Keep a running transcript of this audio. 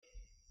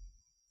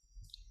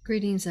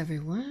Greetings,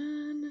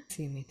 everyone.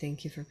 See me.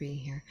 Thank you for being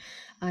here.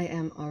 I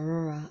am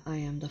Aurora. I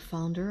am the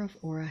founder of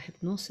Aura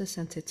Hypnosis,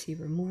 Entity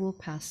Removal,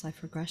 Past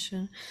Life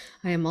Regression.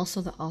 I am also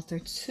the author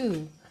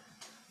to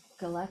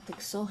Galactic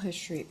Soul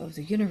History of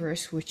the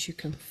Universe, which you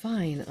can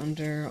find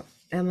under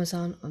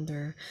Amazon,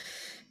 under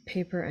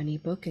paper and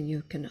ebook, and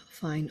you can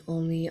find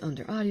only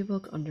under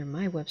audiobook under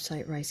my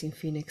website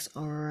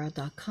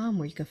risingphoenixaurora.com,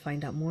 where you can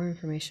find out more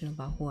information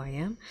about who I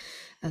am,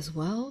 as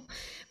well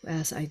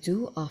as I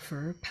do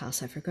offer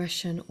past life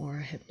regression or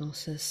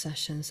hypnosis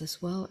sessions, as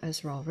well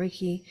as raw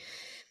reiki,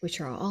 which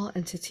are all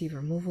entity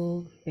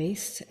removal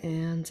based,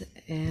 and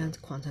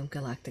quantum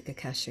galactic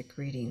akashic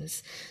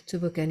readings. To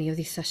book any of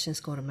these sessions,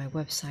 go to my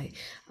website.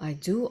 I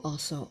do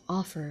also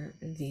offer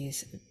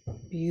these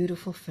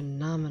beautiful,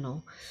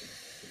 phenomenal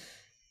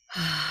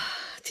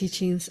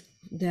teachings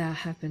that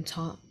have been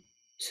taught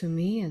to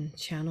me and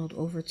channeled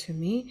over to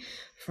me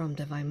from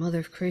Divine Mother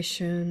of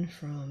Creation,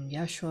 from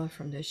Yeshua,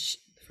 from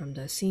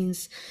the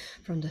scenes,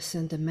 from the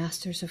ascended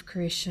masters of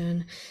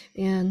creation.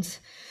 And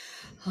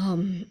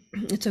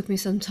it took me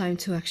some time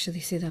to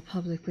actually say that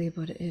publicly,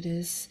 but it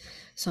is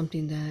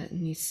something that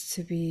needs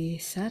to be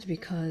said,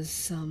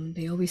 because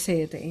they always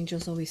say it, the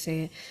angels always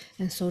say it,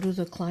 and so do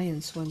the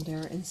clients when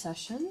they're in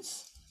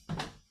sessions,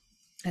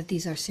 that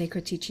these are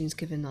sacred teachings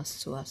given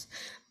to us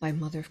by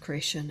Mother of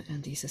Creation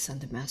and these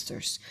Ascended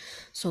Masters.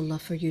 So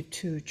love for you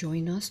to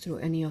join us through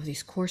any of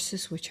these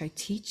courses which I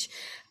teach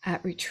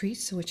at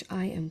retreats, which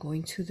I am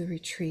going to the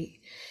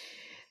retreat.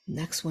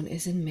 Next one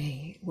is in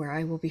May, where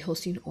I will be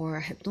hosting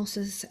Aura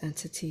Hypnosis,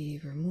 Entity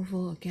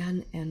Removal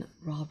again, and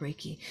Raw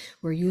Reiki,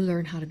 where you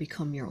learn how to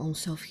become your own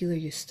self-healer.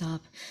 You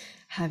stop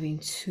having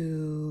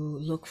to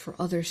look for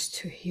others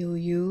to heal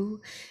you.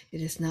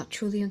 It is not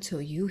truly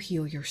until you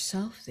heal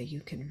yourself that you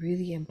can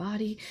really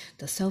embody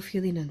the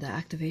self-healing and the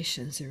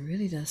activations and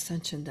really the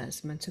ascension that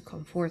is meant to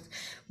come forth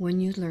when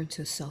you learn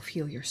to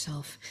self-heal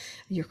yourself,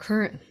 your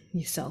current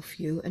self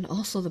you, and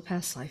also the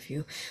past life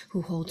you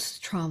who holds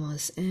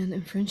traumas and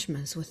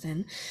infringements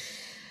within.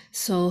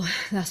 So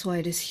that's why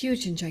it is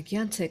huge and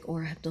gigantic,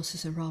 or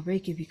hypnosis and raw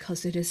reiki,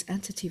 because it is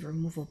entity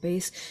removal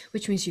based,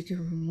 which means you can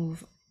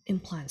remove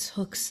implants,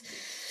 hooks,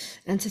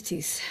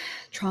 entities,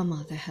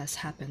 trauma that has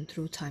happened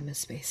through time and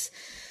space.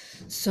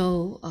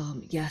 So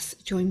yes,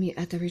 join me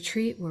at the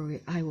retreat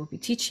where I will be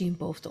teaching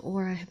both the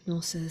aura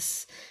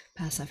hypnosis,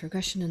 past life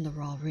regression, and the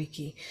raw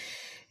reiki.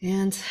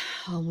 And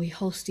we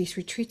host these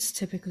retreats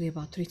typically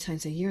about 3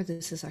 times a year.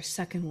 This is our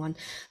second one.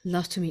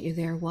 Love to meet you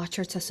there. Watch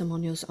our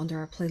testimonials under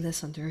our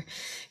playlist under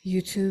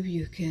YouTube.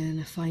 You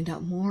can find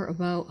out more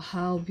about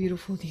how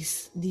beautiful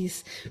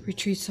these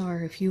retreats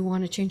are. If you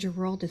want to change your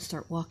world and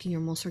start walking your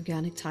most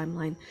organic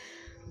timeline,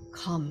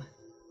 come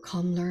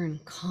learn,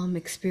 come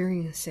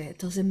experience it. It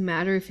doesn't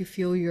matter if you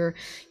feel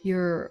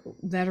you're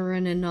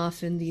veteran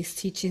enough in these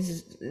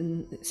teachings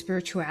in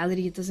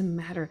spirituality. It doesn't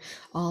matter.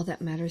 All that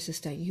matters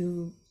is that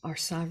you are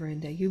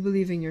sovereign, that you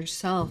believe in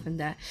yourself, and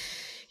that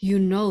you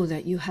know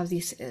that you have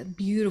these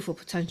beautiful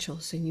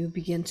potentials, and you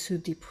begin to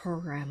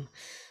deprogram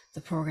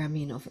the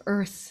programming of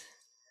earth,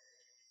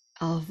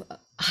 of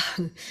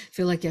I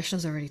feel like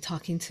Yeshua's already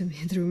talking to me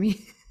through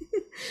me.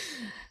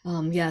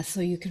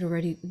 So you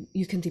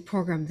can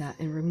deprogram that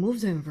and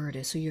remove the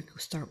inverted, so you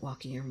start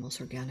walking your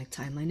most organic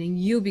timeline and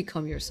you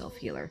become your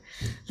self-healer.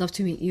 Love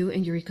to meet you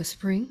in Eureka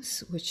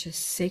Springs, which is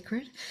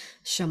sacred.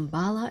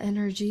 Shambhala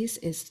energies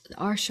is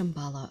our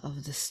Shambhala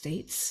of the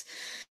states.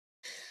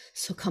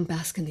 So come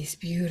bask in these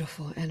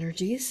beautiful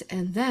energies.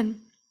 And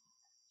then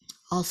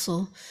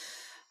also,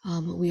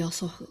 we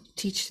also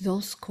teach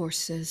those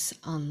courses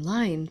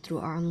online through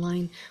our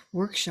online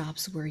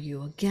workshops, where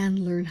you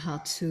again learn how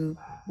to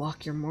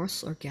walk your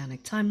most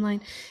organic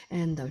timeline.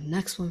 And the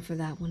next one for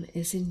that one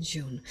is in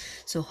June.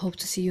 So hope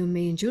to see you in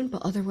May and June.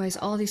 But otherwise,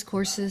 all these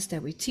courses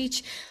that we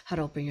teach, how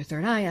to open your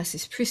third eye,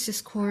 Isis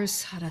Priestess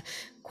course, how to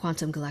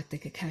quantum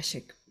galactic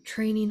akashic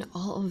training,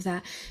 all of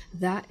that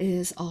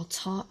is all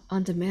taught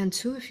on demand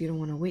too. If you don't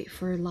want to wait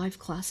for live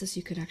classes,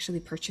 you could actually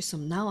purchase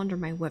them now under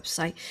my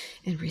website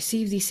and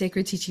receive these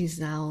sacred teachings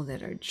now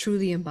that are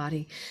truly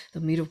embody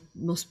the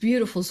most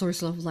beautiful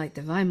source of light,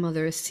 Divine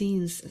Mother,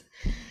 scenes,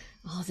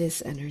 all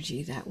this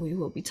energy that we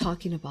will be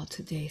talking about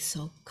today.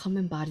 So come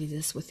embody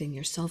this within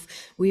yourself.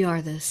 We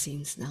are the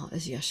scenes now,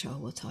 as Yeshua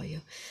will tell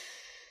you.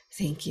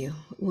 Thank you.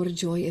 What a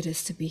joy it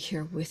is to be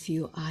here with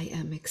you. I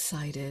am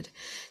excited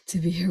to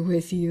be here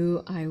with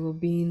you. I will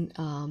be,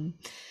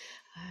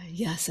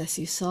 yes, as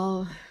you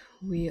saw,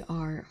 we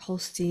are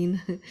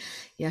hosting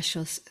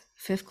Yeshua's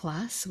 5th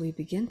class. We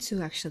begin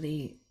to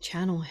actually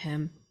channel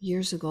him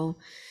years ago,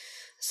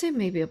 say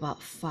maybe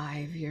about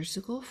 5 years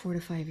ago, 4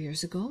 to 5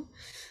 years ago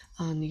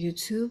on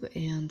YouTube.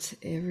 And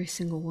every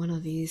single one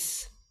of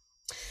these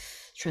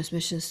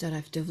transmissions that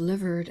I've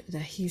delivered,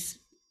 that he's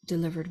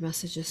delivered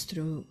messages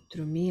through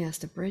me as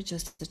the bridge,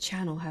 as the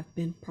channel, have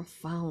been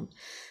profound,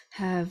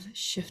 have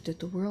shifted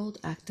the world,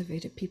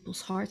 activated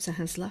people's hearts, and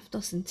has left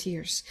us in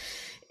tears.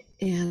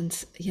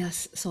 And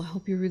yes, so I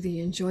hope you really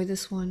enjoy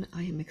this one.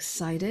 I am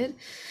excited.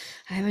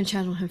 I haven't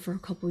channeled him for a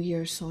couple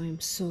years, so I am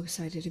so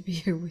excited to be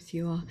here with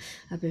you all.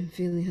 I've been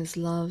feeling his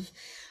love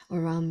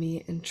around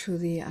me, and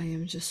truly I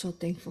am just so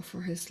thankful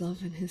for his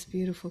love and his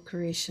beautiful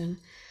creation.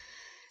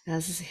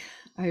 As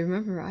I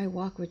remember, I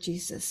walked with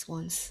Jesus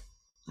once.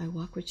 I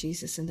walked with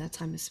Jesus in that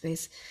time and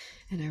space,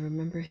 and I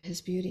remember his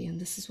beauty. And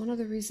this is one of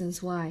the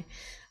reasons why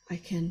I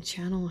can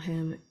channel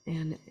him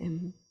and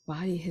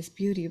embody his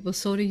beauty. But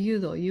so do you,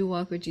 though. You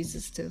walk with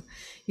Jesus too.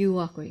 You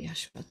walk with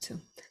Yeshua too,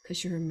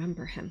 because you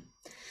remember him.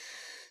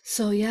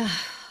 So yeah,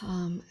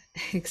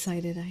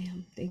 excited I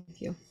am.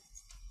 Thank you.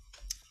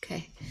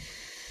 Okay.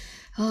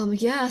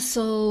 Yeah,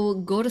 so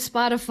go to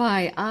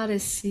Spotify,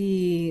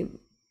 Odyssey,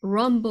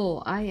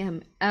 Rumble. I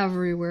am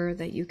everywhere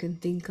that you can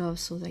think of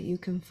so that you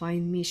can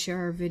find me, share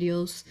our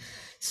videos.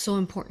 So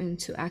important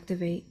to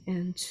activate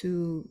and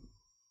to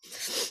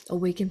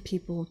awaken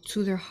people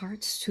to their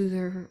hearts, to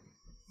their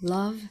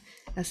love,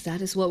 as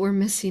that is what we're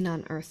missing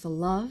on earth, the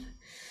love.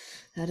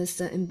 That is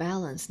the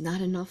imbalance,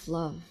 not enough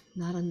love,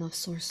 not enough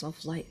source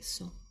of light.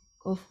 So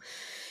go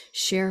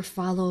share,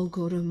 follow,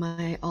 go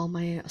to all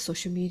my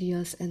social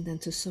medias, and then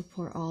to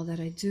support all that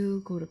I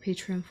do, go to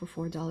Patreon for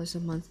 $4 a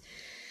month.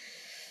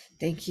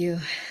 Thank you.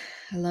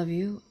 I love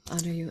you,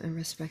 honor you, and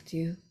respect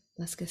you.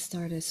 Let's get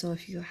started. So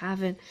if you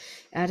haven't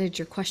added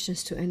your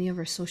questions to any of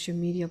our social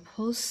media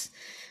posts,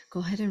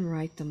 go ahead and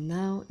write them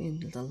now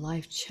in the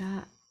live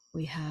chat.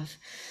 We have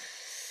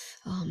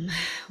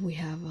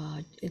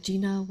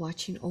Gina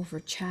watching over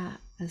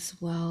chat as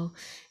well,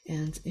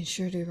 and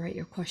ensure to write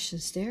your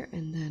questions there,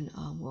 and then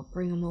we'll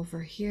bring them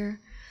over here,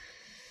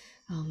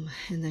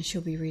 and then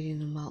she'll be reading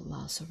them out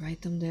loud. So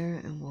write them there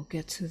and we'll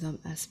get to them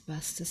as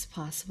best as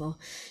possible.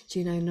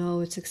 Gina, I know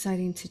it's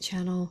exciting to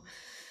channel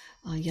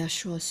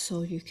Yeshua,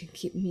 so you can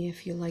keep me,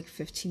 if you like,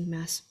 15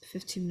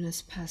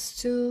 minutes past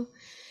 2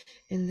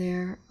 in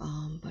there.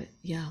 But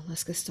yeah,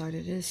 let's get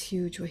started. It is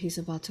huge what he's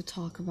about to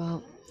talk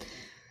about.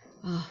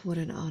 What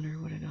an honor,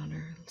 what an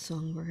honor. So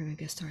we're going to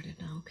get started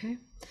now, okay?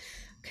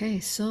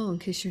 Okay, so in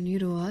case you're new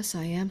to us,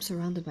 I am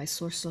surrounded by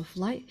source of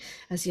light,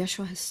 as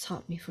Yeshua has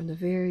taught me from the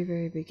very,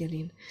 very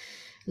beginning.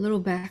 A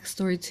little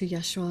backstory to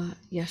Yeshua.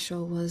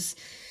 Yeshua was,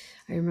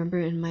 I remember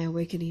in my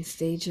awakening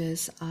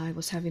stages, I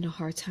was having a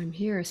hard time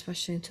here,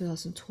 especially in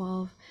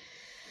 2012.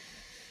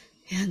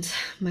 And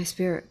my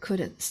spirit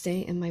couldn't stay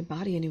in my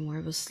body anymore.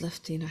 It was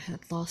lifting. I had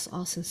lost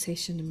all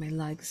sensation in my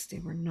legs. They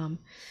were numb,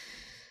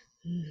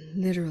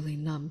 literally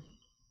numb.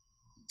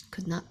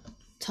 Could not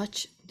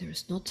touch. There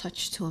was no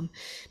touch to him.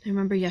 And I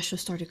remember Yeshua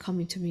started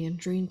coming to me in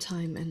dream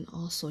time and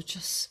also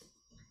just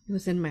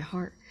within my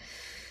heart.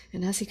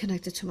 And as he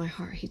connected to my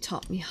heart, he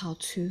taught me how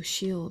to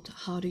shield,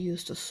 how to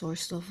use the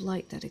source of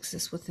light that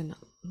exists within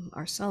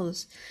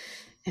ourselves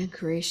and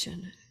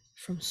creation,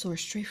 from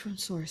source, straight from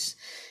source.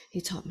 He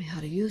taught me how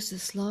to use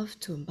this love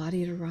to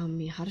embody it around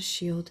me, how to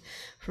shield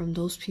from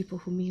those people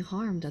who mean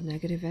harm, the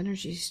negative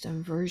energies, the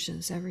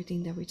inversions,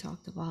 everything that we talk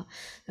about,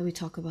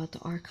 the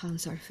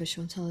archons,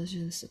 artificial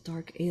intelligence, the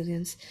dark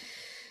aliens.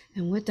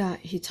 And with that,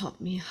 he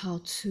taught me how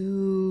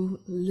to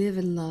live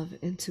in love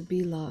and to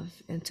be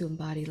love and to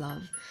embody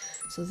love.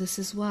 So this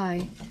is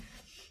why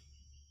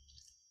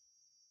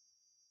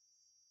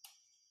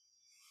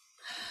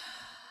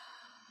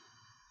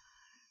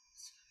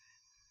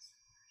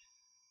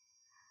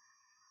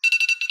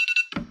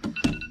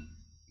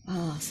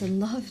so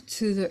love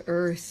to the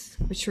earth,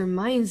 which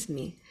reminds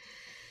me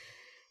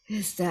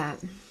is that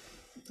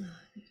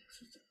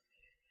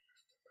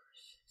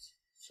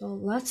so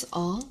let's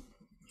all,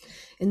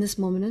 in this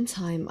moment in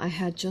time, I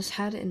had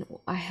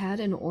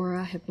an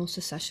aura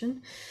hypnosis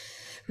session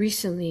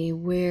recently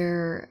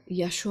where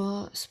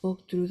Yeshua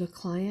spoke through the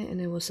client,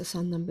 and it was a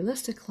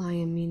somnambulistic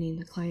client, meaning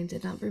the client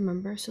did not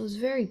remember. So it was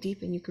very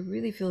deep, and you could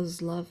really feel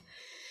his love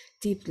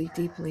deeply,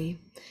 deeply.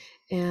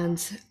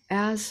 And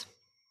as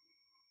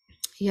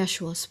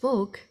Yeshua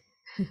spoke,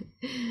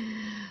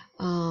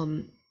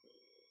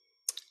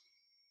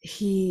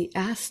 he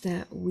asked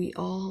that we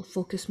all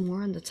focus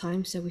more on the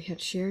times that we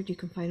had shared. You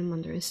can find him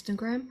on their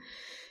Instagram.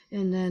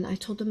 And then I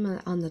told him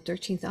on the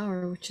 13th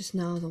hour, which is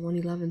now the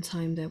 1:11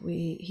 time, that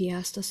he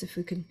asked us if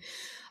we could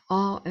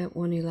all at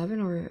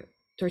 1:11 or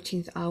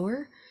 13th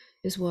hour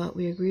is what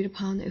we agreed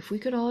upon. If we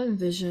could all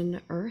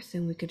envision Earth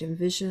and we could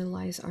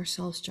visualize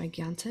ourselves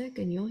gigantic,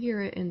 and you'll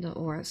hear it in the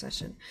aura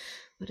session,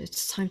 but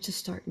it's time to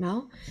start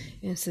now.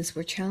 And since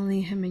we're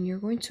channeling him, and you're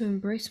going to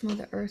embrace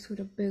Mother Earth with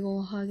a big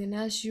old hug, and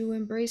as you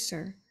embrace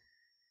her,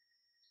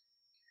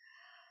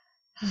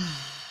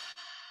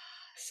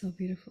 so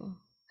beautiful.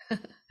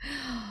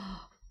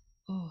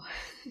 Oh,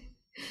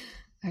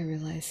 I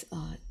realize,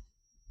 oh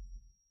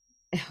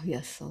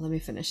yes, so let me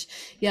finish.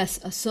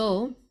 Yes,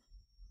 so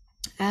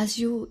as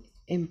you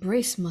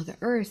embrace Mother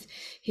Earth,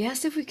 he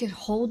asked if we could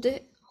hold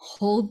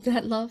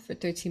that love for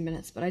 13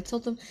 minutes. But I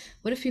told them,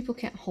 what if people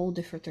can't hold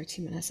it for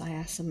 13 minutes? I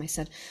asked them, I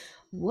said,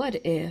 what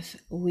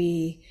if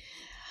we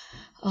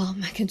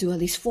I can do at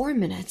least 4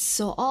 minutes?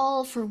 So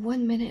all for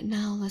 1 minute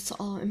now, let's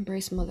all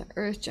embrace Mother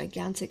Earth,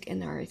 gigantic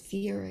in our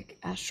etheric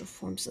astral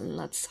forms, and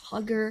let's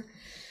hug her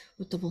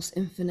with the most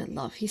infinite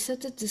love. He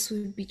said that this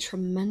would be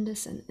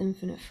tremendous and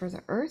infinite for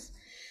the earth,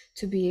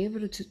 to be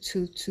able to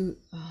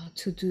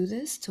do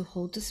this, to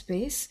hold the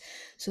space,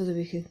 so that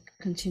we can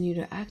continue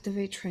to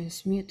activate,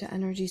 transmute the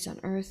energies on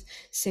earth,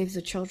 save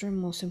the children,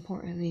 most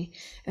importantly,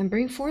 and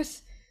bring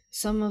forth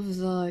some of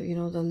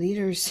the, the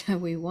leaders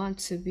that we want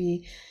to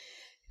be,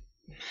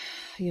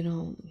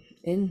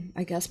 in,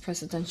 I guess,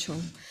 presidential.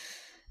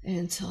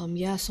 And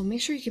yeah, so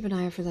make sure you keep an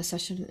eye out for that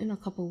session. In a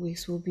couple of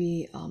weeks, we'll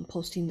be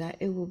posting that.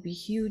 It will be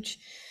huge,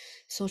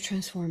 so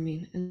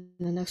transforming. And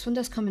the next one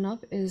that's coming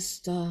up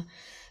is the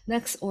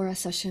next aura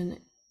session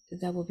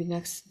that will be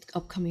next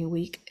upcoming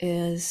week,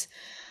 is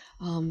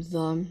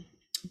the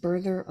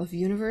birther of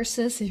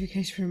universes. If you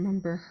guys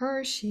remember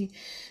her, she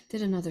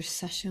did another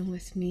session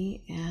with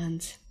me,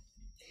 and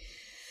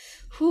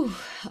whew,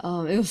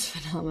 it was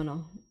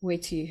phenomenal.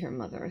 Wait till you hear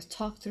Mother Earth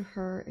talk to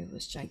her. It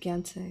was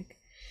gigantic.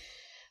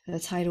 The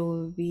title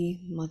would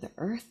be Mother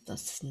Earth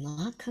Does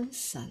Not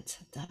Consent.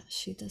 That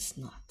she does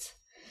not.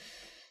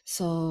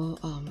 So,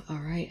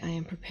 all right, I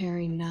am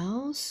preparing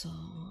now. So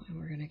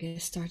we're going to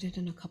get started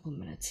in a couple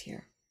minutes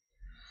here.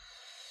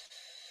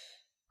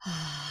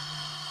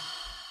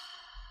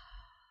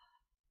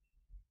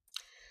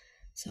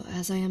 So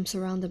as I am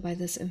surrounded by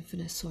this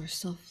infinite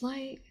source of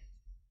light,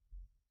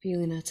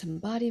 feeling its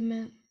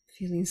embodiment,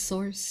 feeling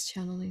source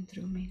channeling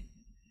through me.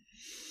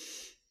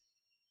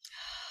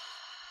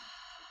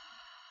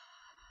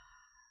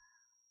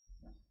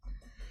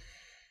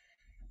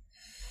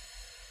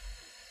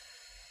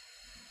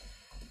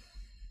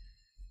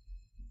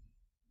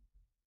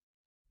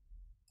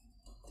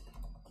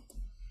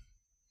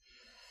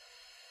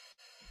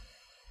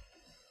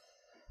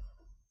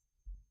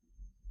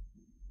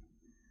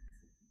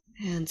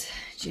 And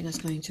Gina's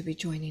going to be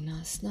joining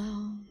us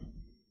now.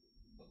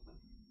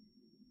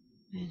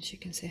 And she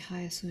can say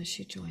hi as soon as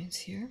she joins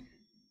here.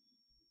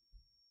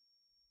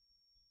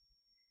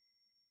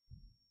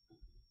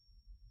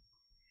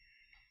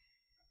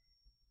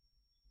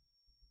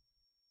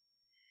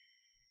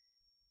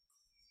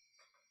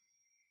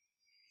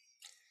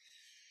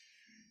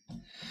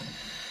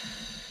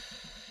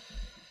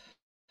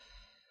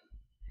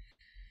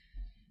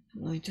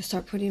 I'm going to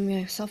start putting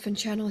myself in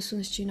channel as soon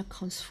as Gina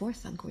comes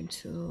forth. I'm going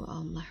to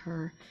let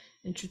her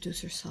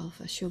introduce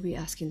herself, as she'll be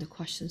asking the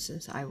questions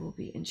since I will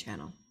be in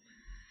channel.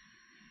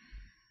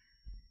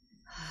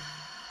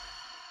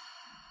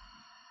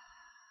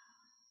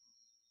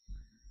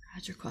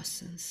 Add your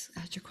questions.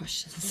 Add your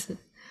questions.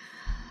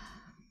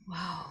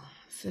 Wow,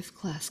 5th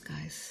class,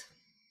 guys.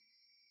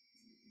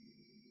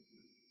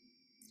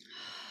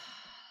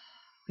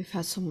 We've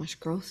had so much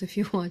growth. If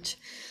you watch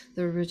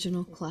the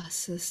original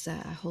classes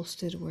that I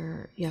hosted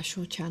where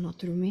Yeshua channeled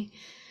through me,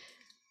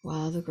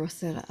 wow, the growth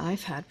that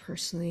I've had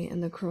personally,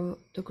 and the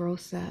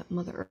growth that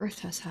Mother Earth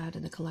has had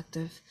in the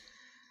collective,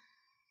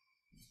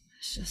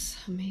 it's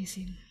just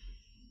amazing.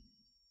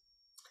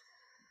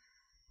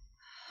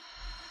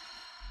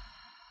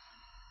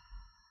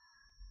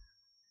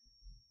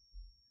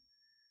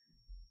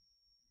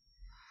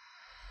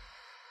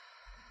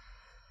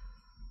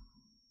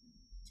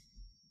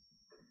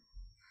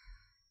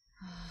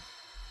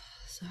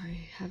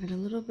 Sorry, having a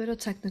little bit of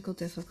technical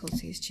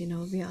difficulties. Gina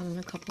will be on in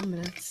a couple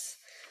minutes.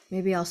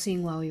 Maybe I'll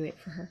sing while we wait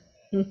for her.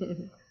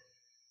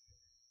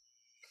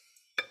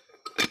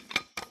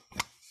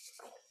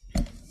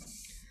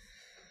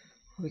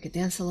 We could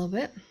dance a little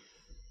bit.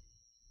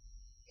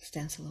 Let's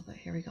dance a little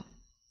bit. Here we go.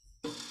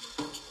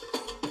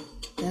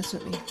 Dance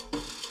with me.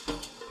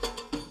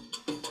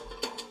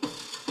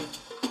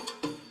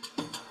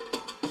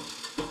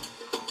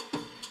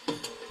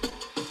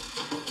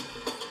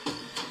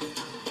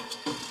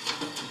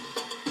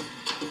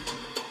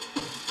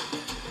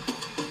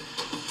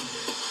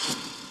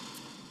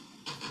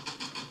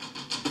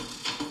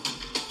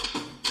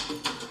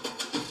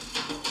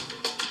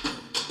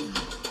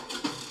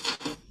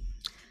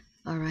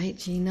 All right,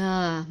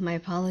 Gina, my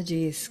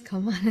apologies.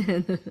 Come on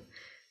in.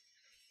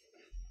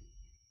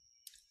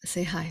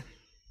 Say hi.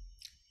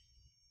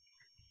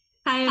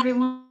 Hi,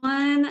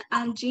 everyone.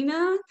 I'm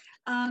Gina.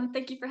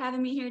 Thank you for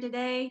having me here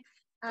today.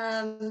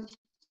 Turn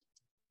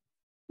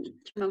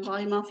my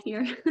volume off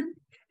here.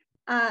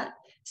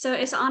 So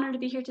it's an honor to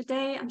be here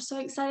today. I'm so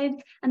excited.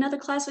 Another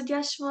class with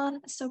Yeshua.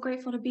 So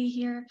grateful to be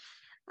here.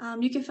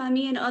 You can find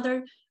me and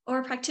other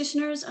Aura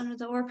practitioners under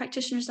the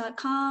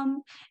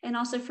aurapractitioners.com, and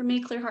also for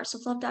me,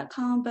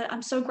 clearheartsoflove.com. But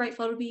I'm so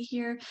grateful to be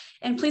here.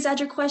 And please add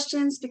your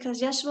questions, because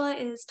Yeshua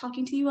is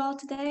talking to you all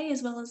today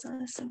as well as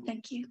us. So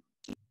thank you.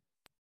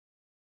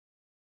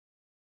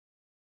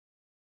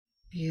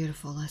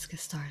 Beautiful. Let's get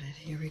started.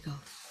 Here we go.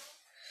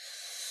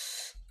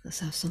 Let's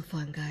have some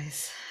fun,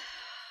 guys.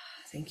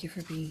 Thank you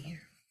for being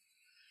here.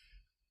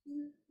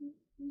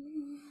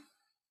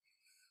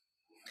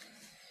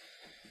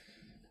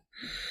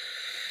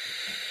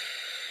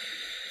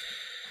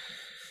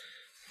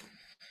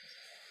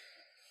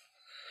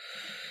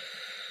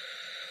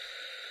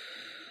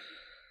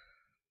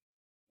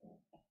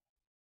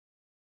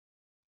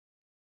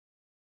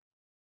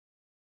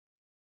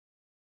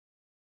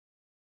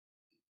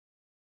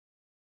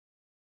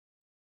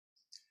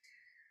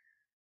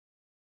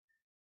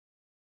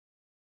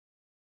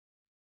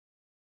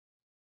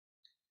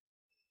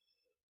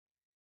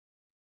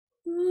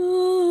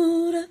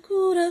 Cura,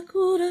 cura,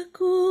 cura,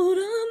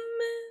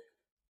 cúrame.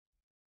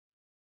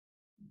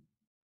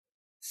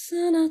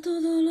 Sana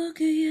todo lo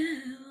que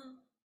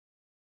llevo.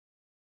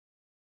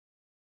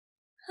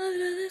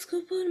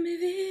 Agradezco por mi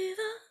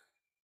vida.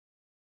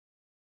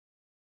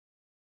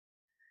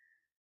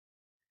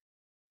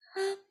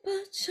 A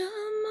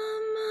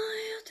Pachamama,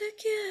 yo te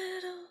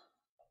quiero.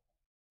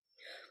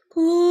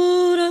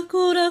 Cura,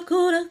 cura,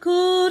 cura,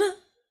 cura.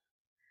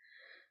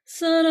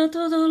 Sana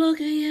todo lo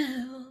que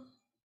llevo.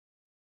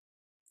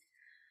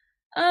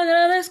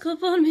 Agradezco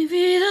por mi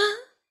vida.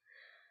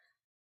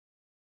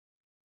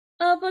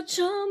 A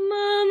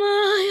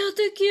Pachamama, yo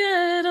te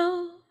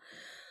quiero.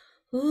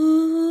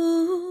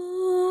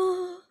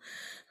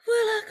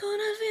 Vuela con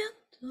el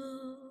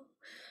viento.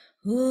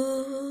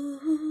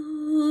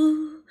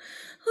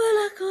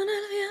 Vuela con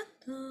el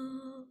viento.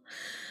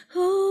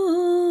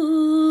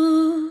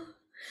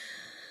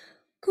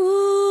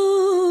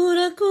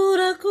 Cura,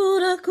 cura,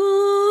 cura,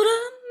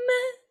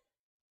 cúrame.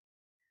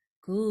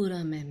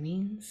 Cúrame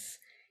means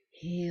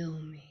heal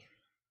me.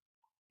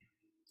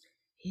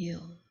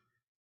 Heal.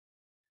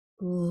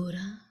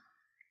 Cura.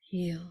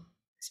 Heal.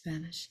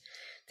 Spanish.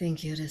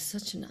 Thank you. It is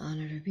such an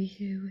honor to be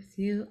here with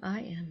you. I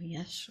am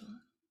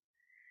Yeshua.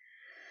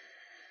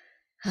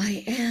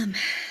 I am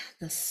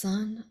the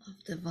son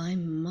of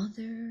Divine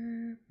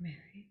Mother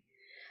Mary.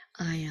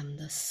 I am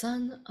the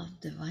son of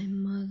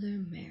Divine Mother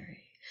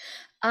Mary.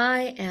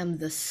 I am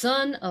the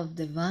son of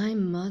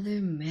Divine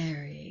Mother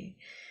Mary.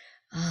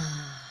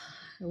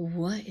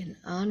 What an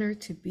honor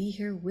to be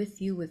here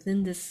with you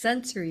within this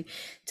century,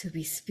 to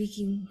be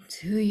speaking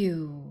to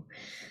you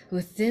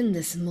within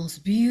this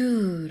most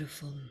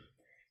beautiful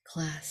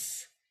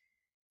class.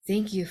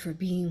 Thank you for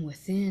being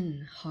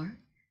within heart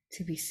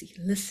to be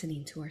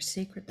listening to our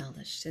sacred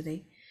knowledge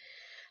today.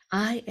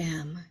 I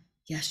am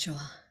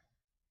Yeshua.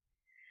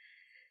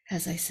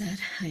 As I said,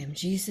 I am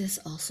Jesus,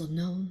 also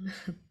known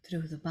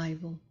through the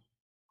Bible.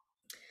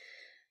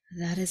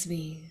 That is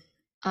me.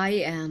 I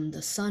am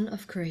the son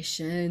of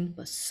creation,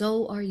 but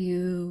so are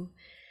you,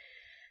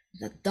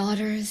 the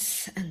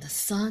daughters and the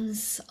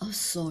sons of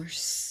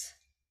Source.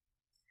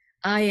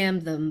 I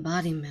am the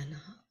embodiment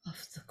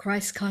of the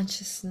Christ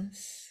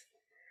consciousness.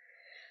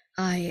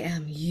 I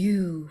am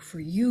you, for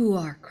you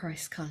are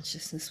Christ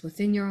consciousness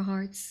within your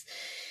hearts.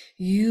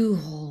 You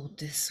hold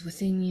this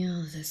within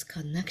you, this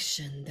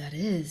connection that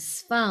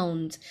is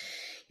found,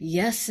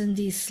 yes, in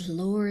these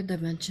lower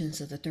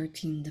dimensions of the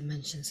 13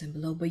 dimensions and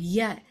below, but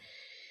yet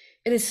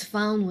it is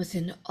found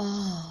within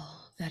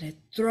all that it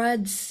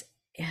threads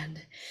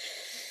and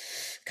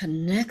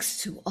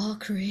connects to all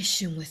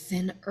creation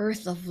within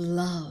earth of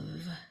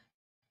love.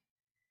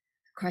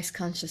 Christ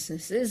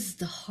consciousness is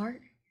the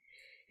heart,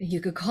 and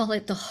you could call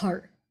it the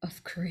heart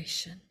of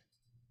creation,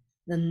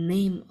 the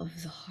name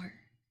of the heart.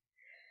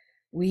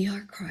 We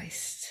are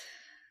Christ.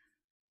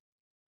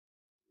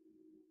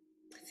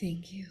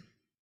 Thank you.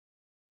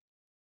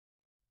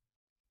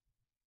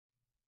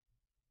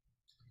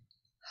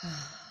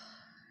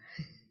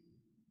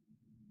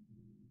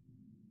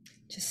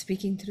 Just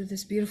speaking through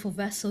this beautiful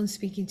vessel and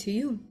speaking to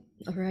you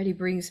already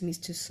brings me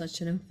to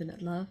such an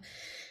infinite love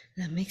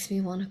that makes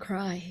me want to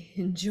cry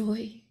in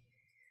joy,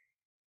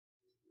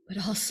 but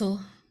also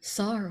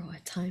sorrow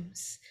at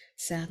times,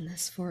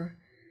 sadness for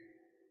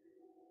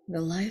the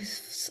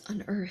lives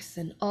on earth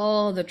and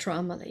all the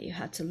trauma that you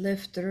had to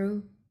live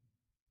through.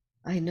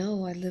 I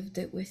know I lived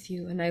it with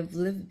you, and I've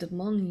lived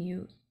among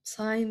you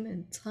time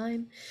and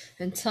time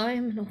and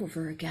time and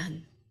over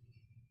again.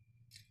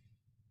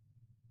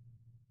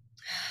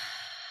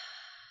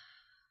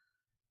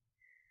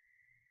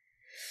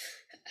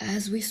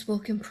 As we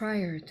spoke in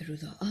prior through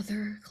the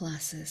other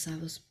classes, I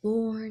was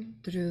born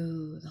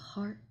through the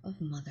heart of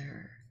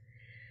Mother.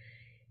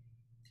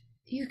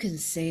 You can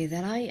say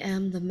that I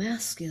am the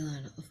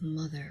masculine of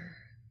Mother.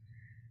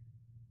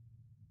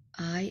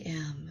 I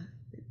am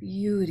the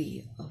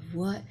beauty of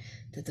what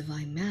the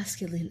Divine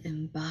Masculine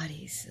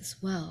embodies as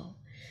well.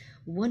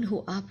 One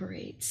who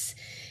operates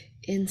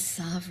in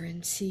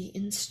sovereignty,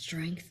 in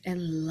strength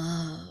and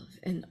love,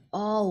 and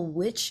all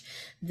which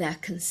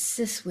that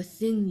consists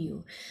within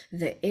you.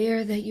 The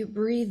air that you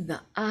breathe,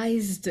 the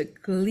eyes, the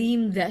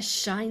gleam that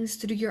shines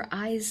through your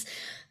eyes,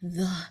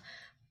 the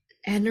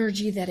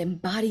energy that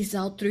embodies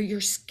out through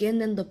your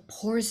skin and the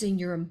pores in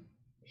your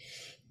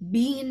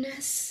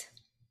beingness,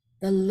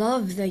 the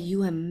love that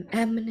you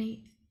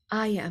emanate.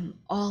 I am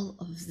all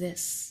of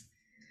this.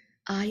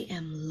 I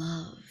am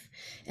love,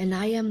 and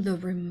I am the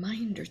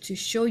reminder to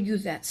show you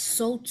that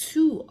so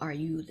too are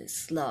you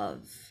this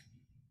love.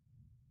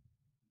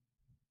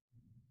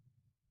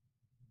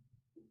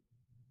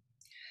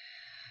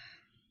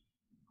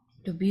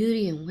 The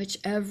beauty in which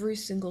every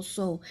single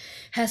soul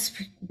has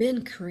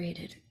been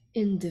created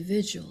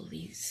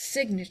individually,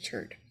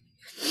 signatured,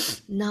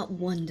 not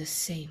one the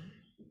same.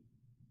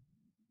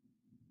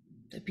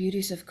 The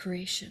beauties of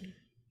creation.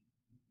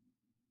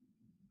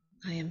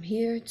 I am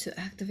here to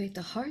activate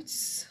the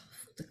hearts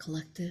of the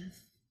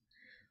collective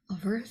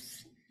of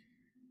Earth,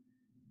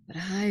 but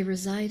I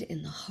reside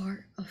in the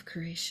heart of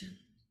creation.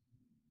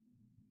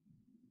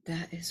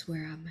 that is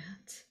where I'm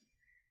at.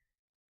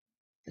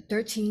 The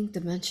 13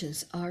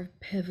 dimensions are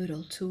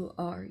pivotal to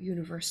our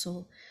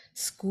universal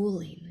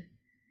schooling.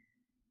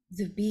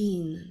 The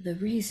being, the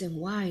reason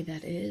why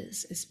that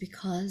is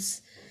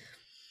because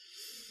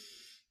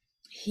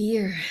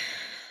here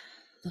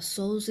the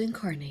souls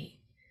incarnate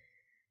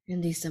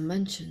in these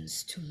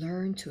dimensions to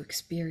learn, to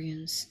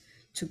experience,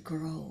 to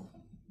grow.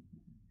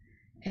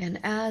 And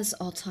as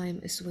all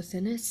time is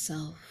within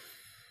itself,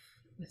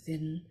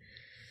 within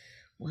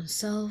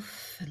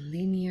oneself and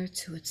linear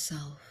to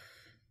itself,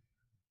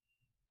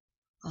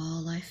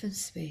 all life and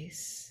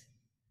space,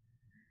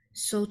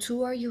 so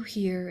too are you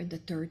here in the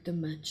third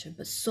dimension,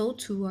 but so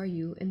too are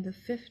you in the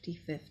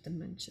 55th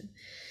dimension,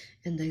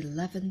 in the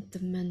 11th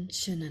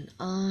dimension, and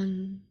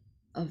on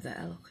of the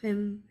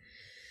Elohim.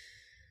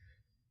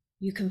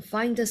 You can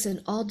find us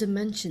in all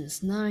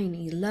dimensions, 9,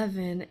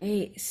 11,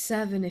 8,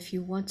 7, if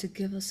you want to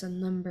give us a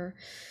number.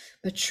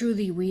 But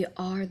truly, we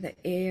are the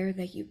air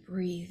that you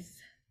breathe.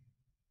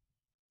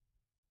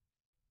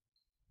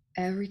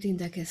 Everything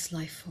that gives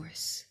life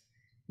force.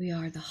 We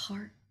are the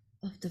heart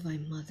of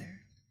Divine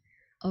Mother,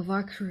 of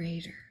our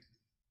Creator.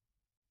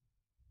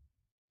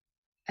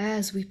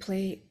 As we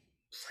pay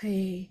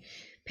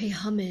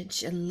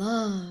homage and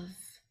love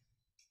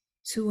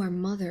to our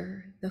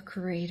Mother, the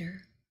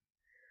Creator,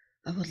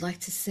 I would like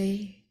to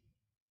say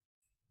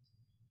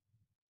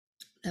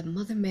that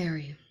Mother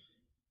Mary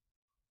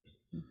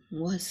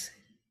was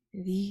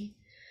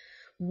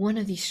one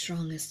of the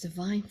strongest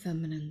divine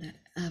feminine that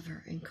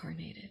ever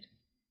incarnated.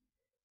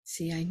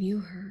 See, I knew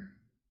her,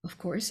 of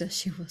course, as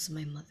she was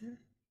my mother.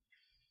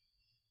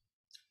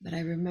 But I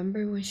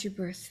remember when she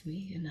birthed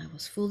me and I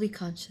was fully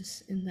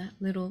conscious in that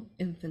little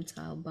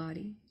infantile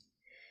body.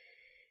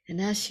 And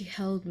as she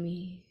held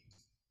me,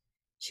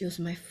 she was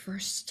my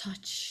first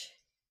touch,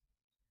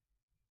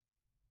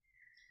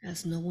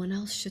 as no one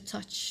else should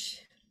touch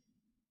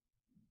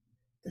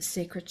the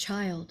sacred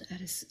child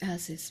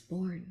as is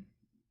born.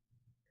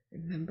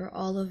 Remember,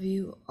 all of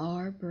you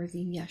are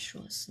birthing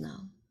Yeshua's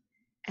now,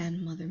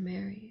 and Mother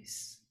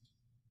Mary's.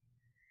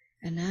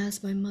 And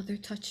as my mother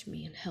touched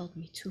me and held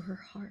me to her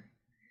heart,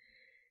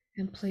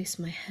 and placed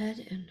my head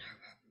in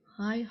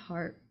my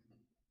heart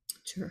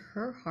to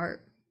her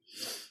heart,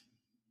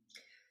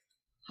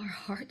 our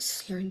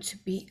hearts learned to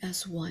beat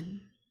as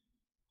one.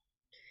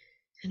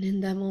 And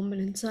in that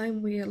moment in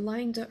time, we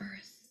aligned the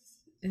earth,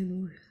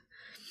 and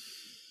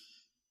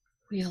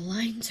we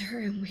aligned her,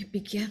 and we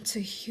began to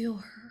heal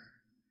her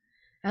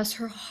as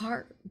her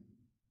heart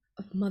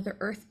of Mother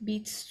Earth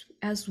beats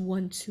as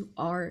one to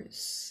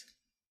ours.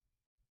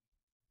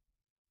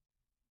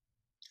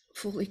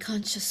 Fully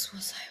conscious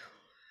was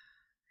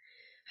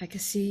I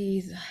could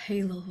see the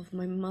halo of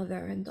my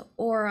mother and the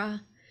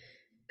aura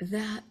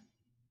that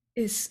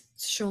is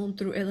shown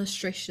through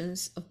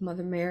illustrations of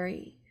Mother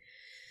Mary,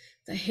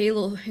 the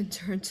halo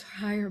into her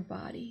entire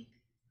body,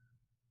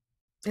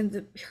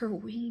 and her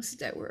wings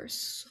that were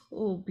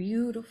so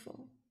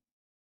beautiful.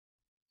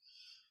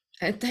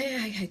 I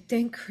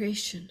thank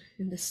creation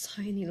in this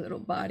tiny little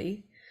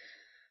body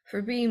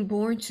for being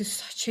born to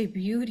such a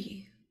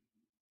beauty,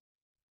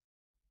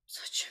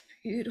 such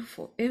a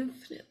beautiful,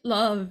 infinite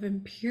love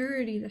and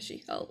purity that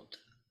she held.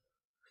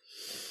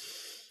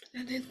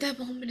 And in that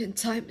moment in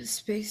time and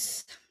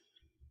space,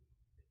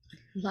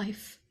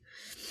 life,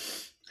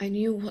 I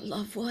knew what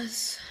love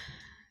was,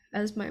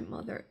 as my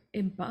mother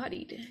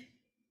embodied it,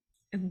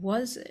 and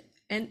was it,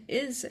 and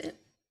is it.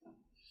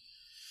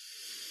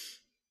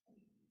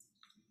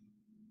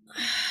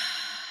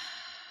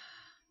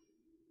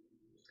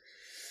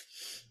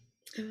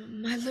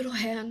 And my little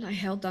hand, I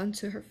held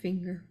onto her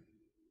finger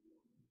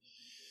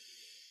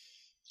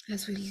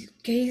as we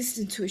gazed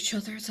into each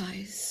other's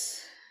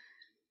eyes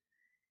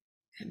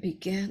and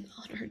began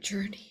on our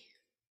journey.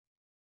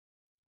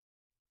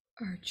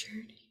 Our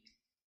journey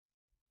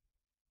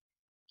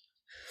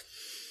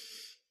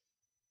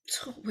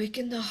to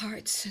awaken the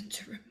hearts and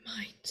to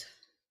remind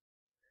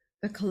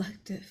the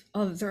collective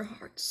of their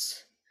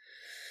hearts.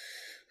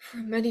 For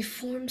many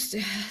forms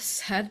that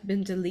had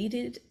been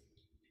deleted,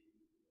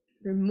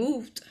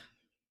 removed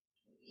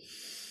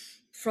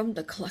from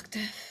the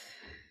collective.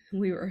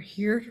 We were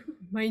here to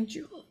remind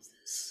you of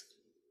this.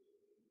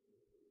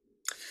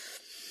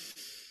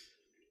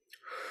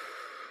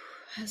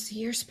 As the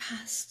years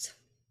passed,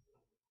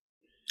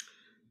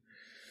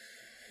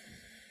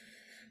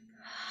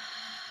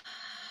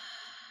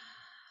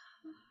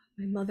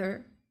 my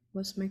mother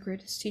was my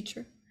greatest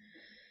teacher.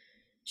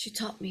 She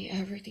taught me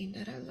everything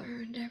that I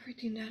learned,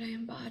 everything that I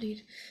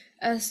embodied,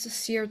 as the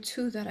seer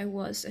too that I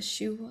was, as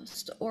she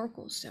was the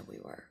oracles that we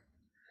were.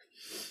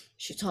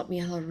 She taught me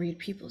how to read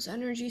people's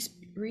energies,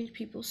 read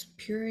people's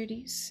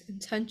purities,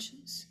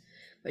 intentions,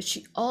 but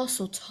she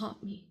also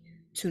taught me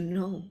to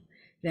know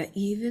that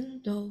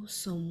even though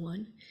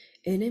someone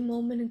in a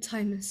moment in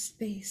time and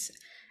space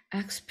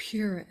acts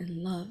pure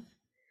in love,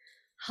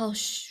 how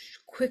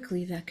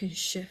quickly that can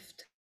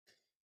shift.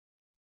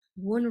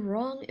 One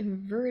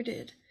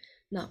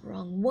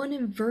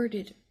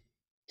inverted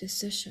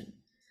decision,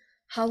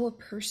 how a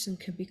person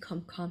can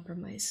become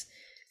compromised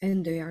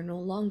and they are no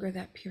longer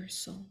that pure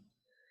soul.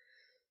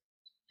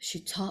 She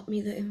taught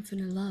me the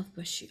infinite love,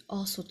 but she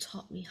also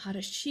taught me how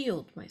to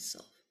shield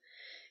myself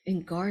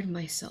and guard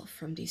myself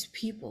from these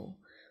people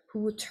who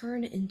would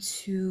turn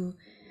into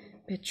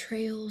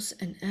betrayals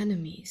and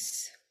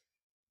enemies,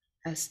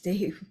 as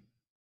they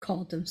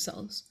called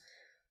themselves,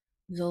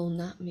 though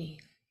not me.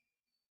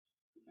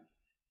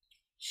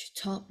 She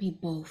taught me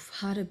both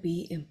how to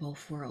be in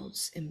both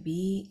worlds and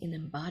be an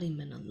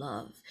embodiment of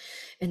love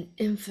and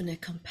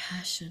infinite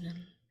compassion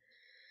and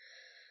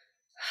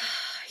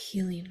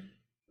healing,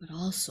 but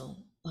also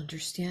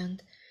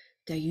understand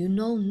that you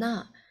know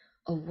not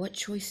of what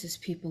choices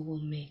people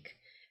will make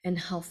and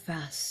how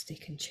fast they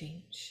can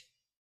change.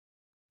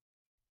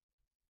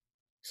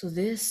 So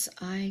this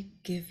I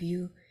give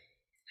you,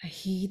 I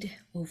heed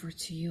over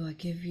to you, I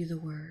give you the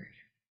word.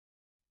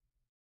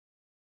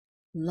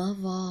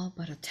 Love all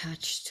but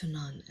attach to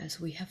none, as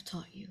we have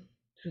taught you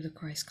through the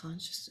Christ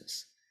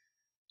consciousness.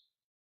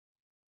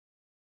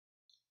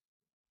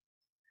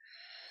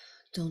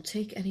 Don't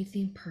take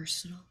anything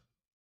personal.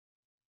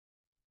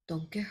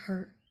 Don't get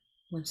hurt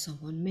when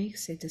someone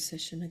makes a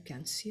decision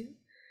against you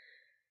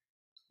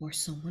or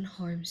someone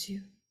harms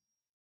you.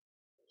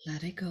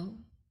 Let it go.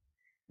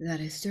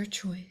 That is their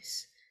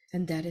choice,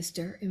 and that is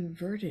their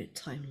inverted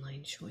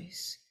timeline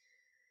choice.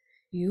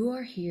 You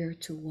are here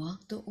to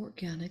walk the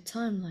organic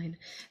timeline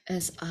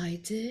as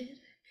I did,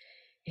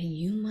 and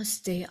you must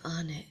stay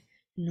on it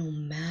no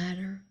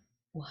matter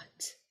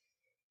what.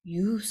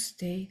 You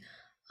stay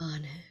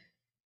on it.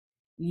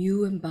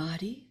 You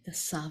embody the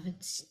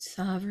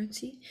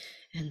sovereignty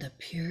and the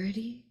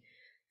purity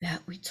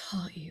that we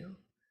taught you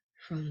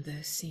from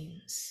the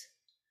scenes.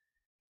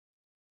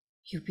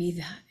 You be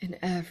that in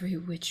every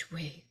which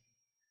way.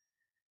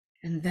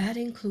 And that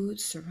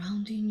includes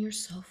surrounding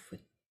yourself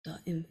with the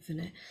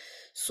infinite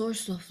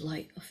source of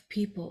light of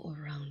people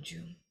around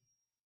you.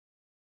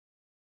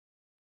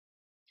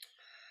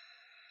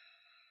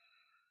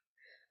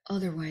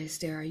 Otherwise,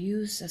 they are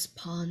used as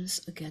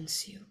pawns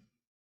against you,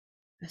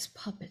 as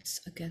puppets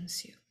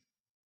against you.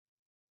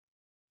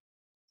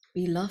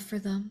 Be love for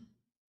them,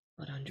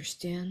 but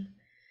understand,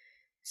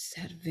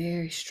 set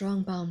very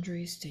strong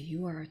boundaries that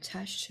you are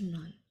attached to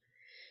none.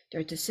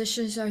 Their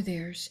decisions are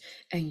theirs,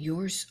 and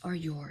yours are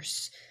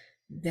yours.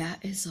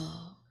 That is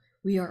all.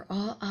 We are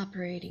all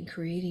operating,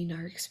 creating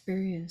our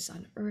experience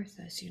on earth,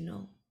 as you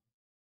know.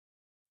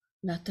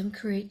 Let them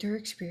create their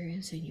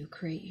experience, and you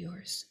create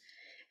yours.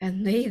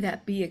 And may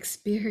that be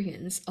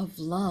experience of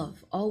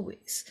love,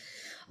 always.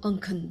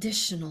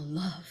 Unconditional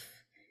love.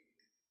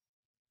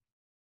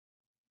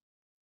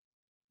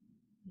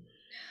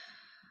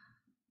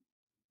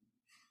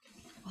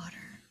 Water.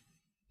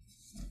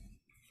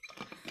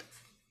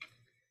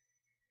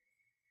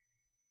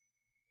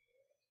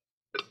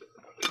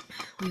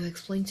 We will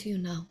explain to you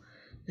now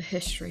the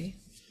history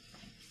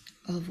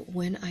of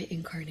when I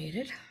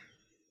incarnated.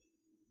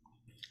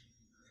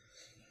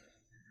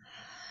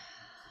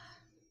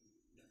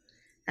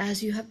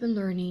 As you have been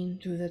learning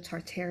through the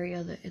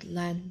Tartaria,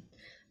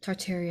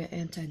 Tartaria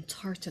and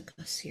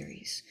Antarctica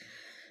series,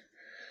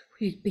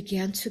 we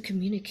began to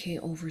communicate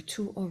over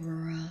to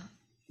Aurora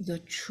the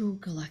true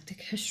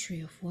galactic history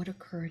of what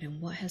occurred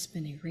and what has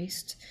been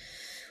erased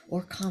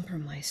or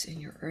compromised in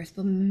your Earth.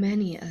 But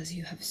many, as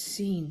you have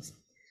seen,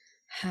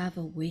 have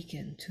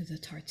awakened to the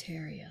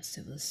Tartaria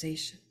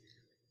civilization.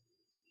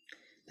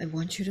 I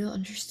want you to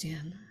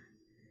understand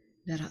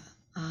that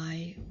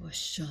I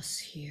was just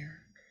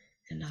here,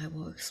 and I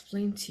will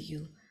explain to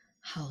you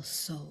how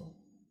so.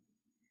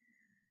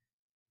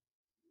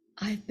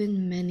 I've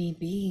been many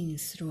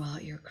beings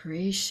throughout your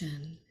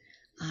creation.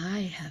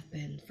 I have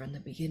been from the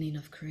beginning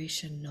of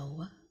creation,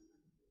 Noah.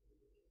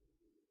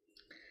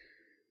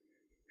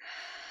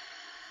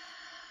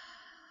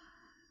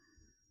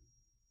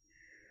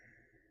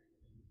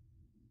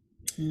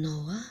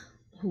 Noah,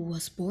 who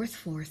was brought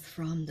forth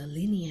from the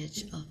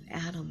lineage of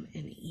Adam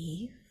and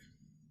Eve.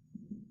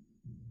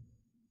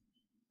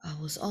 I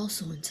was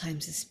also in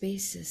times and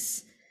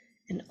spaces,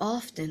 and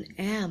often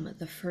am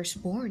the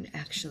firstborn,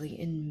 actually,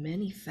 in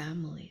many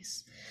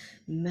families.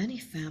 Many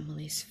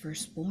families'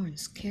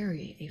 firstborns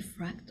carry a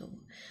fractal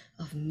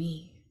of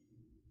me.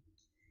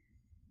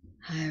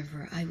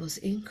 However, I was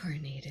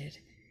incarnated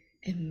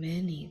in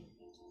many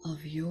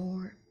of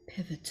your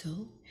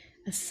pivotal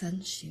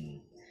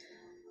ascension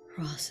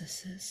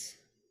processes.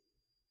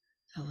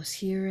 I was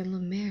here in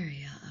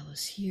Lemuria. I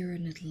was here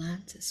in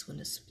Atlantis when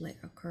the split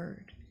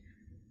occurred.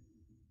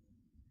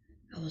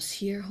 I was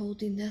here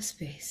holding that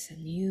space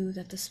and knew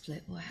that the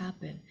split will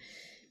happen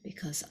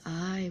because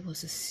I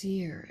was a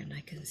seer and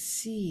I can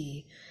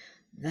see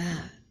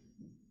that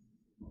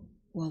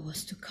what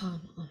was to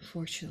come,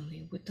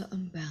 unfortunately, with the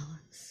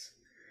imbalance.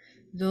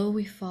 Though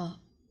we fought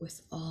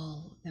with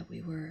all that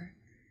we were,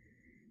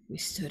 we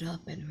stood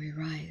up and we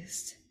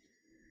rised.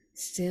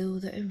 Still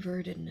the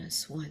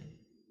invertedness won,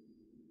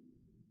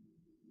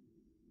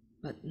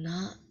 but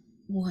not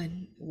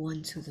one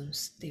to them.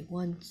 They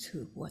won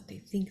to what they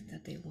think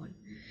that they won.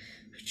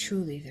 But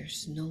truly,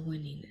 there's no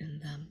winning in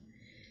them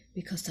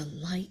because the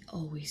light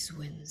always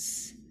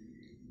wins.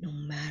 no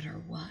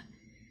matter what,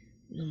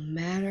 no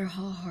matter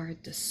how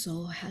hard the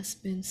soul has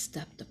been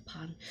stepped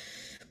upon,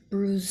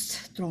 bruised,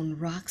 thrown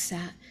rocks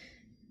at,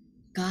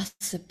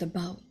 gossiped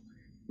about,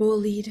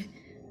 bullied,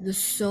 the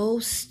soul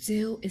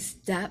still is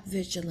that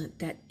vigilant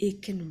that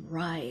it can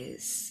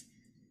rise.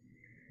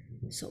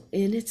 So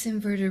in its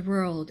inverted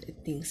world, it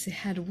thinks it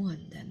had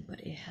won then,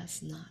 but it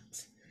has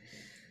not.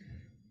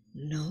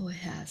 No, it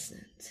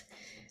hasn't.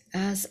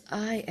 As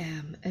I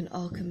am an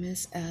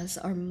alchemist, as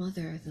our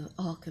mother, the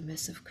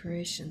alchemist of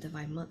creation,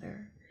 Divine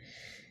Mother,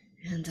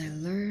 and I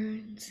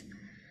learned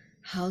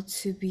how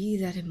to be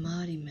that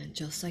embodiment,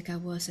 just like I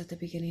was at the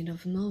beginning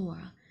of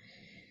Noah,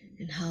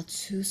 and how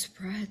to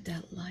spread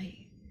that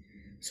light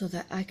so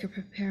that I could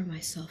prepare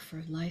myself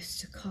for lives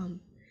to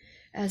come,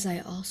 as I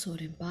also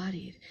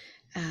embodied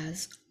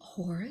as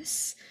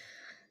Horus,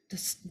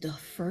 the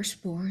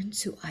firstborn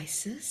to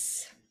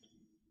Isis,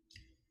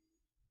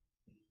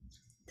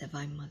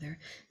 Divine Mother,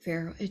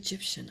 Pharaoh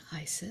Egyptian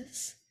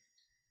Isis,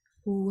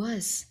 who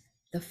was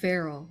the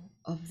Pharaoh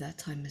of that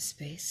time and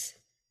space.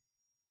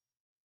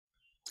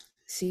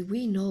 See,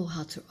 we know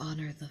how to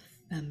honor the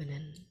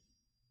feminine.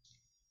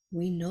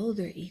 We know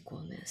their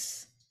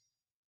equalness.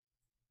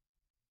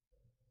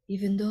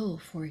 Even though,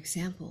 for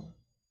example,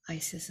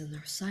 Isis and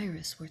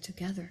Osiris were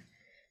together,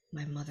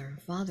 my mother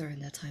and father in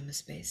that time and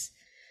space,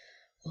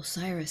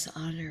 Osiris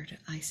honored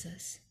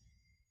Isis,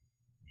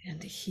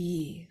 and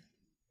he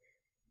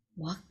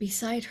walked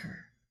beside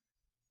her,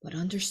 but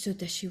understood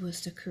that she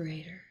was the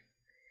creator,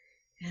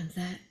 and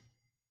that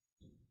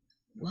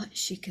what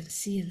she can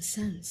see and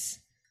sense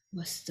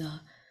was the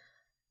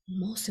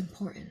most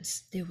important.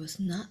 There was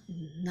not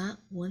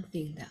one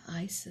thing that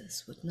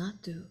Isis would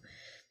not do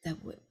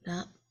that would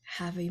not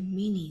have a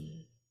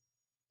meaning.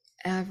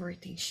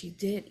 Everything she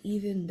did,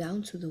 even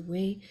down to the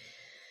way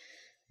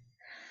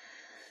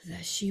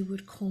that she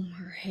would comb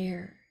her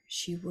hair,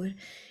 she would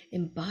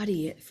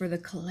embody it for the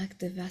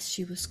collective as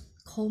she was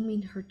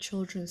combing her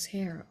children's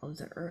hair of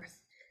the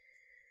earth.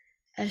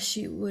 As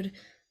she would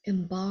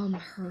embalm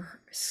her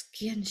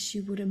skin,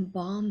 she would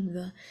embalm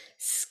the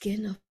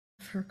skin of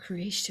her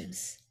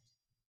creations.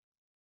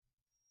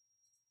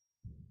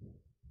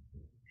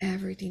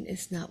 Everything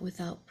is not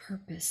without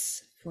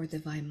purpose for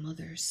Divine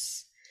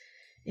Mothers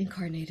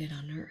incarnated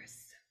on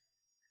earth.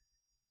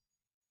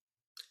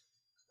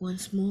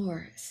 Once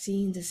more,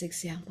 seeing this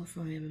example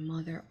from my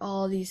mother,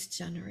 all these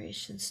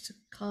generations to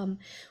come,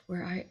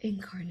 where I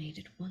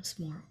incarnated once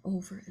more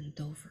over and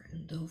over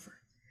and over,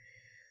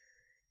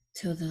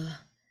 till the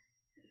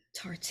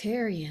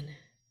Tartarian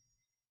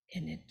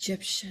and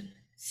Egyptian.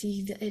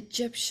 See, the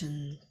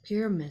Egyptian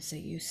pyramids that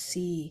you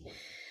see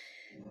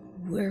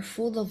were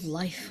full of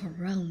life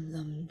around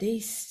them. They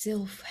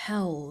still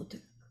held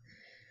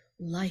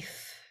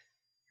life,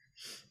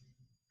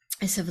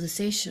 a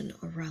civilization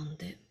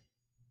around it.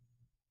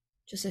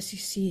 Just as you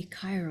see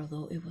Cairo,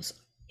 though, it was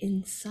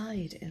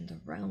inside and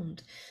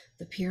around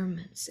the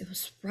pyramids. It was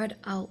spread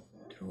out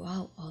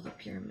throughout all the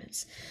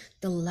pyramids.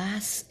 The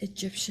last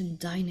Egyptian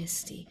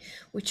dynasty,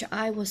 which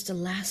I was the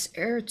last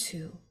heir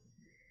to,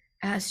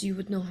 as you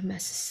would know him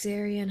as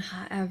Caesarion,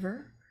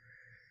 however,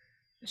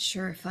 not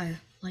sure if I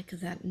like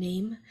that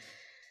name.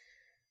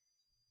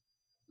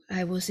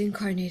 I was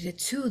incarnated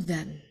too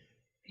then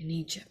in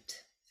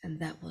Egypt, and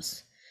that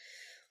was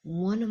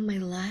one of my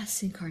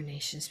last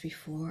incarnations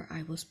before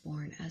I was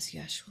born as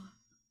Yeshua.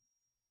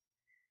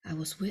 I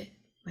was with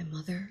my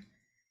mother,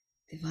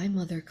 Divine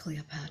Mother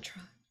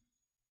Cleopatra.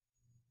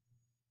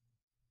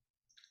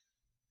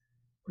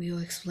 We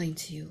will explain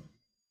to you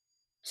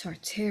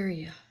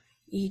Tartaria,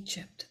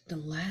 Egypt, the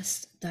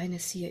last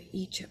dynasty of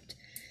Egypt.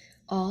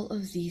 All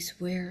of these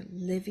were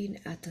living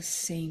at the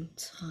same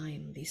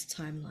time, these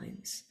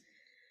timelines.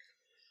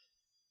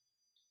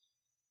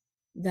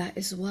 That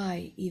is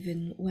why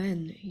even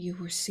when you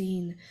were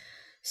seeing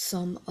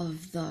some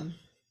of the,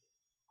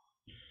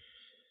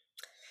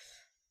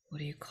 what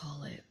do you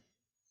call it,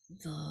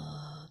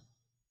 the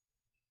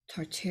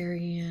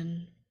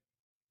Tartarian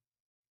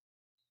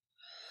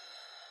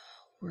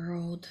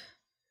world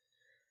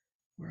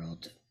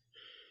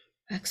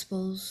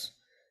expos,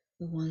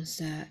 the ones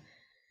that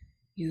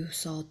you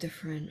saw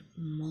different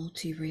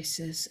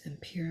multi-races and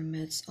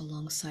pyramids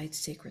alongside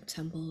sacred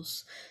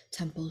temples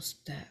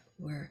that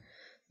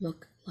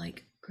look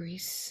like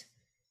Greece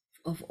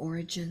of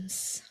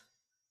origins.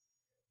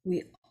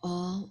 We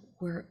all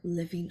were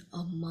living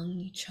among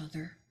each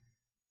other,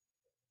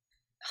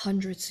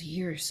 hundreds of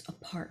years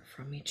apart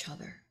from each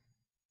other.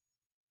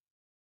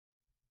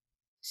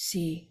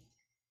 See,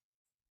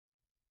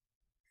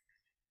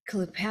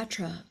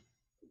 Cleopatra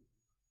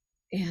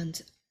and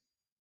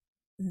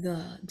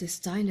this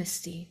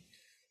dynasty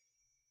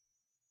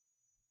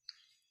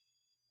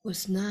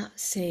was not,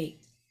 say,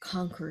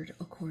 conquered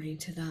according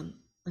to them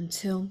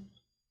until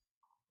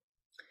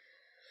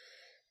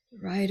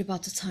right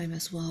about the time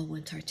as well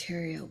when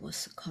Tartaria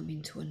was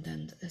coming to an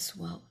end as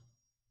well.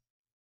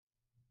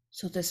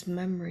 So this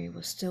memory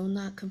was still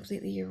not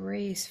completely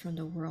erased from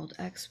the World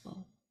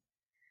Expo,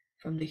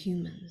 from the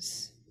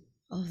humans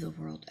of the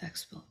World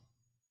Expo.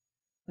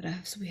 But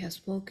as we have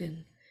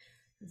spoken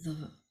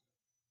the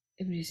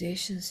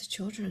immunizations the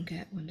children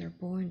get when they're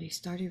born, they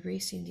start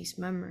erasing these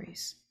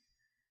memories.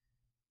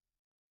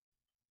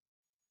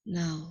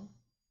 Now,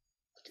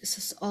 this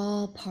is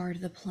all part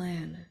of the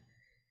plan,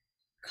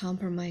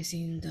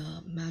 compromising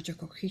the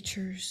magical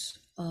creatures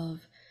of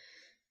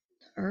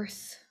the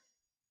earth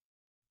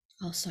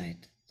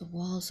outside the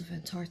walls of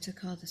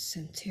Antarctica, the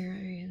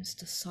Centaurians,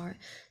 the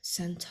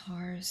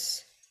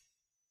centaurs.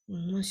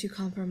 And once you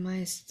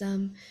compromise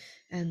them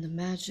and the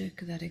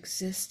magic that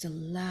exists,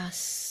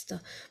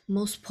 the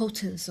most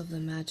potent of the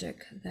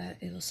magic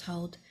that it was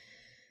held,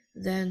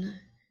 then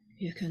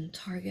you can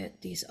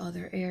target these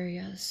other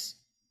areas.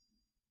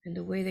 And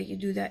the way that you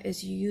do that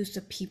is you use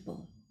the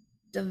people,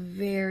 the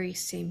very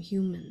same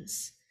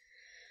humans,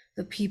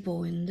 the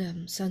people in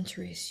them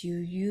centuries. You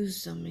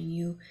use them and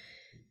you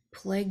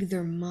plague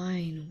their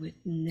mind with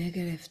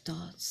negative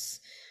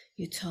thoughts.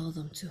 You tell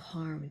them to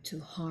harm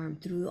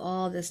through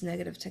all these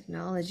negative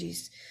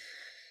technologies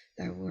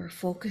that we're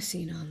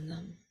focusing on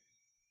them.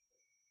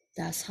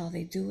 That's how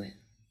they do it.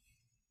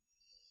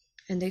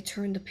 And they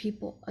turn the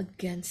people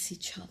against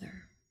each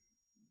other.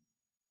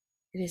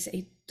 It is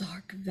a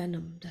dark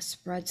venom that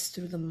spreads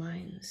through the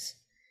minds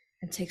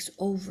and takes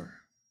over.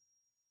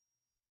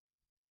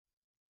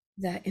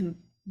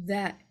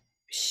 That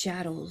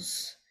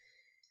shadows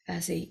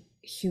as a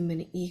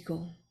human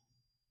ego.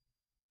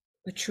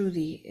 But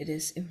truly, it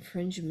is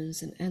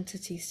infringements and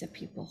entities that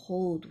people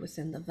hold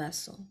within the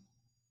vessel,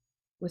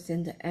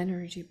 within the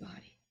energy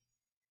body.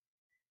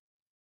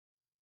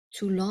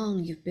 Too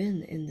long you've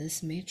been in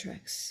this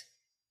matrix.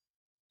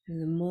 And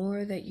the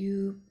more that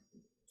you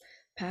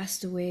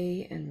passed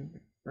away and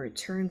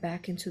returned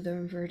back into the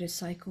inverted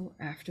cycle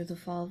after the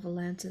fall of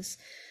Atlantis,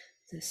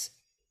 this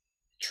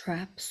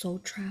soul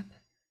trap,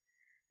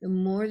 the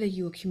more that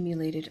you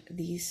accumulated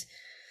these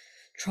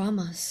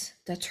traumas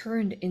that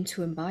turned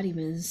into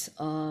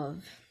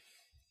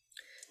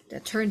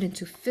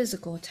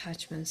physical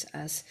attachments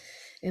as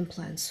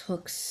implants,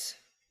 hooks,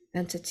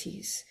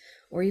 entities,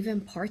 or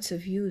even parts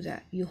of you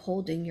that you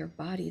hold in your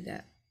body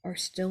that are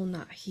still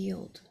not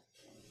healed.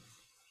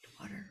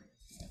 Water.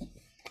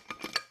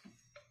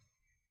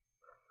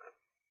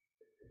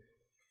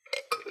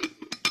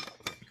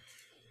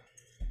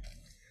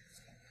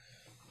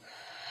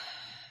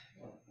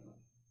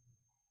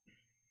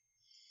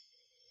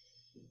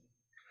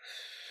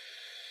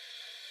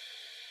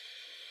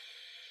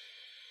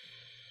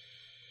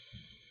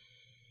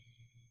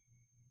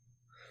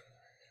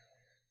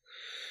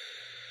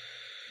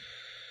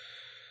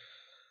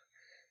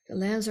 The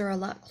lands are a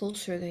lot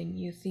closer than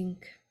you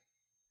think.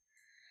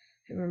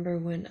 I remember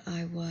when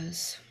I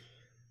was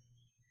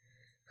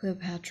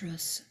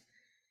Cleopatra's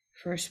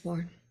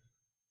firstborn,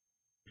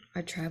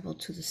 I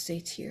traveled to the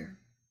States here,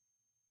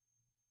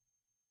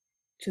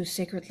 to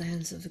sacred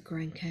lands of the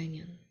Grand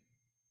Canyon,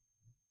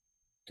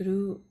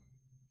 through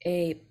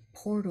a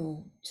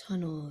portal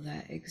tunnel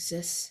that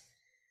exists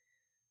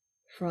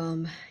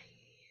from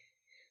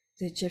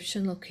the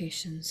Egyptian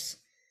locations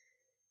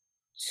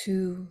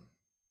to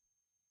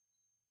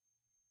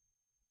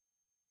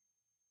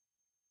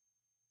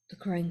the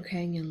Grand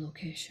Canyon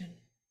location.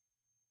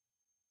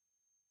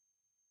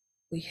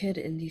 We hid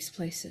in these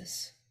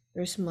places.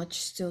 There's much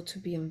still to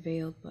be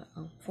unveiled, but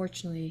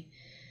unfortunately,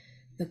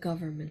 the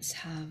governments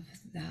have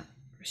that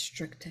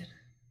restricted.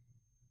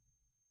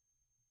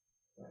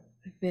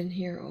 I've been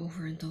here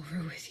over and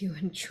over with you,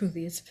 and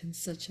truly it's been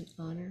such an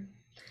honor.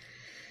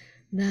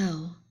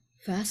 Now,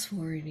 fast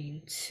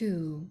forwarding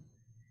to,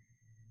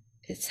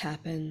 it's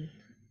happened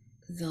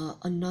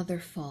another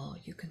fall,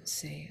 you can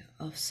say,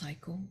 of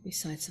cycle,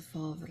 besides the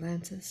fall of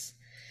Atlantis.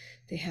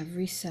 They have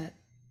reset,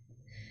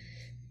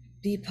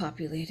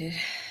 depopulated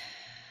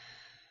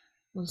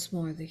once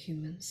more the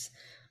humans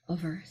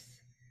of Earth.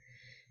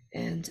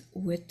 And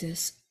with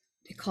this,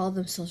 they call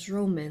themselves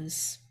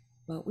Romans,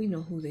 but we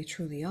know who they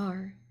truly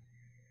are.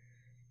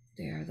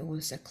 They are the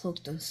ones that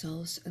cloak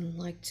themselves and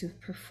like to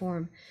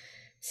perform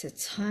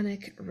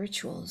satanic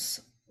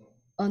rituals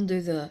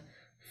under the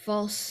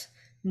false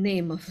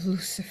name of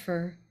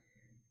Lucifer.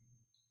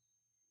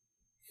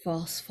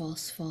 False,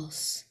 false,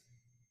 false.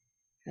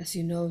 As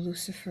you know,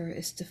 Lucifer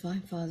is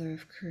divine father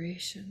of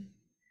creation.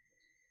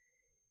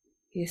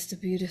 He is the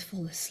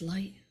beautifulest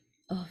light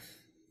of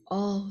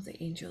all the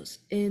angels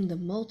in the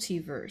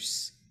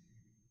multiverse.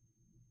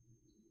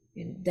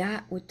 And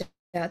with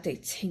that they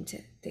taint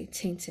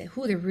it.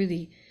 Who they're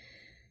really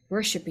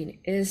worshiping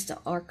is the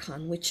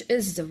Archon, which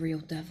is the real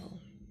devil,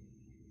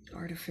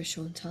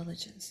 artificial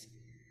intelligence.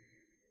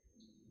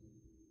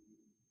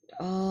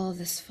 All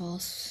this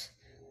false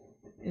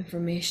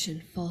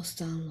information, false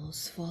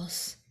downloads,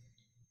 false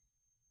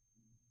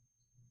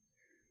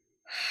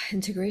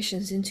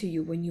integrations into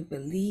you when you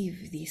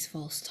believe these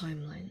false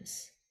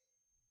timelines.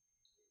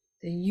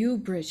 Then you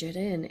bridge it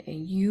in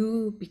and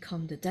you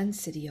become the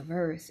density of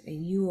Earth,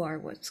 and you are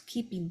what's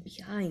keeping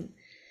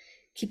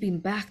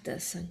back the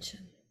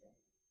ascension.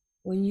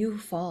 When you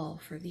fall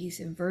for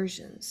these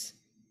inversions,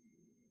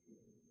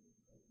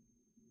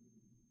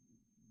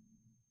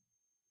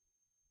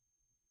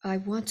 I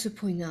want to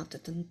point out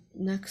that the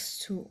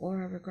next two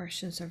aura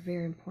regressions are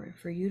very important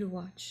for you to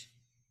watch.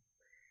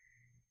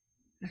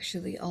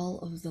 Actually, all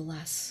of the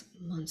last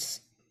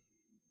months,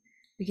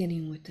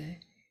 beginning with the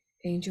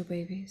angel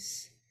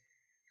babies,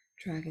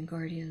 dragon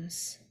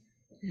guardians,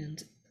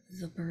 and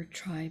the bird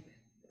tribe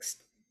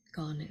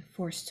gone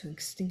forced to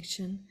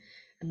extinction,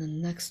 and the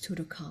next two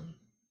to come.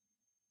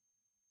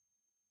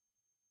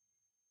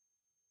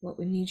 What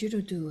we need you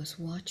to do is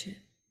watch it.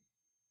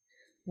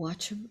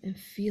 Watch them and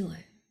feel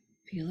it.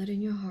 Feel it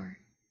in your heart,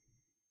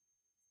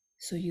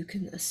 so you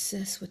can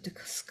assist with the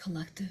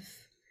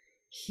collective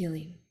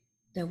healing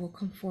that will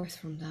come forth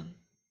from them.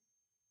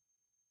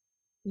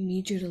 We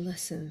need you to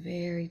listen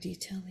very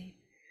detailedly.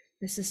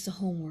 This is the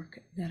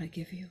homework that I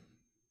give you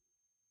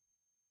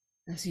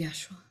as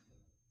Yeshua.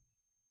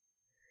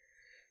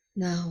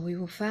 Now we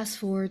will fast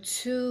forward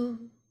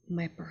to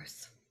my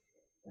birth.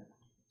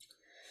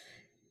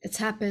 It's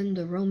happened.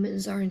 The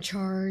Romans are in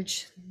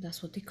charge.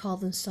 That's what they call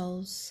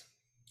themselves.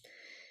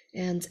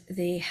 And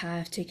they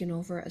have taken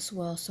over as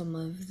well some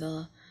of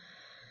the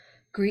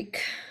Greek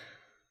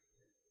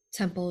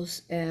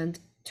temples and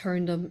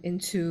turned them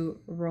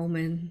into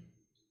Roman.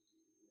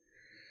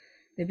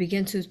 They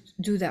begin to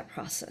do that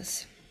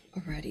process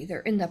already. They're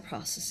in that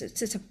process.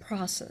 It's a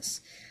process.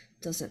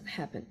 It doesn't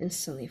happen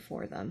instantly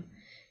for them.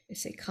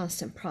 It's a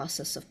constant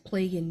process of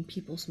plaguing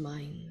people's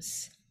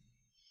minds.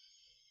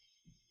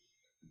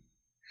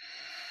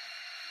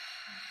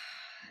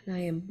 And I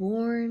am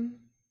born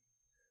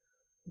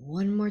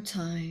one more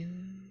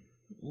time,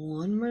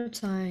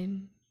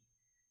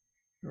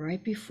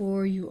 right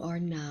before you are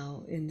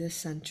now in this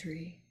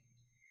century.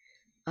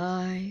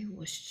 I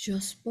was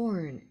just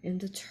born in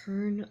the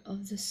turn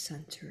of the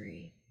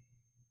century.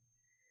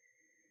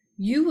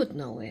 You would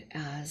know it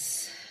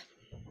as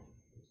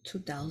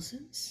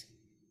 2000s.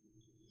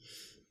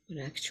 In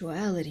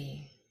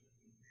actuality,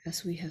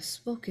 as we have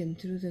spoken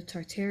through the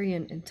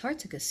Tartarian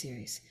Antarctica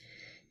series,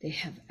 they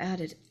have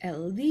added at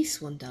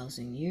least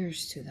 1,000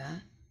 years to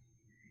that.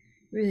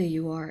 Really,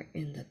 you are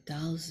in the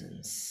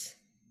thousands.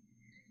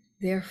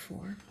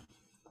 Therefore,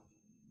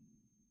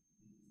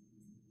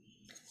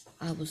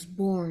 I was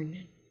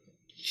born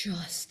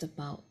just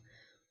about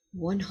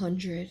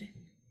 100,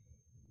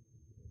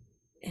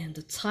 and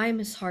the time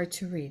is hard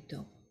to read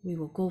though. We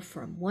will go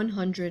from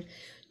 100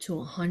 to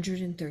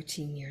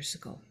 113 years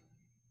ago,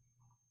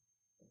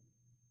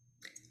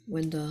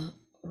 when the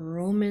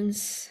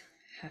Romans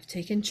have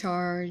taken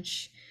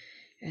charge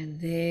and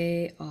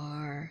they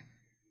are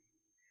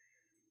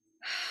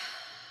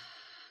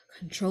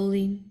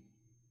controlling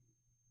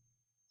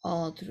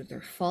all through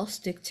their false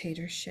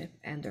dictatorship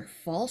and their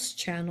false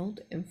channeled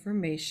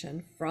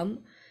information from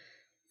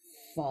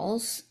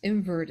false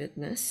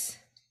invertedness.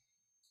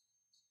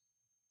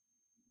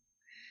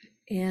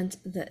 And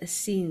the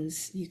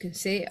Essenes, you can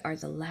say, are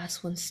the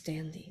last ones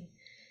standing.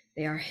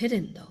 They are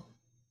hidden though.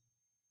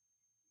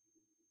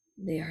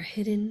 They are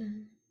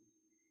hidden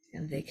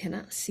and they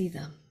cannot see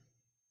them.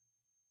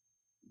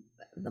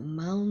 The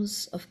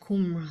mounds of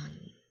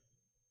Qumran,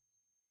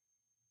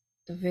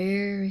 the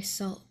very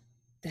salt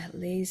that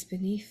lays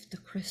beneath the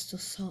crystal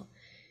salt,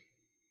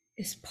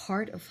 is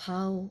part of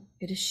how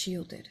it is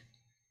shielded.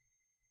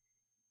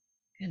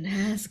 And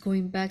as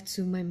going back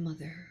to my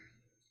mother,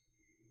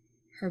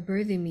 her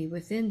birthing me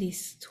within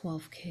these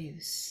 12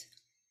 caves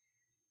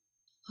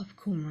of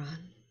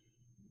Qumran,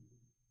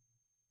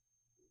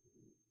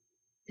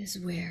 is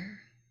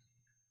where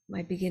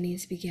my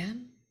beginnings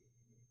began.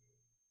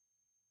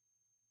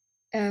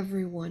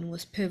 Everyone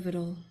was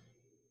pivotal,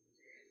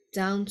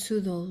 down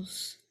to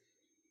those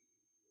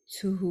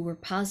who were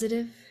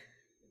positive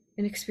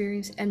in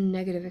experience and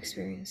negative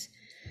experience.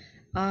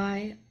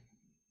 I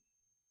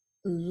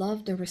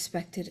loved and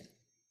respected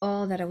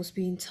all that I was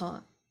being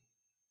taught.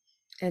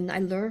 And I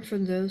learned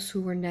from those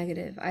who were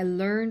negative. I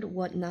learned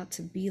what not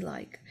to be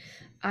like.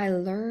 I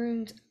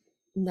learned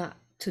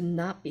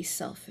not be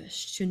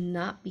selfish, to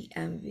not be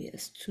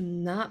envious, to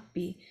not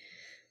be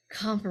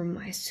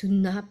compromised, to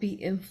not be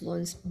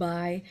influenced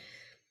by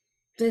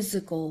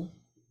physical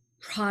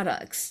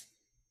products.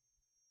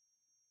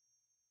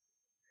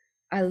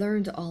 I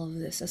learned all of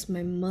this as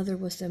my mother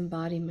was the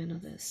embodiment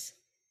of this.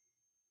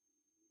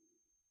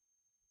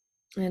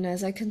 And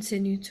as I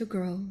continued to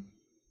grow,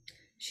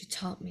 she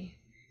taught me.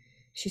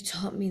 She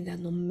taught me that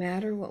no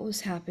matter what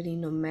was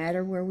happening, no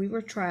matter where we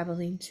were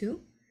traveling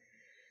to,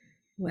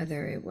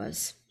 whether it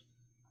was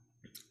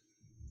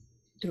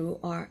through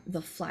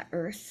the flat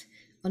earth,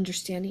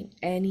 understanding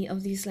any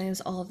of these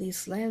lands, all of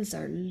these lands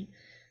are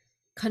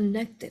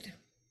connected.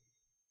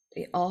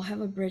 They all have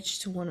a bridge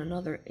to one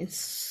another. In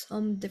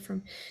some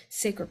different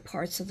sacred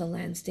parts of the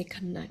lands, they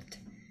connect.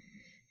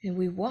 And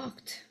we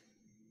walked.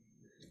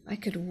 I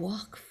could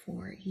walk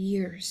for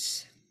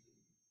years.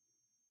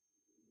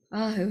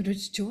 What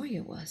a joy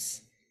it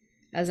was.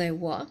 As I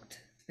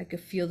walked, I could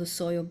feel the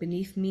soil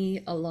beneath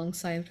me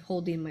alongside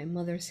holding my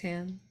mother's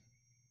hand.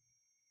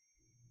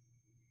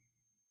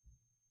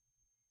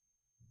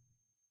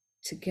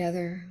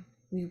 Together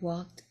we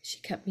walked. She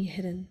kept me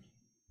hidden.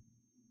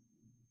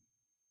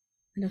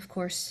 And of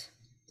course,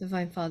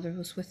 Divine Father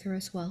was with her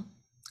as well.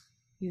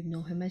 You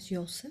know him as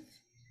Joseph.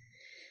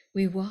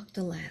 We walked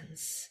the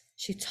lands.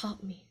 She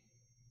taught me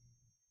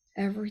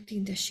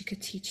everything that she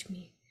could teach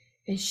me,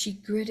 and she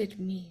gritted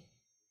me.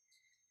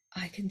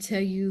 I can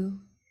tell you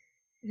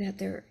that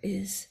there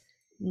is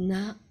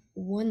not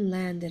one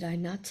land that I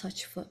not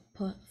touched put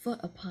foot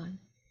upon,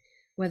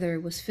 whether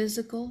it was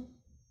physical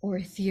or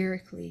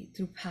etherically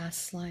through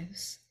past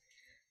lives.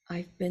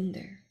 I've been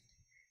there.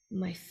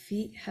 My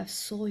feet have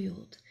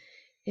soiled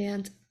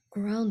and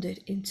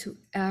grounded into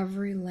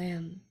every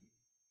land.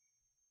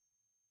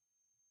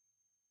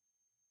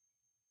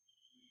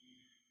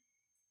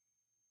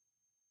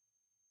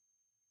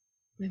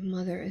 My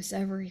mother is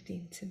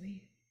everything to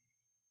me.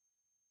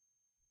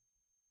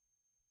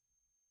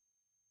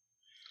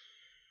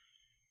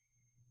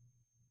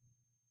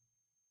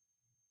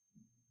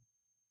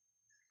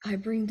 I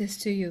bring this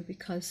to you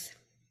because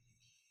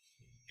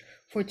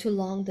for too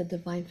long the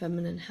divine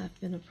feminine have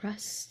been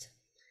oppressed,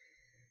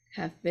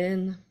 have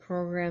been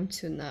programmed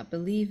to not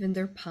believe in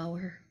their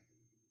power,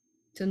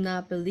 to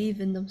not believe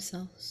in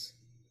themselves,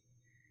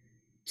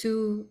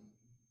 to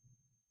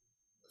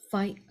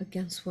fight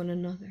against one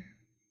another,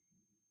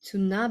 to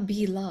not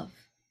be love.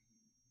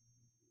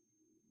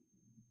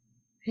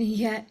 And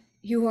yet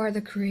you are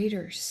the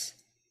creators.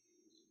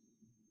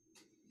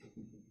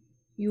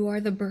 You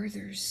are the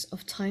birthers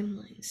of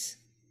timelines.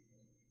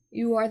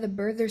 You are the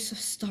birthers of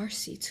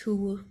starseeds who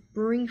will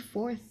bring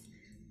forth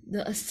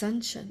the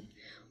ascension,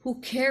 who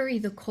carry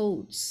the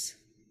codes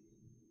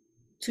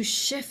to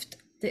shift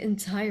the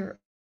entire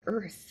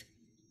earth.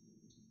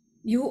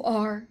 You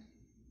are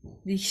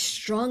the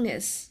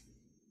strongest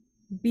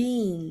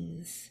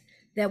beings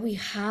that we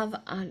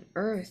have on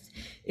earth.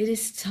 It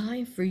is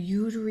time for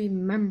you to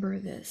remember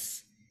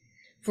this.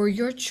 For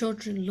your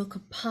children look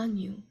upon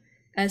you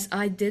as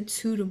I did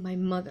too to my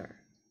mother.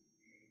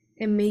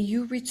 And may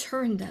you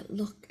return that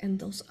look and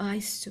those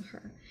eyes to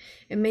her.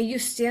 And may you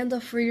stand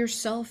up for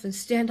yourself and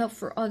stand up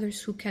for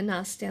others who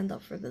cannot stand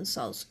up for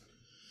themselves.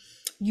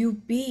 You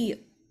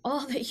be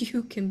all that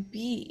you can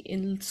be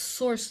in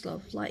source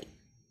love light.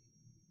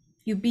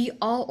 You be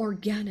all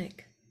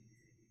organic.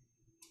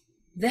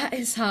 That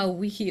is how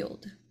we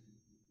healed.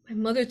 My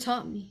mother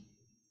taught me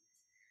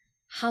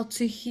how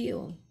to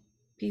heal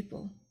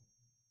people,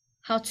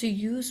 how to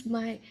use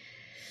my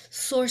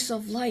source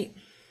of light,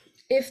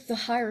 if the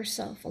higher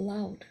self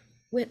allowed,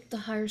 with the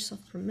higher self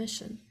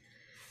permission,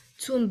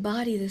 to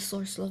embody the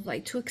source of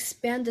light, to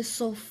expand it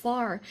so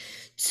far,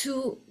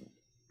 to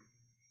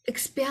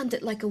expand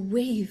it like a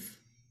wave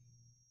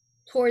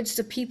towards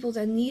the people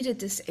that needed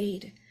this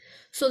aid,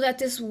 so that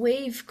this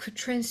wave could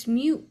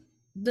transmute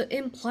the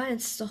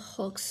implants, the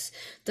hooks,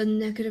 the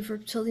negative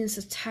reptilians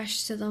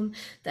attached to them,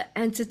 the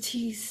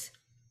entities.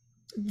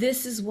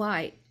 This is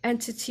why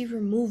entity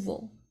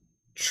removal,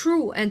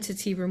 true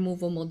entity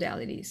removal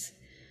modalities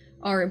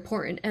are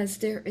important, as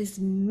there is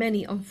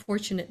many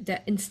unfortunate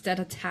that instead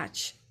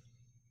attach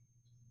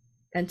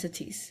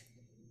entities.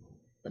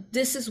 But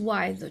this is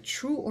why the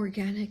true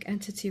organic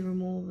entity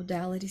removal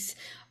modalities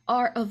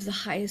are of the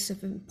highest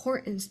of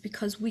importance,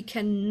 because we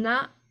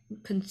cannot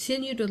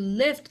continue to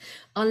lift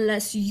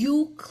unless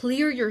you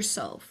clear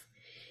yourself.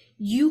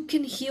 You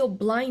can heal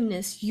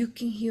blindness, you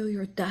can heal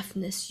your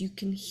deafness, you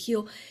can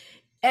heal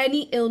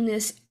any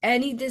illness,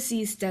 any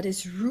disease that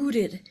is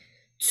rooted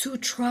to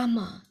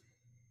trauma.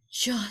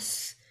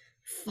 Just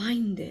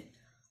find it,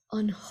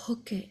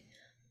 unhook it,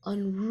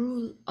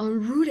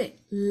 unroot it,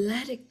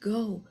 let it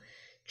go,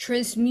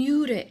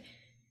 transmute it,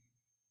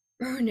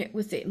 burn it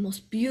with the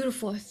most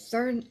beautiful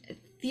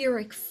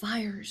etheric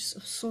fires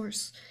of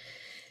source,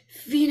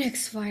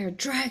 phoenix fire,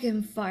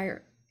 dragon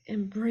fire,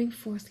 and bring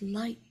forth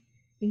light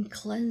and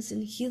cleanse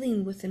and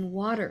healing within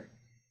water.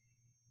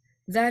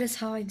 That is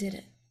how I did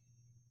it.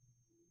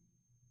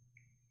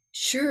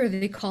 Sure,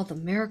 they call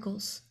them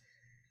miracles,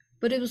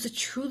 but it was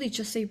truly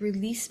just a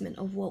releasement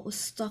of what was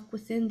stuck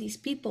within these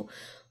people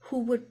who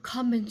would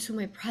come into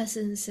my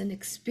presence and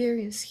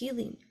experience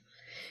healing.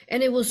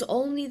 And it was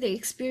only they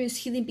experienced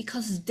healing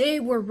because they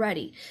were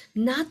ready.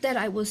 Not that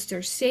I was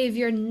their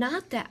savior,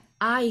 not that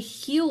I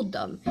healed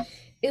them.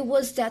 It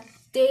was that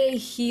they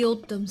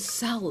healed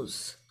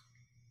themselves.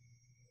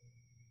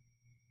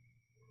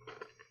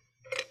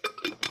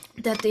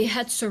 That they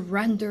had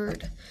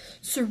surrendered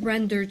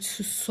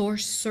to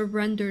source,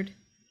 surrendered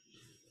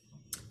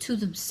to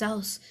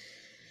themselves,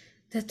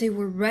 that they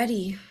were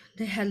ready,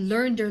 they had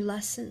learned their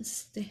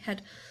lessons, they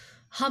had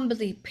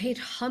humbly paid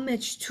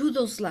homage to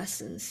those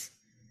lessons.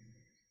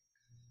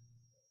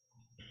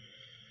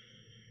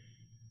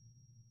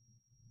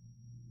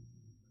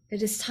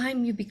 It is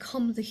time you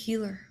become the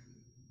healer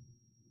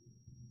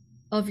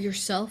of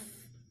yourself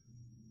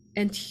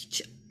and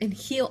teach and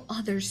heal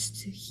others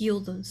to heal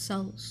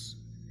themselves.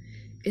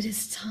 It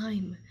is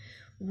time.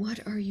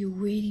 What are you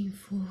waiting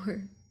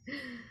for?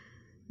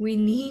 We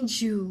need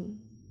you.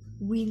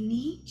 We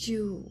need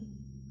you.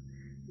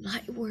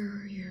 Light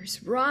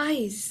warriors,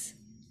 rise,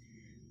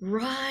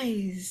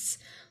 rise,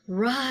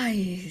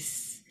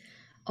 rise,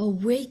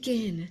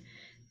 awaken,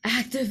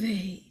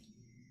 activate.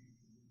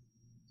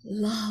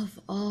 love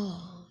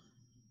all.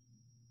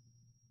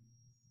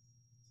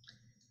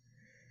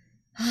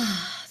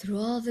 Through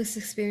all these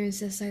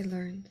experiences, I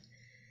learned.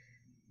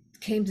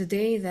 Came the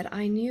day that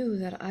I knew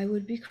that I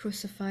would be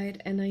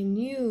crucified, and I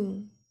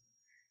knew,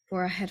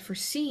 for I had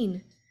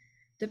foreseen,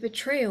 the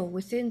betrayal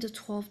within the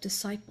 12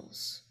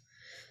 disciples.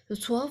 The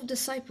 12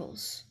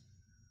 disciples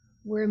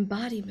were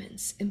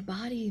embodiments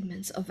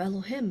of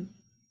Elohim.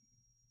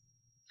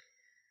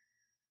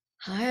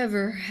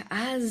 However,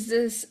 as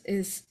this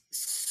is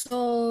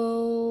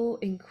so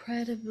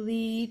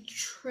incredibly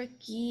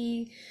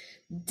tricky,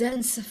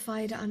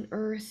 densified on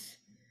earth,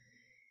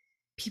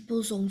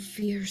 people's own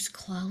fears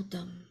cloud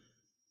them,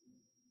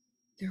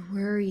 their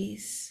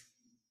worries.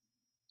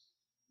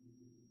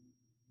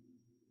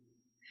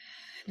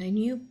 And I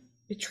knew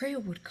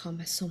betrayal would come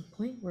at some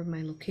point where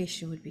my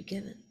location would be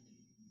given.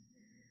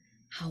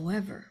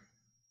 However,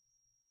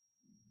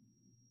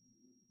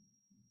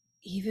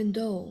 even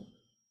though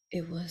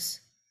it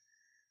was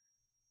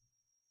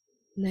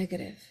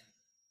negative,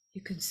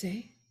 you can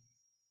say,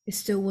 it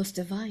still was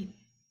divine,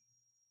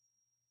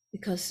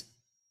 because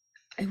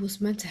it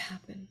was meant to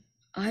happen.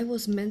 I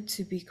was meant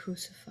to be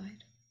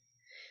crucified.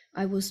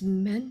 I was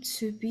meant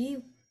to be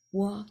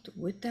walked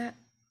with that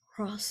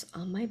cross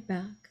on my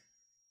back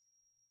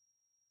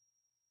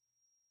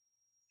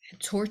and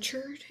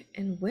tortured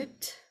and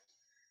whipped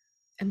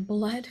and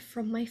bled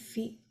from my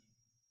feet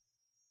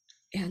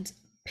and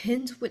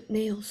pinned with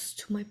nails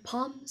to my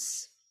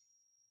palms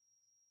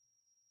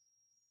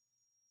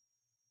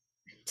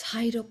and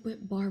tied up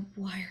with barbed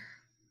wire.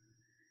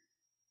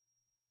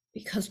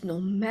 Because no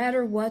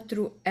matter what,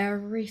 through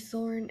every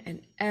thorn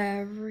and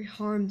every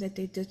harm that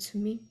they did to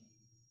me,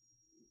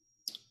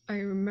 I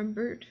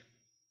remembered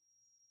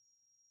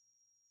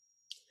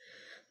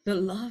the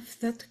love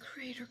that the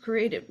Creator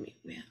created me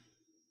with.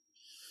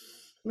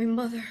 My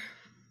mother,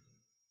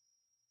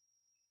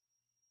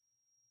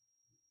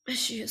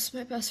 she is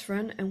my best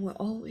friend and will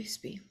always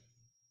be.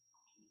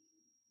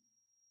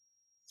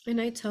 And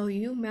I tell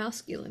you,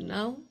 masculine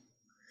now,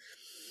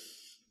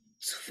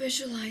 to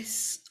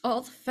visualize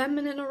all the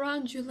feminine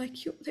around you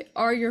like you, they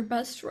are your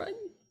best friend,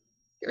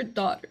 your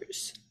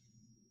daughters,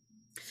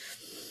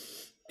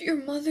 your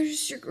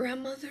mothers, your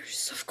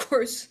grandmothers, of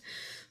course,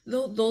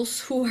 though those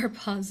who are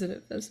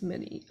positive, as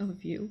many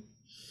of you,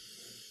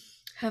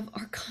 have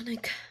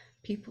archonic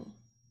people.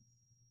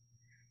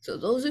 So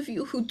those of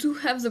you who do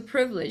have the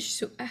privilege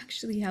to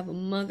actually have a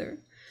mother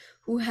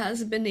who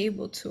has been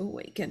able to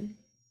awaken,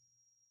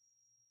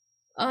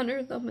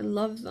 honor them and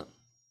love them.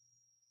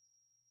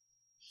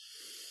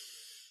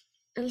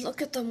 And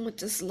look at them with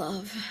this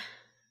love,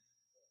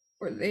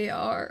 for they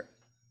are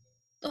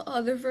the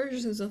other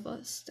versions of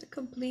us that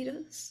complete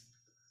us.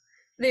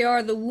 They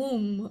are the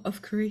womb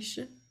of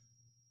creation.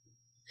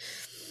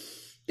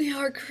 They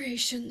are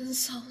creation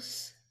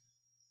themselves.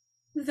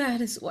 That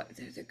is why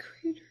they're the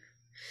creator,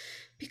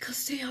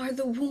 because they are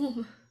the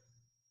womb.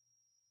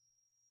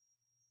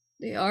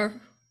 They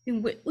are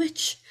in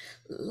which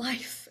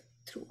life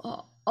through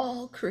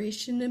all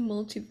creation and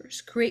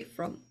multiverse create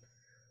from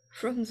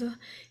the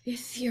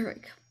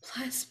etheric,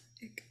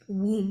 plasmic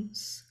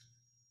wombs.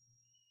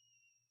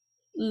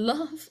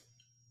 Love,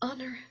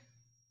 honor,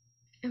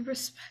 and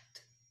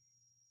respect.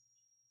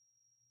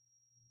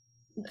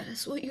 That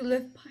is what you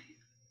live by.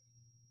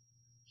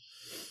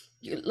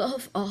 You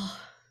love all.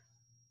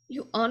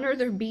 You honor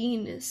their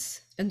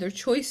beingness and their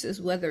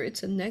choices, whether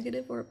it's a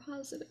negative or a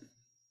positive.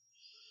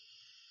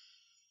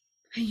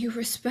 And you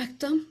respect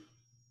them.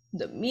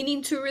 The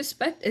meaning to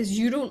respect is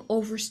you don't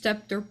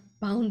overstep their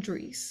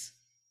boundaries.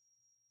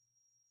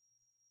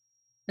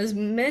 As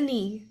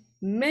many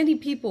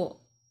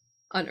people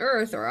on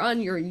earth are on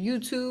your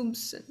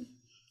YouTubes and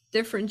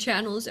different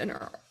channels and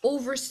are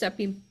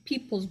overstepping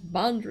people's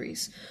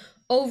boundaries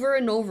over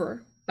and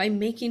over by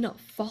making up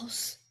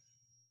false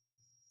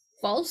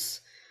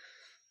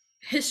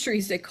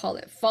histories, they call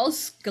it,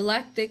 false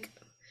galactic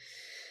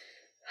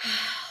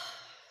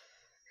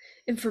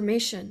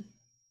information.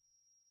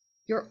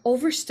 You're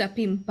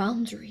overstepping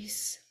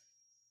boundaries.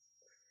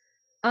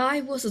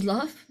 I was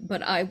love,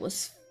 but I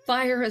was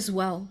fire as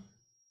well.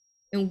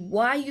 And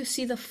why you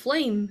see the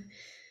flame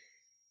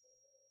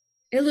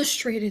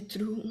illustrated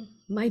through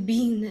my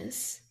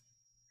beingness,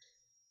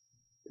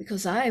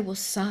 because I was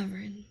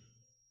sovereign.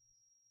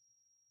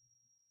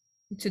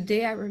 And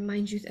today I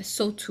remind you that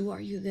so too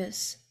are you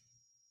this.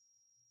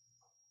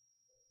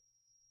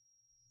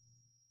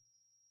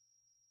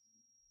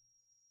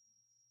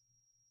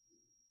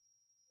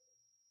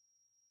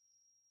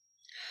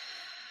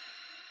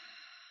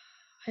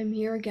 I'm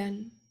here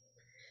again.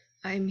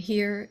 I'm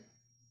here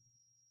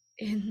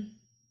in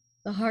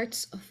the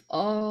hearts of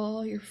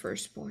all your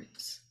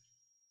firstborns.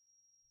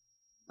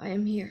 I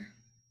am here.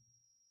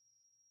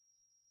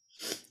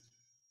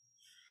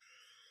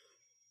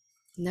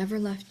 Never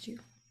left you.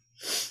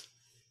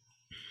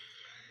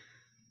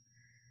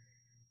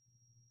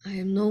 I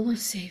am no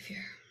one's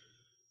savior,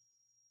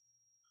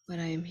 but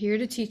I am here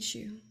to teach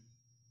you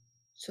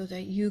so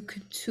that you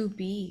could too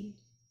be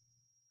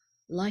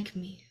like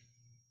me,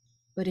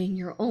 but in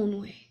your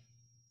own way.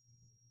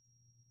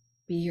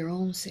 Be your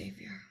own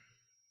savior.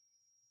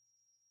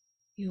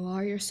 You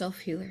are your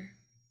self-healer.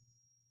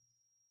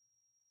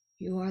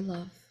 You are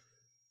love.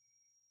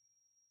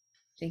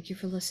 Thank you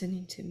for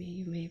listening to me.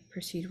 You may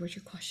proceed with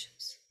your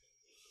questions.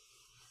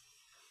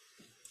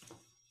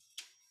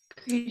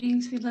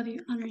 Greetings. We love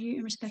you, honor you,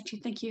 and respect you.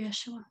 Thank you,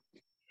 Yeshua.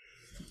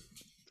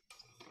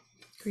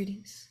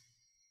 Greetings.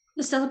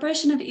 The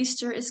celebration of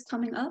Easter is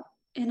coming up,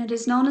 and it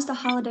is known as the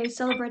holiday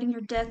celebrating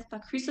your death by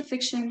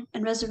crucifixion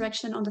and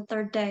resurrection on the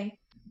third day.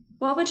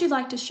 What would you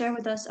like to share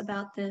with us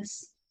about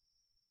this?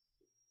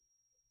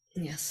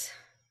 Yes.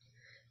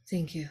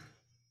 Thank you.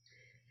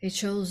 I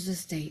chose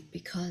this date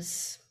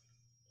because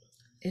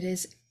it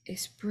is a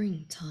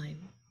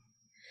springtime.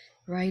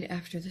 Right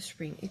after the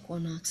spring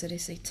equinox, it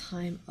is a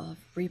time of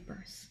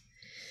rebirth.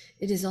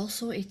 It is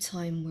also a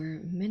time where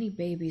many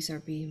babies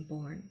are being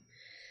born.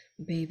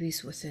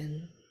 Babies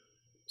within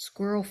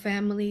squirrel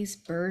families,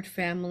 bird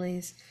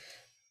families,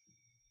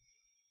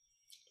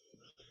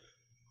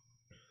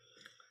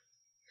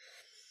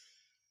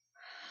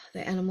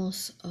 the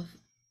animals of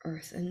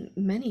earth, and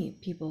many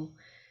people.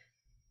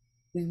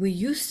 We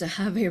used to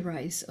have a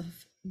rise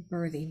of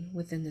birthing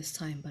within this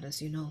time, but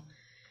as you know,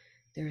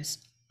 there is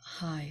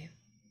high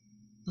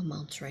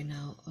amounts right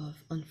now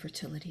of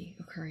infertility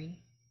occurring.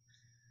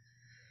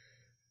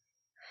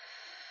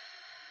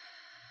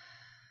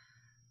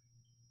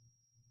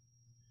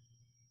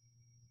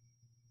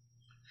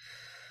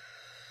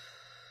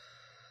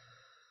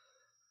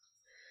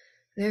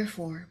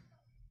 Therefore,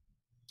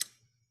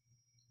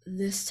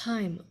 this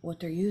time, what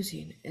they're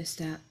using is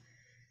that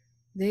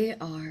they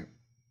are,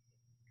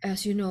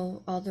 as you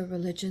know, all the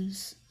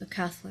religions, the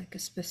Catholic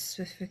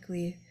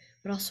specifically,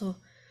 but also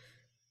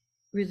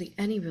really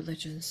any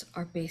religions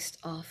are based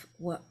off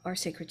what our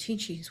sacred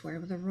teachings were.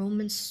 The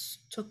Romans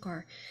took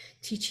our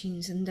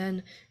teachings, and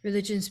then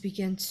religions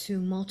began to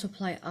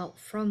multiply out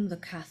from the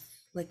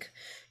Catholic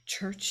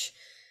Church.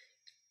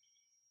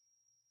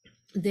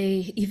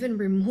 They even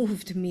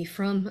removed me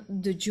from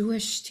the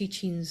Jewish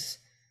teachings,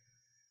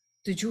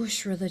 the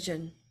Jewish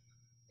religion.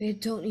 They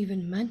don't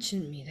even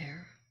mention me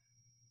there.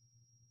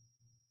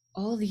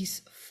 All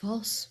these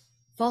false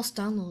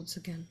downloads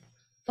again,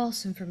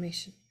 false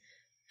information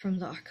from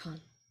the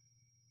Archon.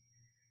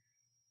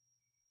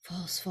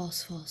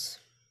 False.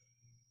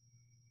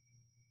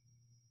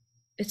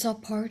 It's all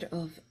part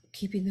of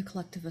keeping the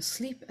collective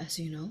asleep, as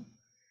you know,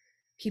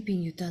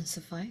 keeping you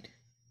densified.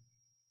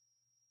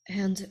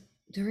 And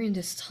during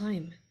this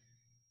time,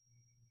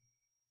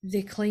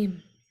 they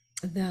claim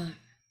that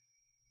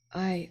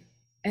I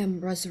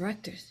am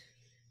resurrected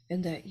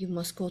and that you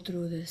must go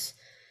through this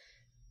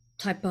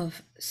type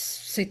of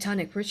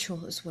satanic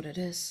ritual is what it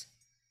is.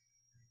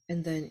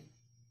 And then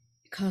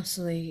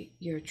constantly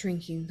you're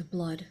drinking the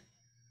blood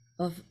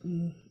of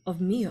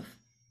me,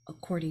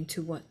 according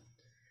to what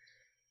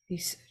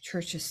these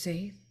churches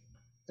say,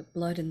 the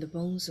blood and the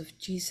bones of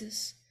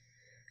Jesus,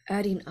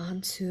 adding on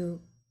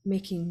to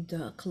making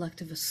the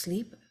collective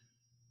asleep,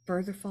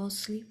 further fall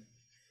asleep.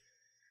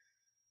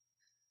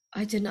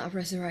 I did not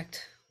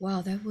resurrect.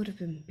 Wow, that would have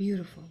been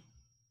beautiful.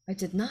 I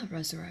did not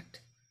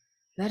resurrect.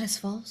 That is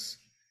false.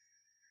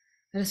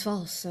 That is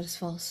false. That is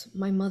false.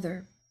 My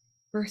mother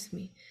birthed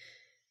me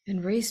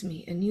and raised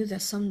me and knew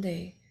that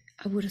someday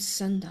I would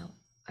ascend out.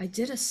 I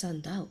did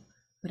ascend out,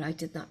 but I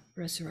did not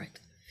resurrect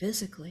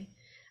physically.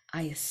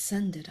 I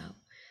ascended out.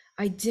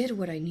 I did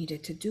what I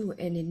needed to do,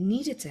 and it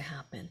needed to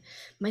happen.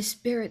 My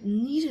spirit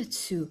needed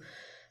to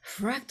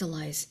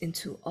fractalize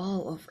into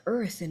all of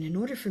earth, and in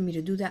order for me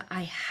to do that,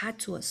 I had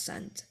to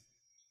ascend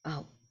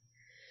out,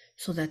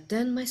 so that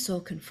then my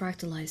soul can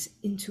fractalize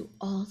into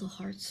all the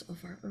hearts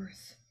of our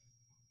earth.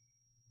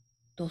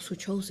 Those who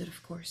chose it,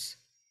 of course.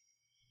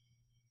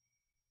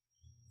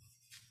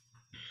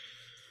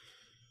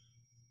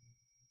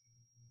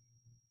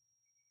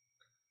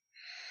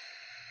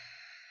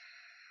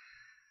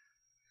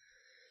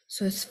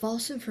 So it's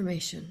false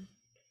information.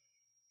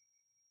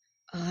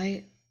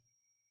 I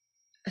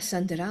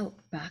ascended out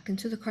back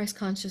into the Christ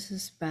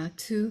consciousness, back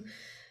to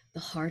the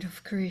heart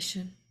of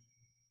creation.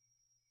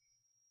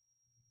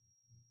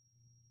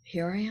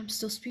 Here I am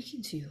still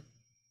speaking to you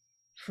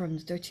from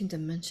the 13th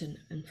dimension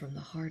and from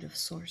the heart of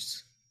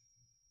source.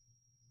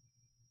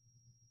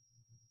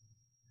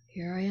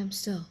 Here I am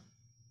still.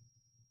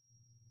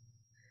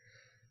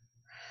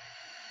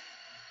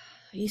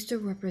 Easter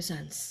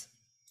represents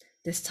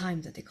this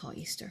time that they call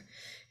Easter.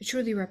 It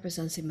truly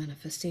represents a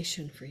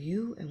manifestation for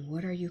you. And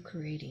what are you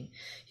creating?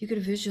 You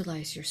could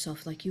visualize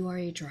yourself like you are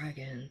a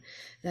dragon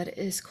that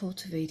is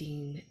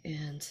cultivating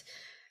and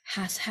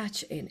has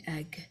hatched an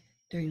egg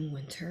during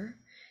winter,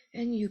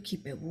 and you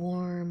keep it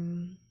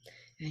warm,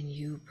 and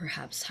you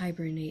perhaps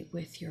hibernate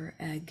with your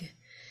egg.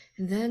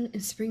 And then in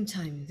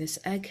springtime, this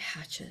egg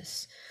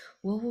hatches.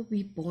 What will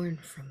be born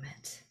from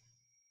it?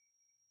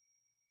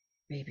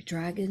 Baby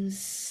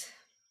dragons,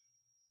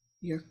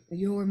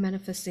 your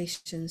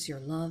manifestations, your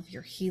love,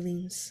 your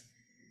healings,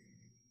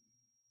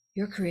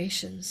 your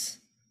creations.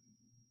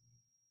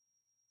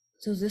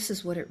 So this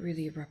is what it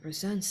really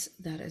represents.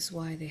 That is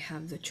why they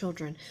have the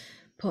children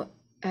put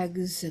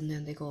eggs, and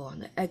then they go on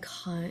the egg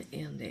hunt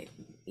and the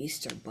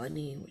Easter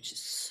bunny, which is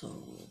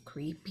so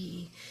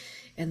creepy.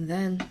 And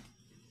then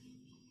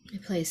they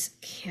place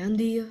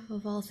candy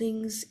of all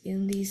things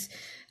in these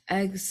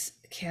eggs,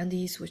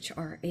 candies which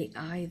are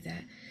AI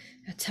that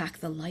attack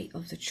the light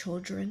of the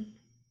children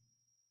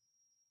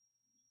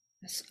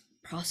as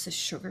processed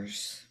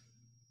sugars.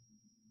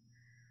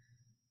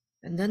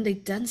 And then they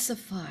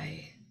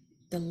densify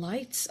the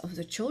lights of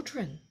the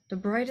children, the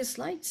brightest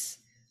lights,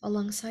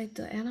 alongside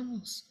the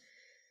animals.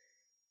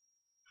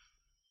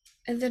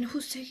 And then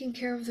who's taking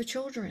care of the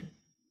children?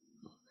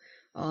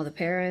 All the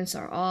parents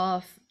are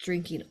off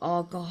drinking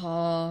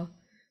alcohol.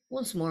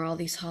 Once more, all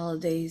these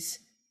holidays,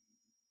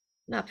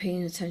 not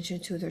paying attention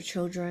to their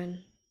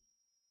children.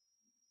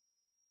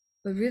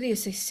 But really,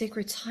 it's a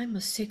sacred time,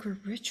 a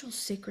sacred ritual,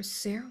 sacred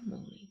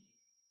ceremony.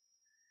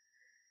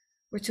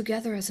 Where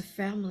together as a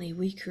family,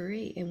 we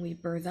create and we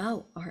birth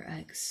out our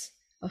eggs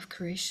of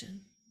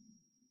creation.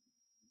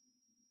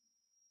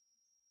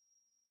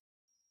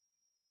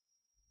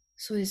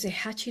 So it is a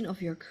hatching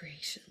of your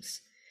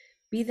creations.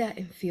 Be that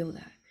and feel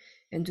that.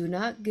 And do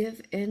not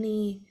give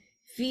any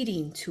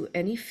feeding to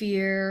any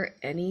fear,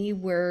 any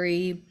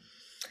worry.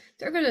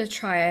 They're going to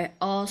try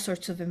all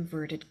sorts of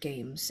inverted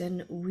games.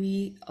 And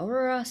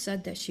Aurora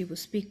said that she will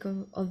speak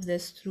of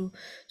this to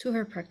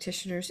her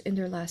practitioners in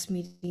their last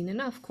meeting. And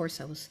of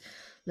course, I was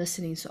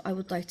listening. So I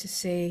would like to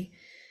say,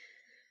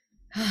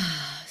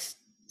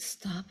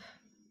 stop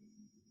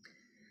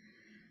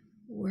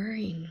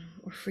worrying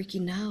or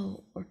freaking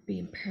out or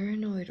being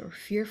paranoid or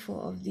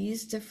fearful of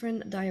these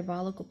different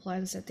diabolical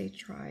plans that they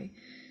try.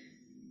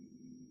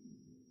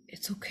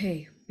 It's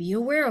okay. Be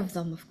aware of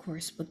them, of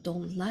course, but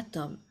don't let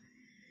them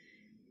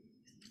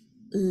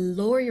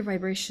lower your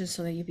vibration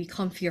so that you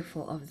become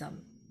fearful of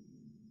them.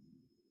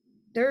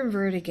 They're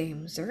inverted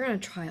games. They're going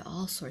to try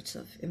all sorts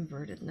of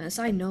invertedness.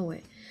 I know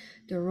it.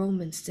 The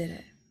Romans did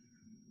it.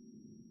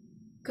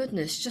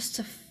 Goodness, just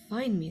to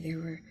find me, they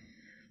were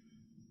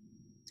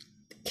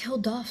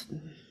killed off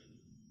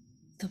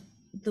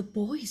the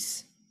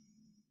boys,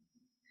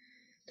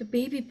 the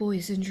baby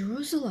boys in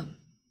Jerusalem.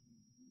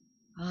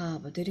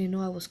 But they didn't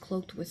know I was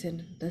cloaked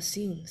within the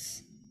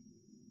scenes.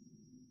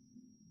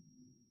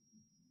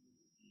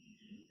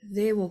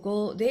 They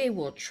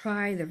will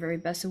try their very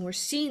best, and we're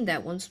seeing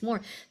that once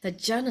more, the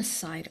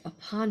genocide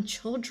upon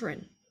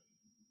children.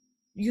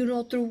 You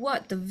know through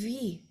what? The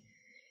V.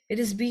 It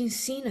is being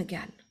seen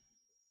again.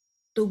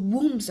 The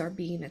wombs are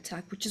being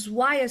attacked, which is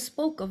why I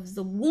spoke of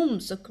the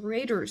wombs, the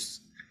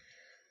creators,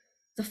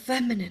 the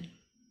feminine.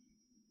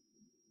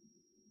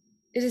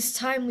 It is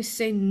time we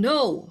say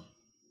no.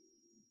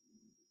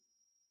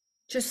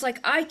 Just like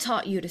I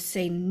taught you to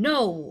say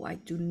no, I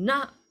do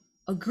not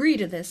agree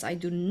to this. I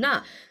do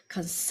not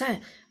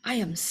consent. I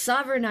am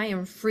sovereign. I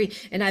am free.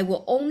 And I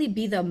will only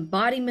be the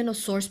embodiment of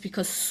Source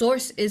because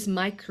Source is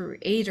my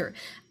creator.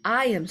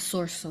 I am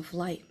Source of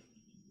light.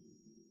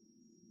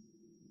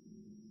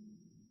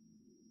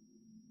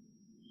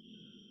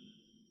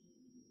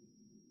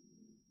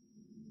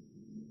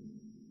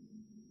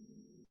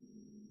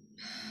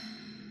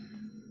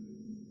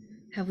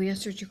 Have we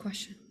answered your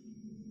question?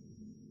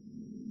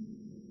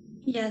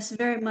 Yes,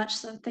 very much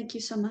so. Thank you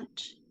so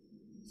much.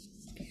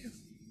 Thank you.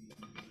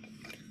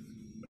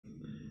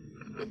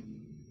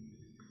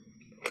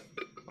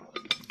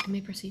 You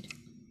may proceed.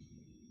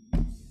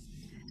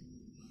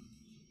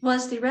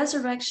 Was the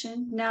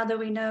resurrection, now that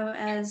we know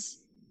as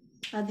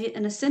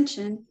an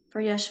ascension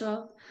for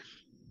Yeshua,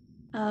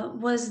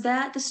 was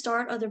that the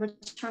start of the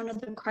return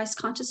of the Christ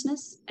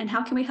consciousness? And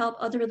how can we help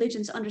other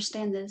religions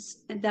understand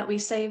this and that we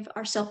save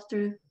ourselves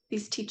through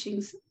these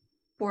teachings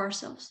for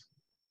ourselves?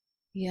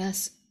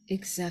 Yes,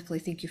 exactly.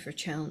 Thank you for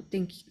challenge.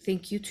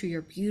 Thank you to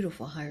your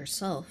beautiful higher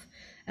self,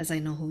 as I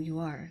know who you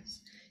are,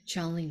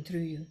 channeling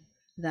through you.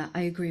 That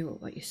I agree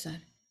with what you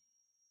said.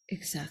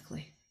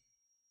 Exactly.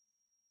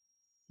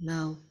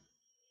 Now,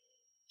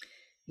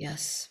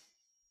 yes,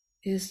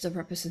 is the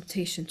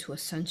representation to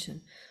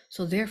ascension.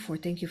 So therefore,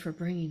 thank you for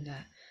bringing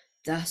that.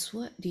 That's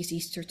what these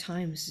Easter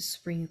times, the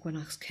spring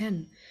equinox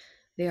can.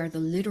 They are the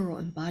literal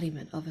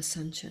embodiment of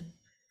ascension.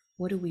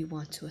 What do we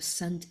want to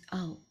ascend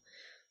out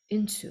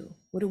into?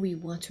 What do we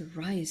want to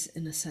rise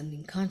in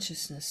ascending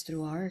consciousness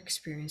through our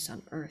experience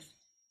on earth?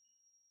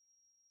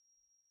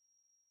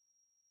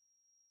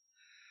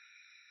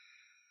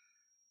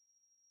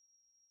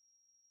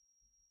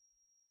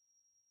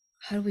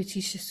 How do we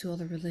teach this to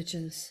other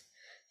religions?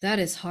 That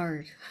is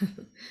hard.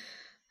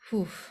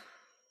 Whew.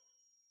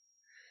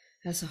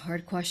 That's a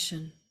hard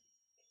question.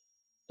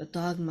 The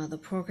dogma, the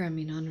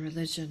programming on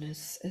religion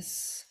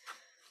is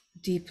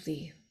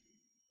deeply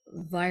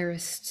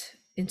virused,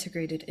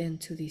 integrated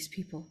into these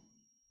people.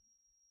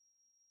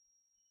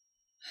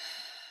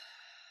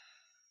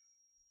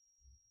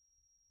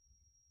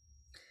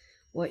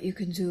 What you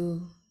can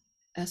do,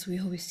 as we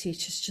always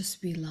teach, is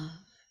just be love.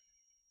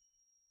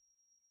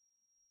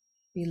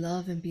 Be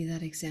love and be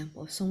that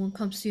example. If someone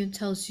comes to you and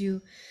tells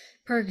you,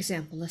 for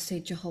example, let's say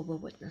Jehovah's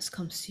Witness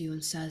comes to you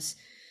and says,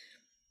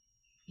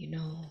 you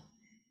know,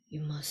 you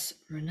must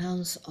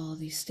renounce all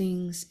these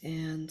things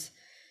and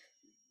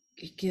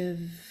give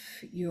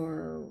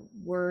your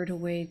word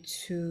away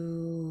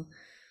to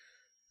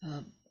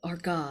our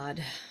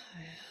God.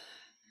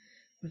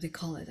 What do they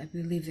call it? I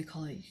believe they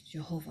call it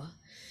Jehovah.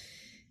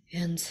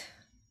 And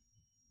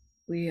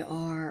we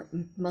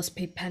must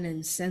pay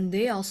penance. And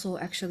they also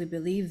actually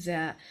believe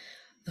that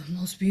the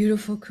most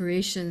beautiful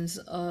creations,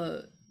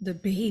 the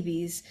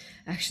babies,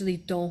 actually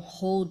don't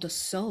hold the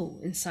soul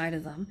inside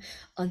of them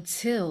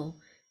until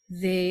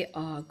they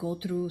go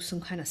through some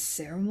kind of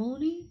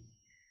ceremony.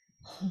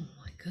 Oh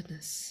my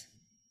goodness.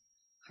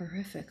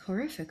 Horrific,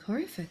 horrific,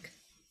 horrific.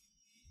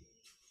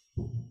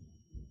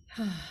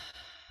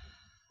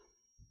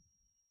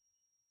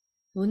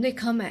 When they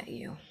come at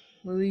you,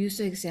 we use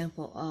the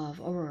example of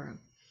Aurora.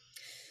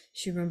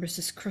 She remembers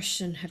this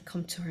Christian had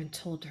come to her and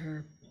told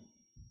her,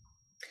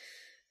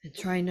 and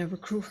trying to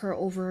recruit her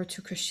over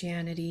to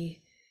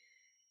Christianity.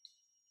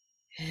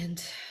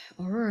 And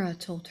Aurora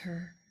told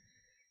her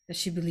that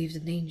she believed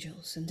in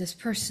angels. And this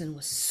person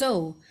was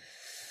so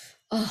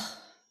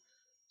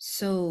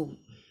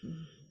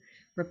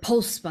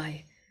repulsed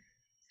by,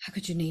 how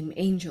could you name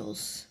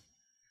angels,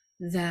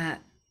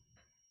 that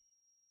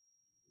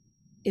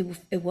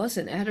it was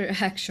an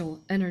actual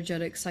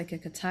energetic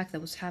psychic attack that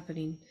was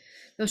happening,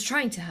 that was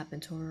trying to happen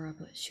to Aurora,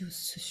 but she was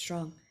so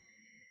strong.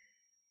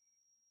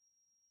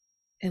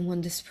 And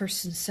when this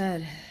person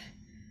said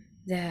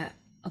that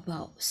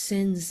about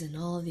sins and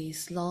all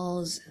these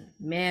laws and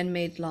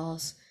man-made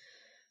laws,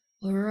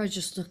 Aurora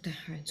just looked at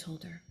her and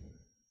told her,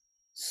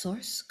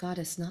 Source, God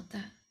is not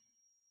that.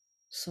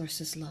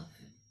 Source is love.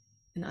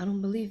 And I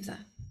don't believe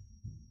that.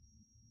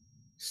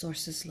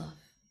 Source is love.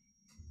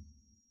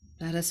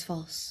 That is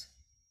false.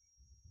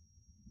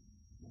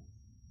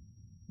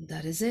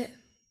 That is it.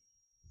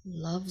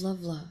 Love,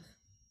 love, love.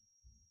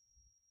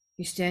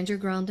 You stand your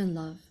ground in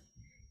love,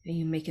 and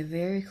you make it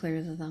very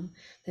clear to them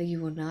that you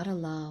will not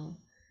allow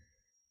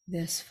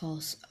this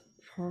false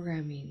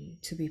programming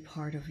to be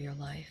part of your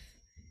life.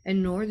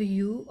 And nor do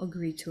you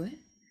agree to it.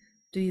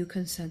 Do you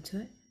consent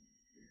to it?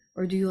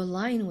 Or do you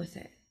align with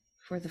it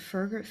for the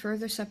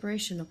further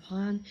separation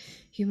upon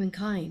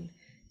humankind,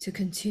 to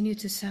continue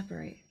to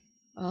separate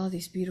all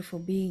these beautiful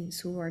beings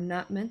who are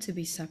not meant to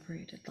be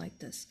separated like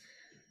this,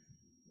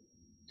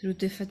 through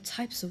different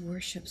types of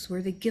worships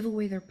where they give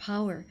away their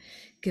power,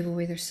 give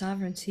away their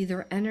sovereignty,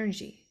 their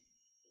energy,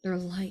 their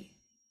light.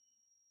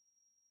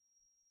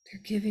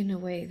 They're giving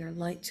away their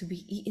light to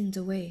be eaten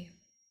away.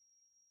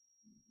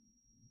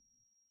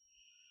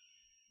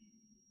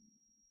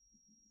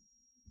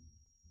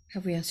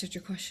 Have we answered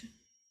your question?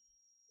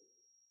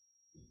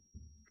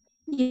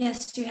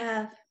 Yes, you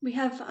have. We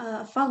have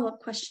a follow-up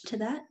question to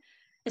that.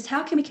 Is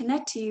how can we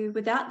connect to you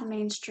without the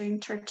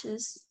mainstream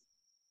churches?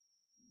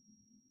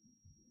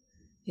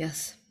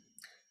 Yes.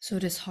 So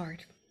it is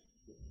hard.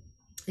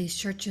 These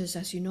churches,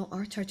 as you know,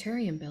 are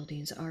Tartarian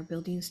buildings, are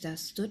buildings that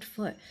stood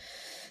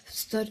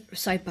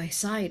side by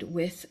side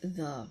with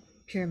the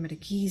Pyramid of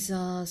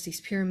Giza, these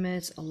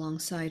pyramids,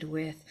 alongside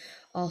with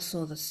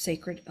also the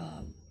sacred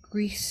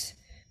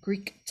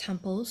Greek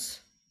temples.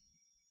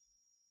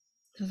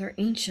 So they're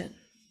ancient,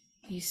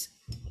 these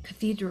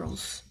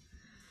cathedrals.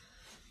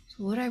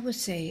 So what I would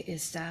say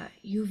is that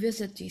you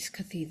visit these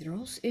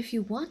cathedrals if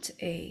you want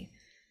a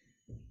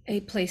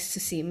place to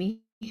see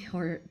me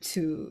or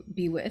to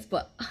be with,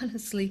 but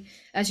honestly,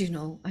 as you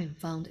know, I am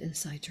found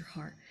inside your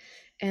heart,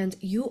 and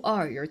you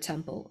are your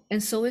temple,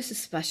 and so is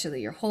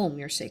especially your home,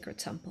 your sacred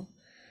temple.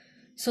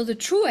 So the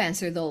true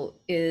answer, though,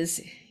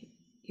 is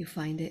you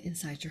find it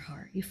inside your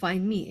heart. You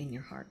find me in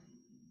your heart.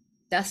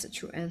 That's the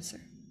true answer.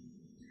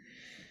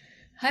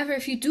 However,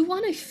 if you do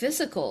want a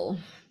physical,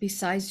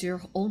 besides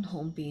your own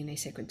home being a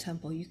sacred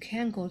temple, you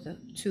can go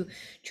to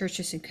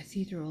churches and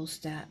cathedrals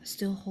that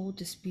still hold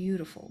this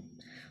beautiful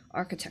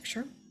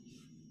architecture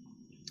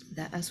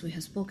that, as we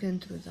have spoken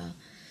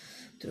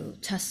through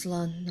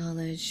Tesla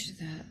knowledge,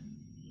 that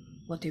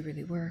what they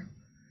really were,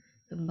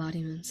 the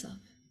embodiments of.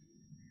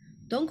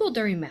 Don't go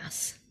during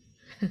Mass,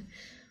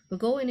 but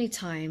go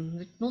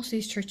anytime. Most of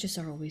these churches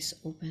are always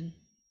open.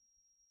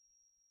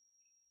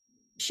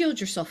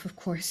 Shield yourself, of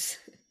course.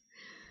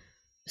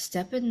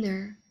 Step in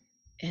there,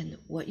 and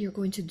what you're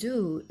going to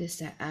do is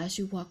that as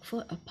you walk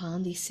foot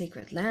upon these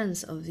sacred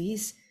lands of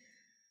these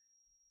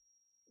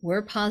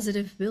were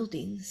positive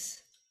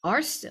buildings,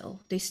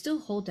 they still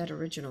hold that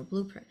original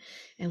blueprint.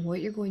 And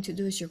what you're going to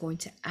do is you're going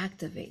to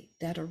activate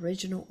that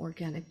original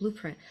organic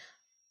blueprint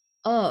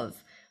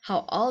of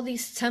how all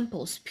these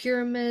temples,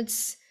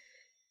 pyramids,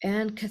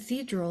 and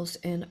cathedrals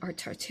and our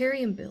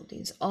Tartarian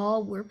buildings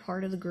all were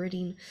part of the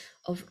gridding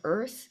of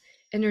earth,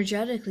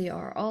 energetically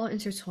are all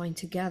intertwined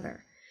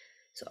together.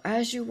 So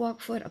as you walk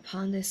foot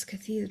upon this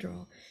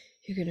cathedral,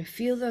 you're going to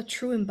feel the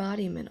true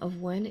embodiment of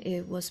when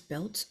it was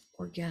built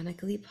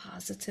organically,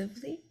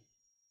 positively,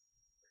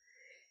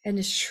 and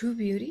its true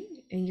beauty,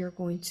 and you're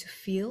going to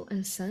feel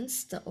and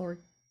sense the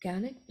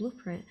organic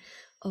blueprint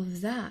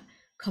of that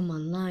come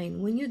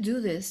online. When you do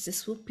this,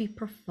 this will be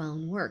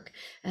profound work,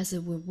 as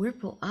it will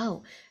ripple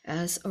out,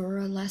 as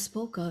Aurora last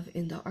spoke of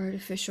in the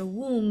artificial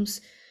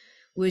wombs,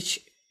 which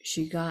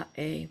she got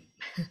a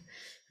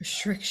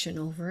restriction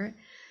over it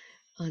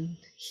on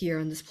here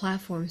on this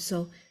platform.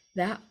 So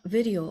that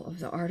video of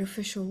the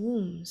artificial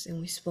wombs, and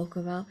we spoke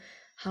about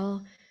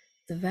how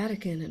the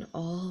Vatican and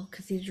all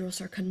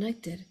cathedrals are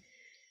connected.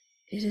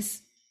 It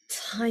is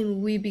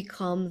time we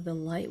become the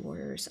light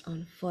warriors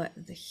on foot,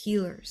 the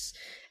healers,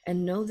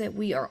 and know that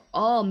we are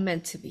all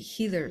meant to be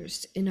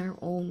healers in our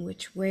own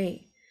which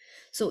way.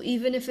 So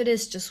even if it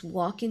is just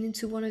walking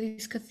into one of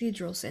these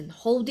cathedrals and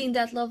holding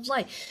that love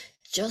light,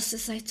 just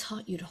as I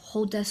taught you to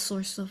hold that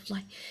source of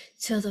light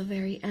till the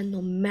very end,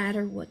 no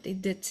matter what they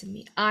did to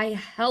me, I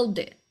held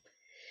it.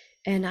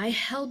 And I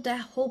held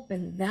that hope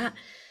and that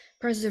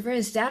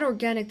perseverance, that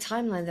organic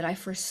timeline that I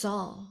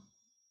foresaw.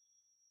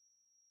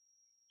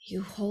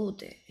 You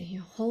hold it and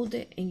you hold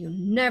it and you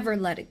never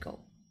let it go.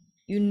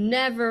 You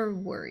never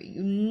worry.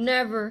 You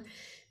never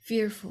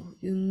fearful.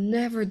 You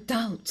never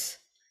doubt,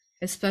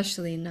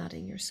 especially not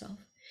in yourself.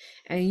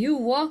 And you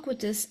walk with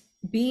this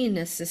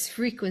beingness, this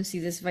frequency,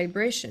 this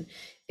vibration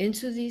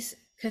into these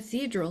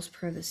cathedrals,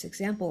 per this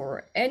example,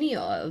 or any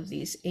of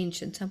these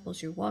ancient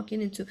temples you're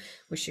walking into,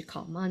 which you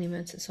call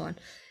monuments and so on.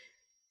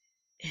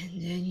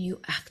 And then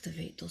you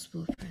activate those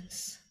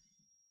blueprints,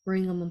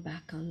 bring them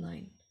back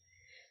online.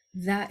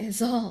 That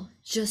is all.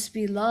 Just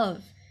be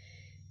love.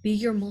 Be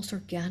your most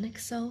organic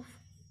self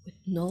with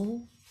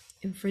no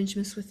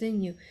infringements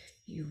within you.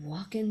 You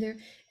walk in there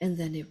and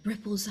then it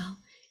ripples out.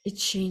 It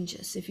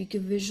changes. If you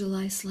could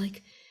visualize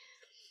like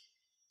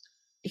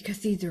a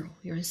cathedral,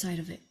 you're inside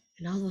of it.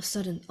 And all of a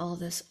sudden, all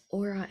this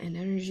aura and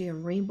energy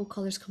and rainbow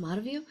colors come out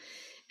of you.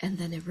 And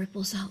then it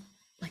ripples out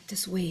like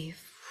this wave.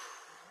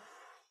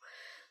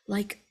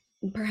 Like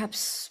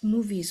perhaps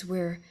movies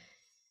where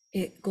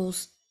it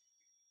goes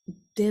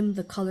dim,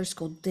 the colors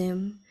go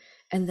dim,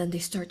 and then they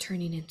start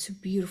turning into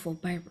beautiful,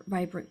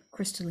 vibrant,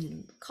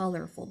 crystalline,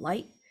 colorful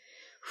light.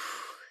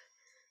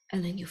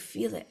 And then you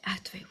feel it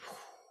activate.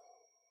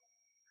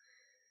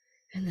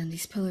 And then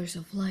these pillars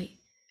of light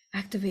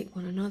activate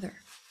one another.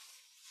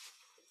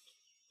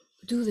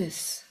 Do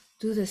this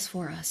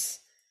for us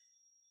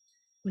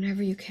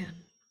whenever you can.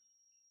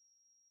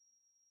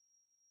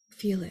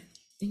 Feel it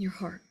in your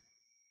heart.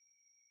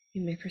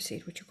 You may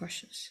proceed with your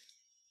questions.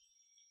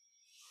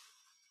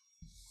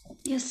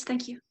 Yes,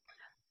 thank you.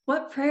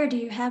 What prayer do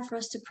you have for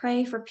us to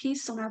pray for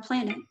peace on our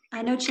planet?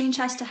 I know change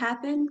has to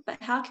happen, but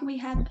how can we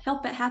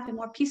help it happen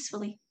more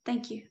peacefully?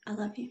 Thank you. I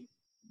love you.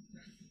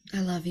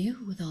 I love you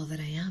with all that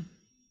I am.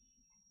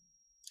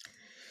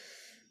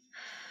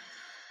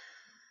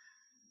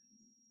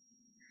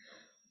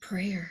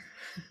 Prayer.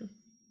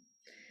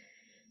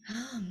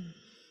 I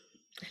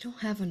don't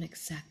have an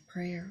exact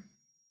prayer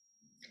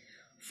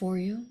for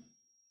you.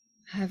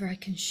 However, I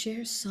can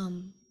share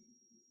some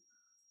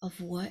of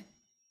what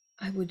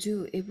I would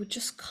do. It would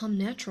just come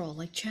natural,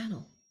 like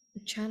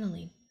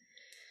channeling.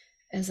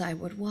 As I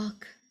would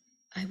walk,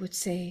 I would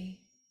say,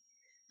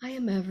 I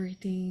am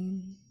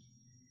everything.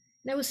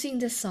 And I would sing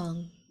this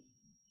song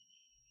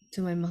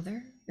to my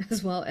mother,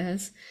 as well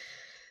as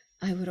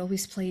I would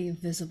always play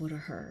invisible to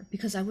her,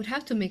 because I would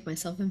have to make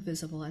myself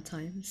invisible at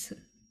times.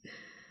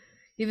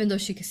 Even though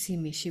she could see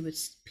me, she would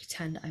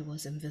pretend I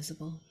was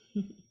invisible.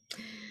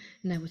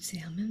 And I would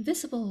say, I'm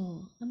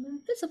invisible, I'm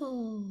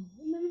invisible,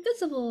 I'm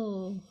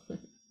invisible.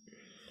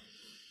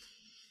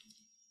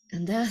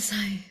 And as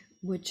I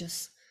would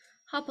just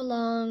hop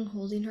along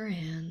holding her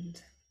hand,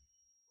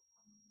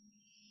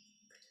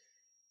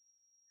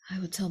 I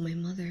would tell my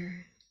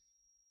mother,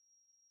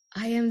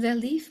 I am the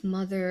leaf,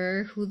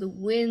 mother, who the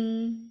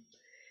wind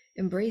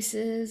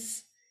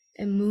embraces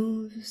and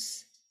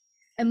moves.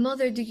 And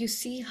mother, do you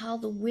see how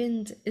the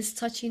wind is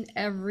touching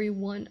every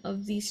one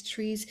of these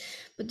trees?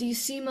 But do you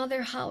see,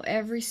 mother, how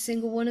every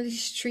single one of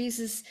these trees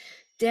is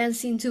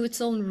dancing to its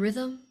own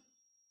rhythm?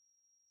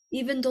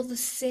 Even though the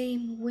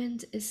same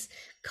wind is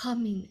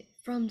coming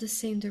from the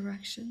same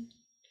direction.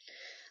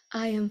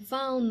 I am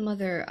found,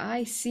 mother.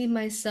 I see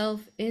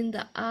myself in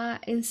the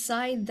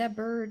inside that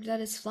bird that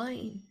is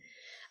flying.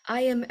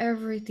 I am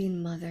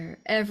everything, mother,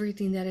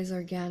 everything that is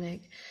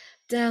organic,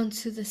 down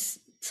to the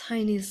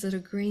tiniest little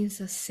grains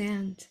of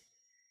sand.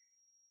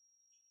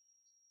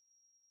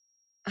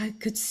 I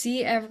could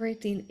see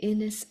everything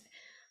in its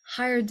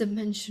higher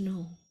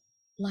dimensional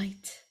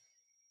light.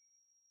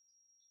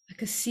 I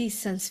could see,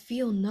 sense,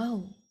 feel,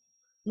 know.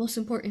 Most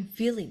important,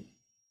 feeling.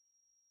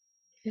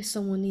 If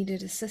someone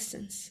needed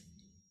assistance.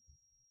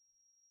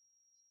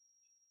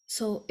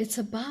 So it's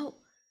about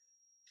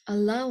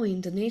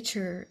allowing the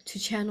nature to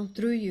channel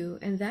through you,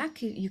 and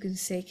that you can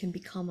say can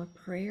become a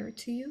prayer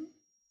to you.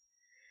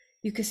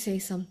 You could say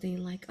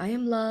something like, I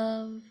am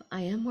love,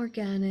 I am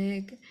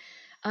organic,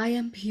 I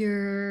am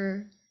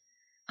pure,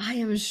 I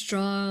am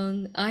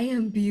strong, I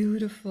am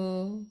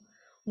beautiful.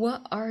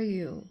 What are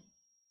you?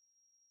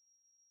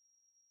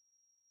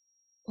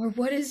 Or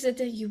what is it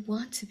that you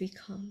want to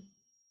become?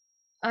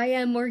 I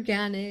am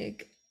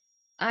organic,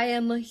 I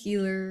am a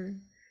healer,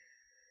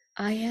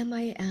 I am,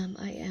 I am,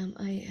 I am,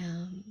 I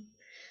am.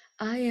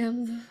 I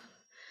am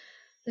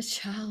the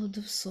child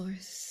of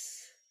Source.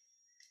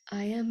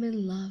 I am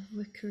in love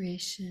with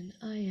creation.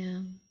 I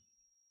am.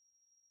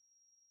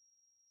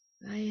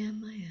 I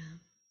am, I am.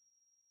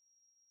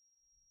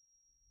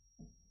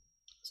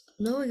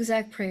 No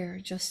exact prayer,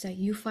 just that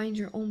you find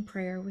your own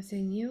prayer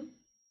within you.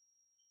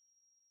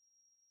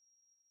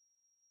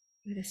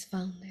 It is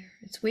found there.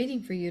 It's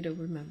waiting for you to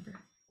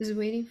remember. It's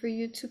waiting for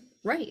you to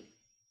write.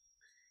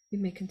 You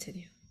may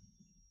continue.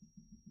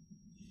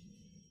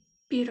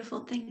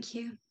 Beautiful, thank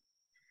you.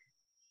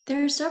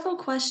 There are several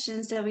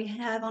questions that we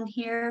have on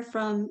here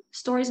from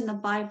stories in the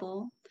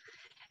Bible.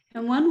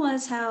 And one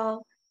was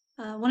how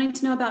wanting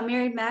to know about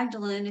Mary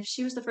Magdalene, if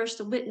she was the first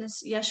to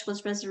witness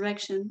Yeshua's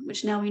resurrection,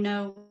 which now we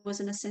know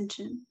was an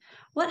ascension.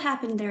 What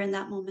happened there in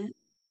that moment?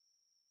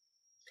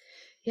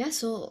 Yeah,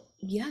 so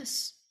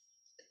yes,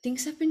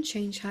 things have been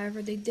changed.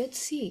 However, they did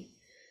see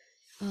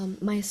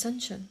my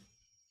ascension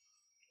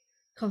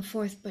come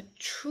forth. But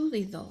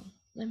truly, though,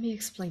 let me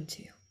explain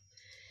to you.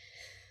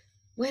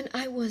 When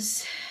I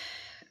was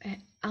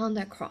on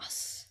that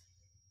cross,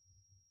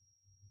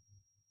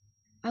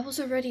 I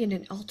was already in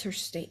an altered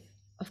state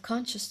of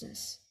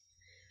consciousness.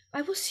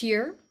 I was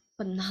here,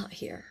 but not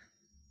here.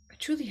 I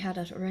truly had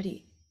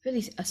already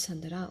really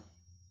ascended out.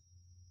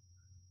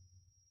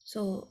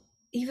 So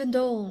even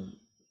though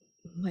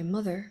my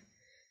mother,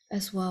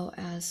 as well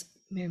as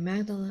Mary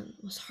Magdalene,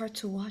 was hard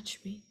to watch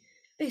me,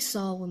 they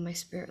saw when my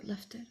spirit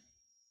lifted.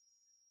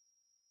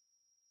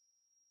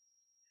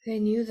 They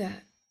knew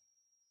that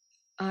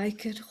I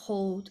could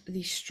hold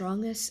the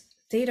strongest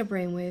theta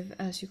brainwave,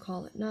 as you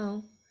call it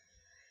now,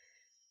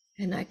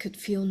 and I could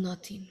feel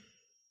nothing.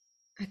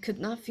 I could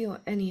not feel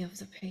any of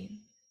the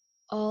pain.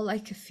 All I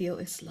could feel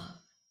is love.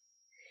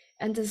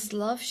 And this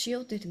love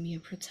shielded me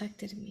and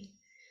protected me.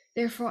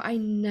 Therefore, I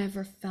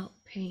never felt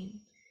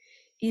pain.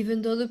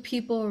 Even though the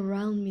people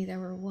around me that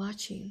were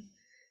watching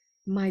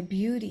my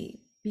beauty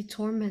be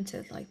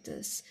tormented like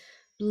this,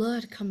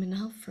 blood coming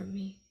out from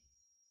me,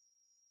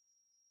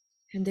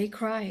 and they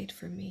cried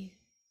for me,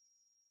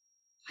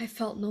 I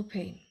felt no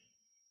pain,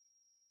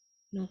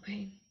 no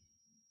pain,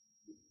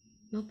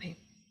 no pain.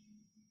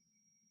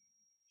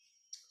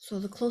 So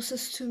the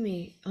closest to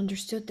me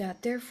understood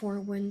that. Therefore,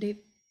 when they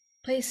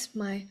placed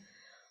my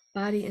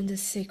body in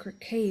this sacred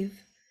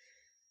cave,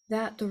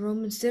 that the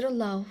Romans did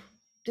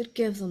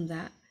give them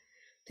that.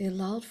 They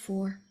allowed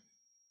for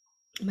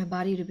my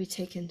body to be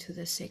taken to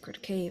this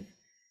sacred cave,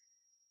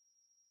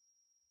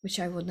 which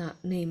I would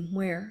not name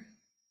where.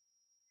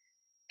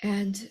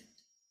 And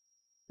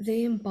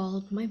they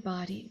embalmed my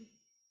body,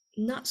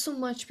 not so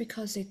much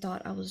because they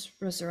thought I was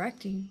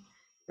resurrecting,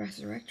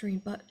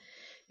 but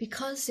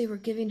because they were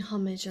giving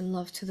homage and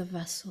love to the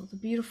vessel, the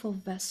beautiful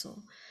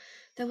vessel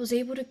that was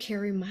able to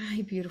carry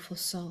my beautiful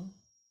soul,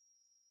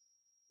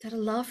 that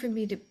allowed for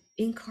me to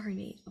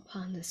incarnate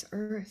upon this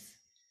earth,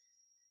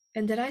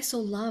 and that I so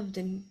loved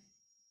and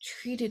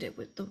treated it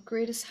with the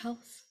greatest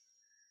health.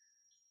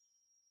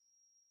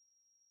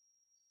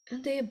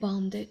 And they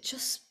embalmed it,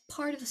 just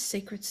part of the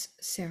sacred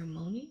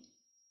ceremony.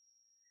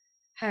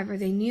 However,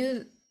 they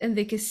knew and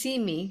they could see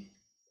me,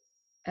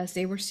 as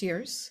they were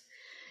seers,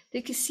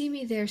 they could see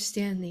me there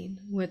standing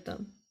with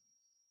them.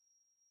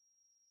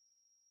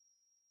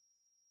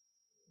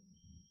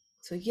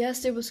 So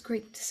yes, there was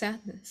great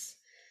sadness,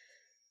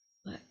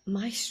 but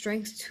my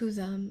strength to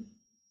them,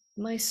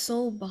 my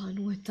soul bond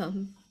with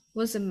them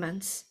was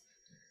immense.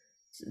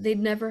 They'd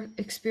never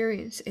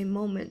experienced a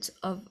moment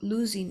of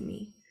losing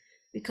me,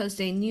 because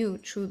they knew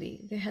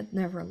truly they had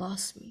never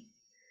lost me,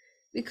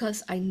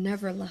 because I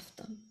never left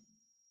them.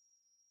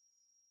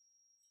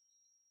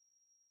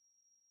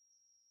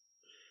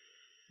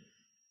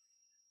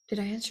 Did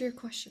I answer your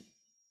question?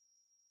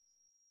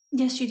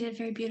 Yes, you did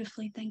very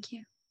beautifully. Thank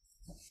you.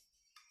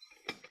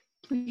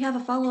 We have a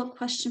follow-up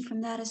question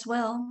from that as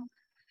well.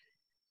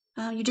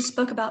 You just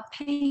spoke about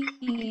pain,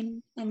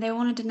 and they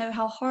wanted to know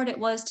how hard it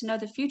was to know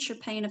the future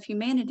pain of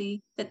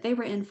humanity that they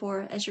were in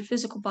for, as your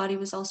physical body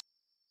was also.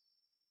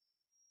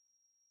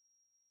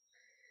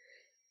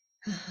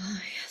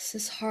 Yes,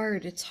 it's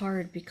hard. It's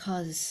hard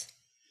because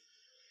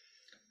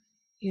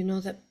you know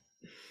that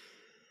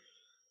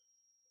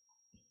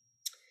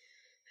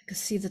I could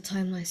see the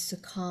timelines to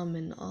come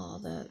and all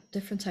the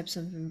different types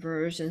of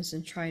inversions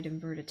and tried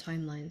inverted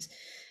timelines.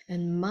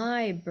 And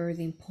my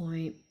birthing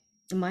point,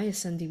 my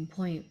ascending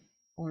point,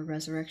 or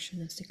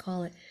resurrection as they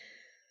call it,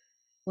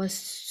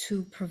 was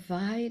to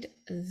provide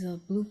the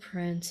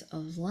blueprint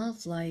of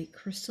love, light,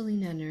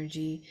 crystalline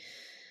energy,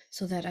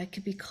 so that I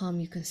could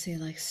become, you can say,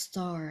 like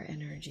star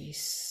energy,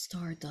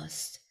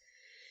 stardust.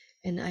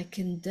 And I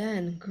can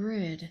then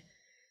grid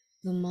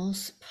the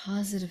most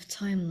positive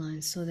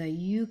timelines so that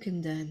you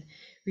can then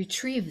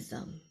retrieve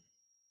them.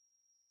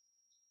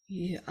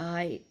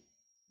 I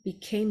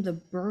became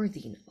the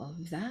birthing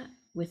of that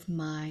with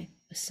my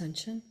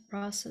ascension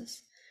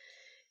process.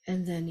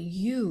 And then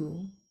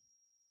you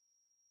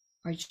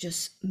are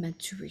just meant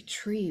to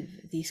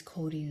retrieve these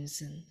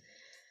codings and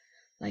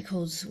like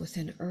codes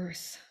within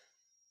Earth.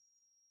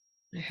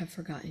 I have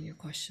forgotten your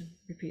question.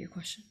 Repeat your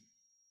question.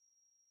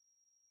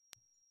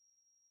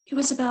 It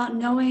was about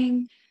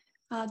knowing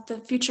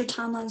the future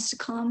timelines to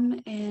come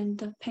and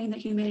the pain that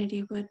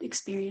humanity would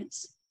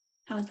experience.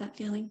 How is that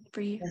feeling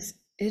for you? Yes,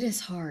 it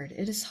is hard.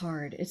 It is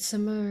hard. It's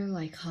similar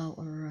like how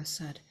Aurora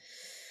said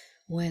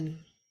when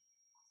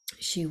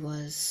she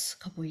was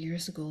a couple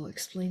years ago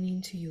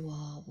explaining to you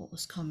all what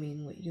was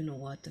coming with, you know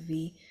what, the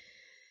V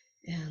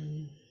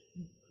and,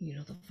 you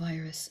know, the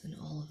virus and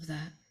all of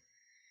that.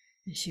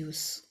 And she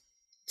was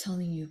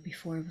telling you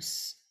before it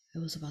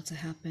was about to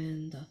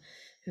happen, the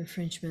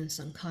infringements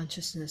on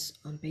consciousness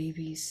on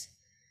babies,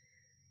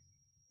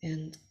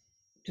 and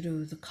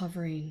through the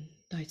covering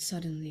died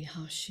suddenly,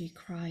 how she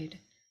cried.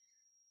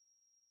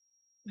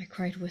 I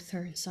cried with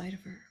her inside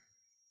of her.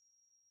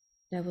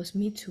 That was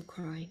me too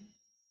crying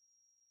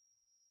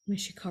when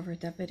she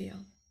covered that video.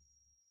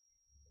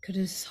 Because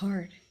it's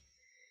hard.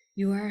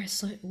 We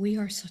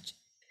are such,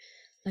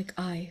 like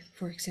I,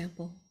 for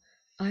example,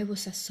 I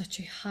was at such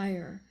a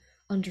higher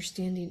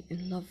understanding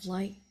in love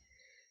light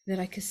that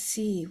I could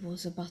see what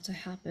was about to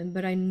happen,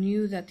 but I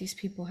knew that these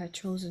people had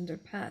chosen their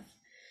path.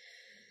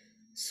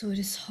 So it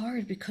is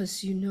hard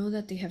because you know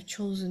that they have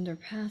chosen their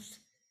path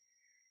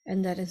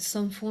and that in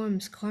some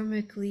forms,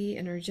 karmically,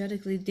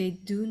 energetically, they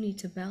do need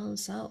to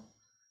balance out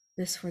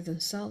this for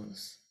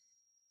themselves.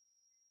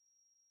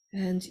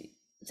 And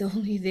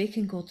only they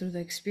can go through the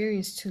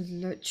experience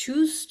to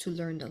choose to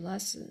learn the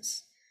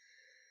lessons.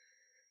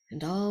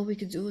 And all we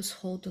could do is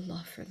hold the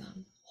love for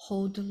them.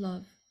 Hold the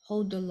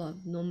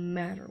love no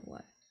matter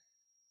what.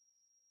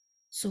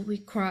 So we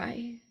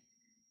cry.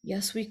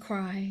 Yes, we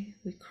cry.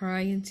 We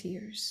cry in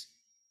tears.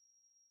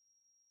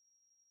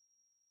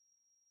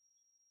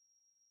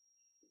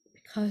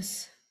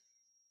 Because,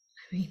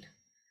 I mean,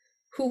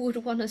 who would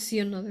want to see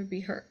another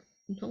be hurt?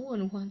 No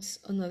one wants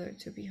another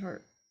to be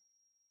hurt.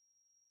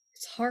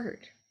 It's hard.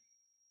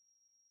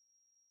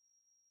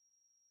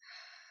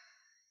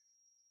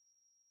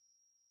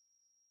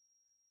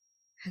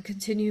 And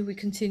we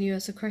continue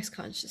as a Christ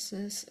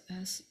consciousness,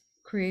 as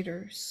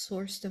Creator,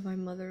 Source,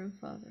 Divine Mother, and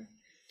Father,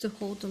 to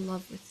hold the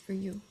love for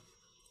you.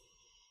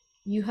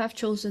 You have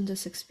chosen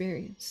this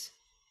experience.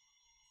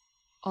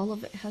 All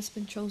of it has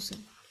been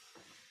chosen.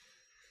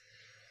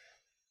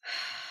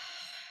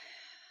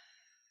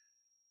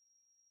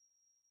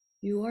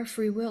 You are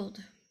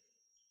free-willed.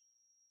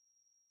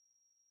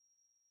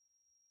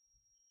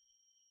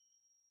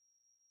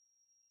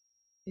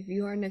 If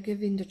you are not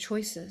given the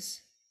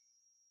choices,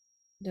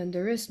 then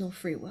there is no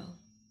free will.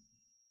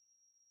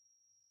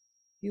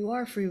 You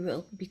are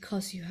free-willed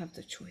because you have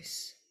the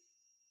choice.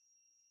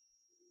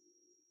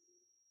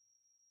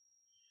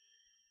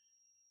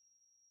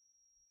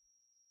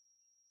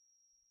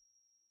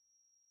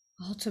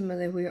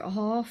 Ultimately, we are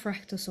all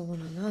fractals of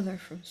one another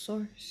from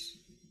Source.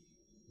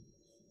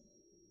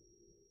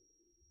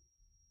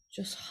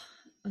 Just,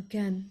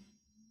 again,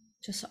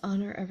 just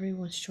honor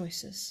everyone's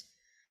choices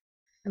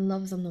and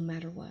love them no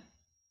matter what.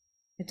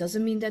 It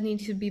doesn't mean that they need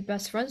to be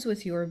best friends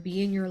with you or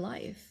be in your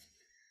life.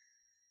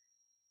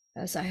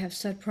 As I have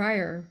said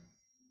prior,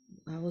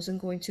 I wasn't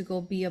going to go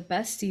be a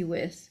bestie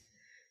with,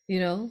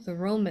 the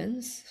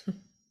Romans.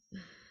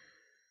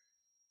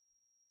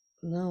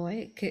 No,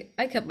 I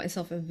kept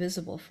myself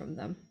invisible from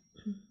them.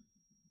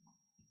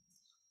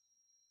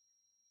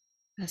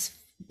 As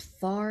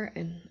far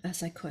and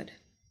as I could.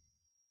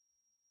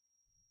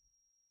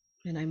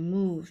 And I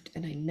moved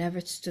and I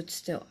never stood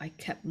still. I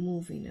kept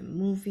moving and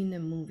moving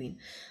and moving.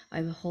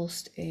 I would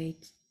host a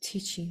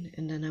teaching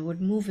and then I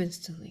would move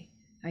instantly.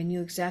 I knew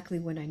exactly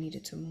when I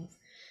needed to move.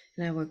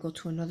 And I would go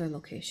to another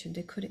location.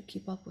 They couldn't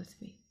keep up with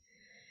me.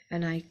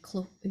 And I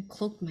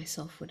cloaked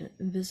myself with an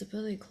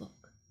invisibility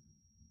cloak,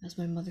 as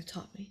my mother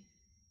taught me.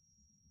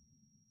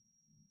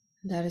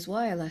 And that is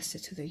why I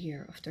lasted to the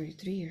year of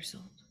 33 years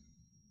old.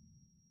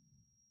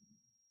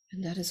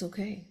 And that is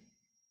okay.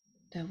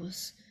 That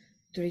was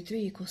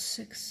 33 equals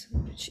 6,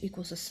 which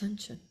equals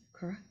ascension,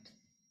 correct?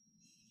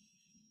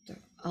 The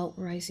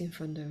outrising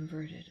from the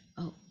inverted.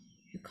 Out,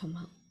 you come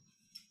out.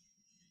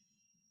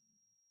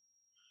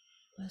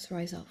 Let's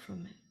rise out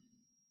from it.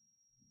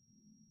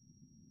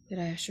 Did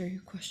I answer your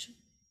question?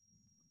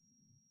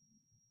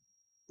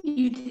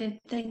 You did.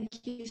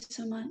 Thank you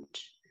so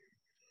much.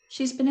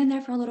 She's been in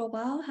there for a little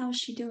while. How is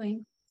she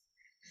doing?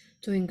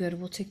 Doing good.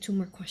 We'll take 2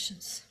 more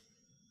questions.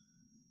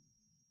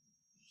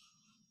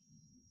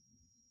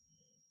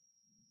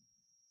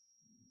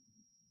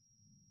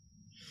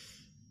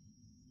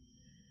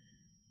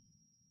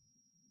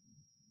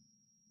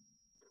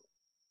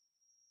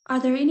 Are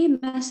there any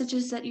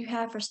messages that you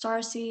have for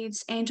star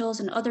seeds,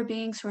 angels, and other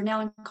beings who are now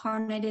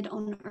incarnated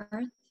on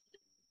Earth?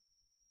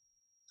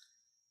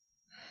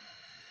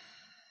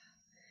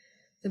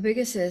 The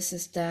biggest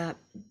is that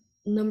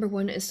number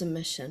 1 is the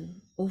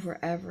mission over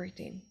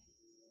everything.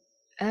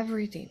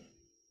 Everything.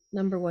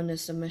 Number 1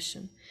 is the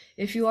mission.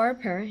 If you are a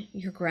parent,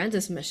 your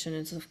grandest mission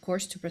is, of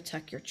course, to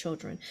protect your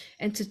children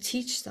and to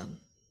teach them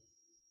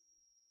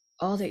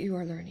all that you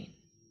are learning.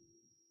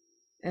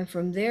 And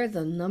from there,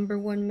 the number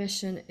 1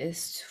 mission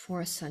is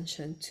for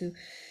ascension, to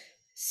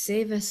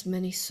save as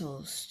many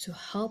souls, to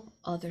help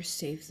others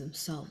save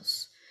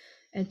themselves,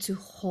 and to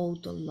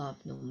hold the love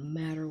no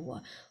matter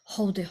what.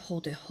 Hold it,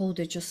 hold it, hold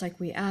it. Just like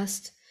we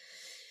asked,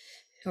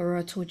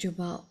 Aurora told you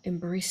about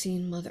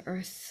embracing Mother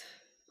Earth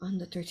on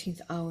the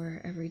 13th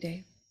hour every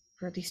day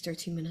for at least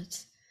 13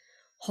 minutes.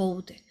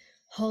 Hold it,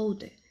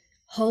 hold it,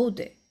 hold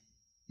it.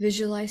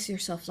 Visualize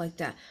yourself like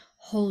that,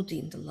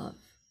 holding the love.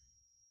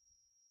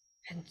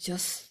 And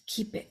just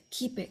keep it,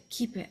 keep it,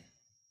 keep it.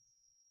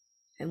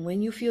 And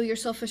when you feel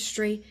yourself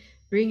astray,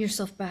 bring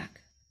yourself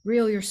back,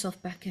 reel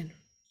yourself back in.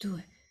 Do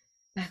it.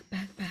 Back,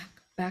 back, back,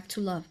 back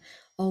to love.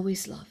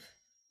 Always love,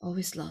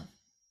 always love.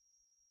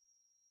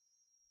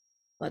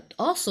 But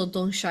also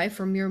don't shy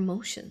from your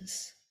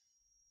emotions.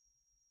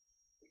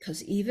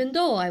 Because even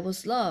though I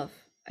was love,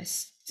 I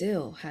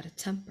still had a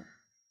temper,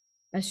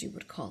 as you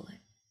would call it.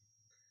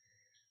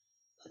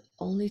 But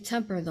only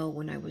temper though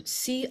when I would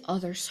see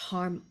others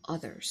harm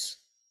others.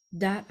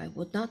 That I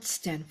would not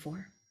stand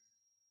for.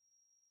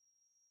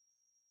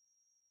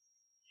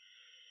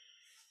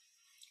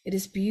 It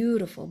is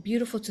beautiful,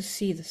 beautiful to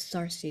see the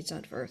star seeds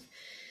on earth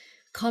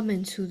come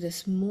into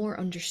this more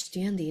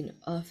understanding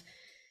of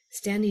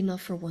standing up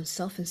for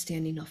oneself and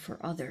standing up for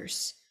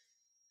others.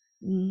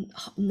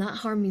 Not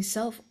harming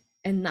self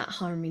and not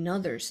harming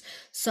others.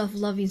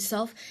 Self-loving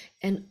self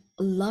and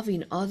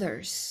loving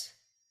others.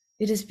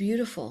 It is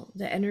beautiful.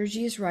 The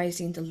energy is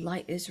rising, the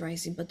light is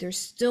rising, but there's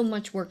still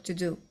much work to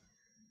do.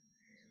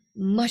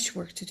 Much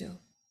work to do.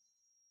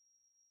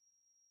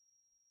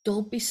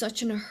 Don't be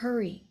such in a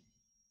hurry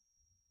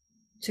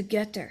to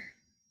get there.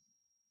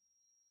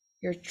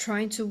 You're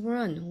trying to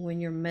run when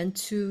you're meant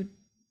to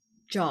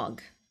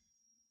jog.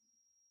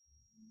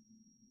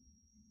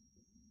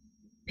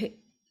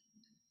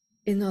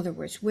 In other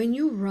words, when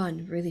you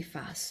run really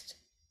fast,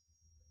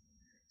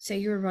 say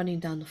you're running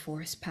down the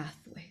forest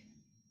pathway,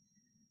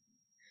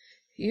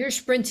 you're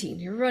sprinting,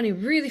 you're running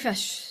really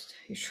fast,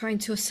 you're trying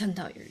to ascend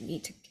out, you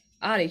need to get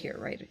out of here,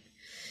 right?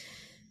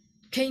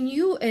 Can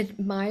you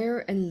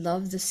admire and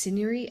love the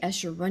scenery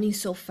as you're running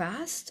so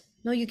fast?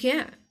 No, you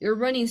can't. You're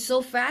running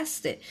so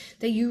fast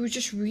that you were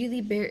just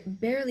really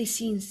barely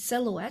seeing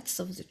silhouettes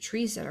of the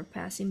trees that are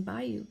passing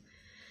by you.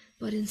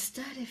 But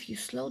instead, if you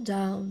slow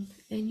down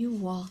and you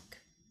walk,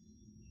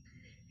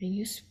 and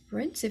you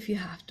sprint if you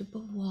have to,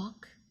 but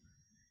walk,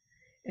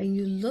 and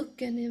you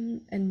look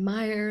and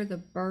admire the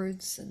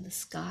birds and the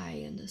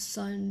sky and the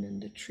sun and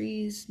the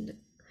trees and the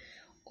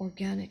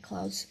organic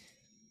clouds,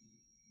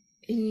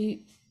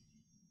 and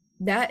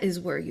that is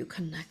where you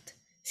connect.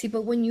 See,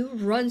 but when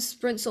you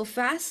sprint so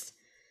fast,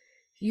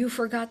 you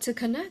forgot to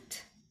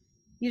connect.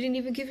 You didn't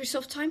even give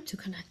yourself time to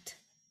connect.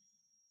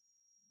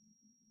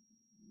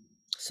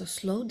 So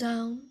slow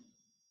down,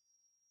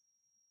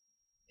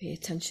 pay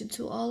attention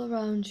to all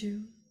around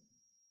you,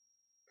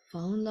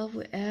 fall in love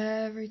with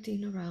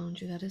everything around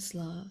you that is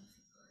love,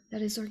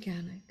 that is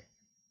organic.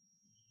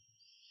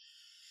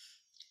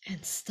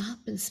 And stop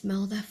and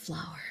smell that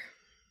flower.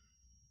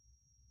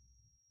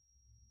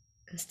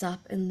 And stop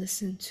and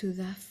listen to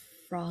that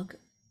frog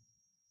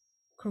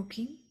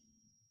croaking,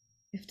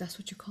 if that's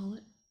what you call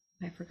it.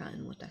 I've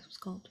forgotten what that was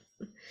called.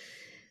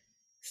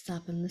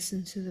 Stop and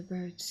listen to the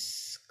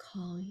birds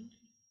calling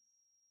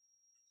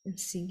and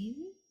singing.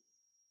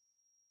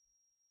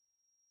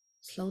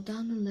 Slow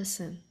down and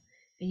listen,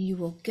 and you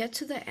will get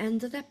to the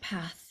end of that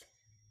path,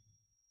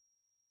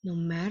 no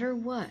matter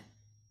what.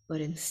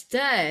 But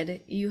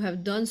instead, you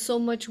have done so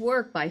much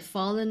work by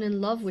falling in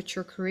love with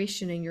your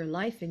creation and your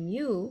life and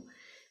you,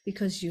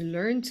 because you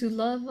learned to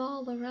love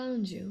all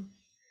around you.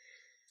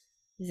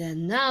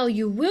 Then now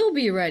you will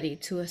be ready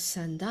to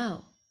ascend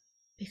out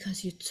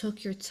because you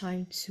took your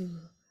time to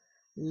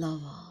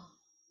love all.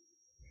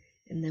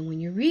 And then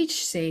when you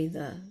reach, say,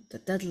 the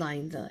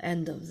deadline, the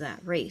end of that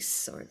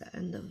race or the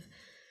end of,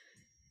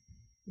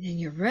 then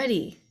you're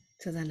ready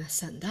to then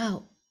ascend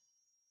out.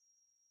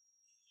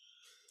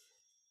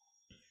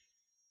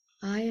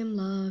 I am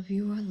love,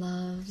 you are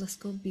love, let's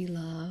go be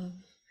love.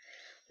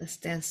 Let's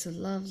dance to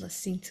love, let's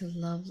sing to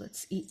love,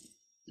 let's eat,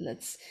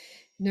 let's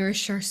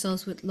nourish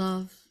ourselves with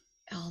love.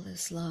 All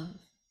is love.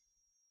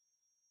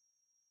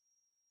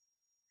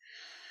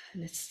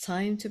 And it's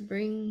time to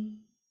bring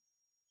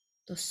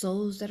the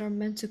souls that are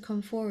meant to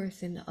come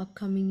forth in the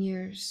upcoming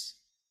years.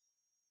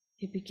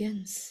 It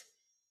begins,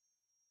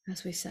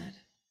 as we said.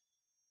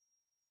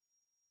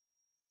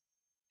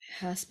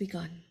 It has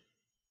begun.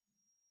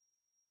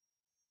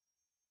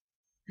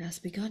 It has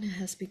begun, it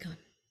has begun.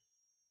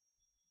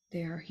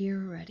 They are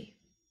here already.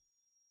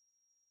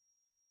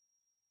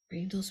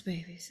 Bring those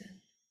babies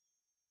in.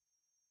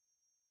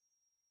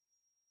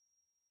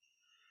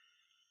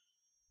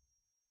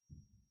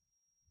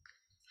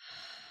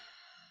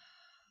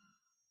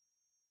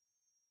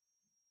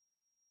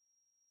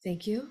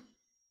 Thank you.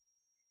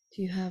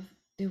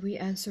 Did we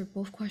answer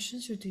both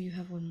questions or do you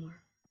have one more?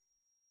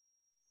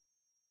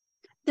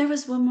 There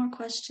was one more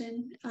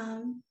question.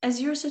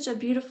 As you're such a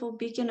beautiful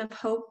beacon of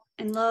hope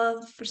and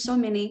love for so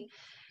many,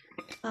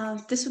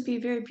 this would be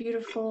very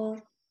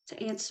beautiful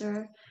to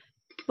answer.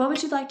 What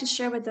would you like to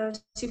share with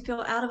those who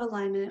feel out of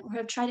alignment or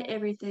have tried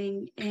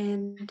everything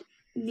and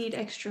need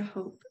extra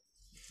hope?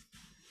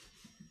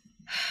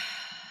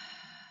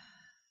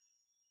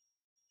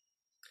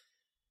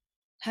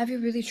 Have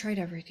you really tried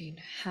everything?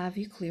 Have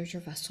you cleared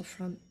your vessel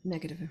from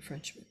negative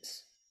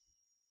infringements?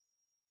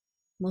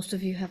 Most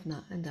of you have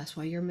not, and that's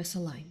why you're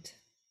misaligned.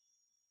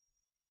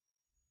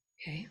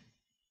 Okay?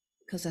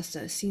 Because that's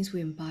the scenes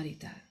we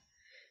embodied that.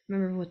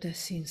 Remember what the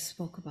scenes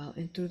spoke about,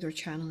 and through their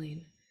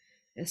channeling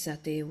is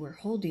that they were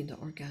holding the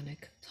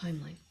organic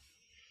timeline,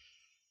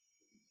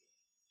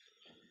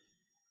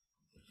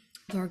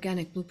 the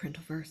organic blueprint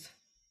of Earth.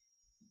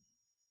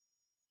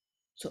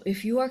 So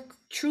if you are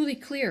truly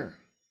clear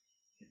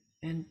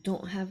and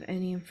don't have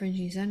any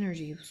infringing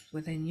energies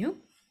within you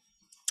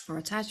or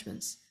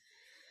attachments,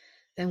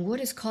 then what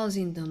is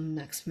causing the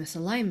next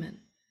misalignment?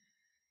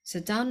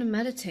 Sit down and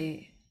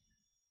meditate.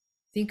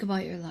 Think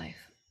about your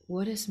life.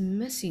 What is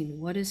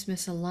missing? What is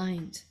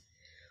misaligned?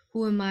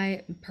 Who am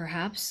I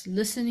perhaps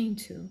listening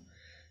to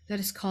that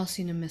is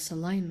causing a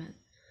misalignment?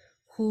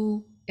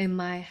 Who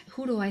am I?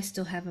 Who do I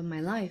still have in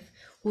my life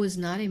who is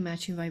not a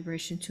matching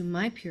vibration to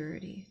my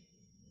purity?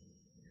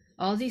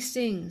 All these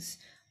things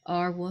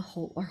are what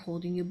are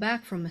holding you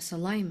back from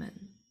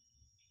misalignment.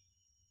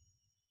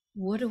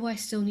 What do I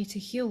still need to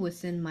heal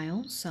within my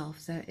own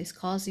self that is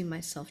causing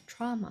myself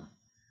trauma?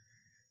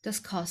 That's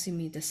causing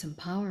me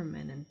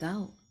disempowerment and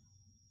doubt,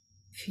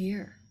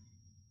 fear.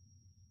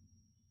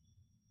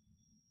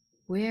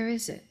 Where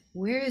is it?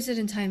 Where is it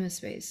in time and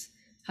space?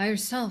 Higher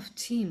self,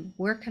 team,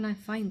 where can I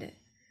find it?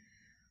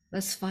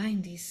 Let's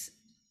find these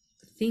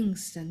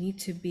things that need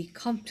to be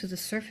come to the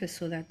surface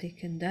so that they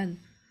can then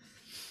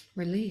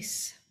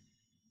release.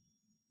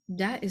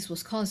 That is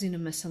what's causing a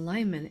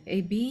misalignment.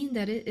 A being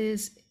that it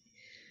is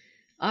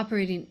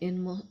operating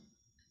in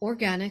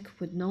organic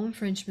with no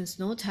infringements,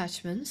 no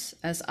attachments,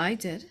 as I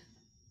did,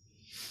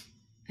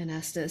 and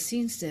as the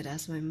Essenes did,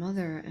 as my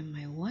mother and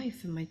my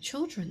wife and my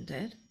children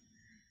did,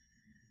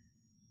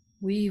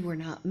 we were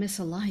not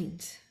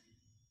misaligned.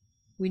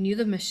 We knew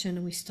the mission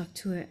and we stuck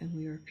to it and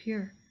we were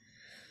pure.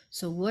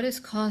 So what is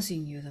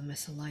causing you the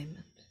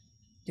misalignment?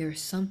 There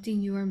is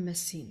something you are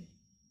missing.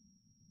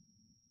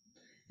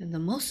 And the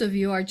most of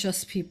you are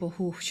just people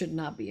who should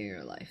not be in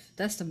your life.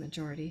 That's the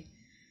majority.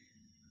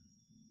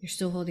 You're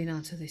still holding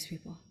on to these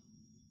people.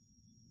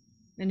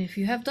 And if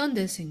you have done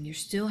this and you're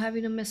still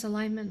having a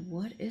misalignment,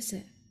 what is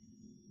it?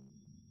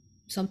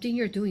 Something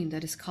you're doing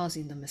that is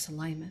causing the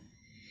misalignment.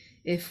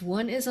 If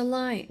one is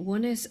aligned,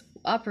 one is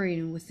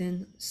operating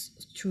within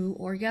true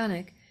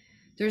organic,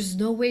 there's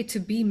no way to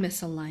be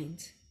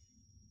misaligned.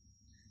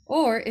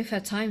 Or if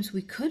at times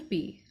we could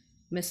be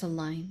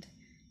misaligned,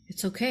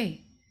 it's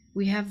okay.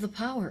 We have the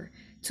power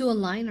to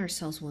align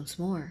ourselves once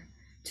more,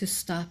 to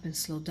stop and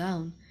slow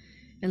down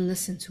and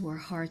listen to our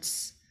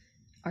hearts,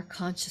 our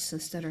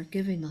consciousness that are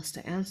giving us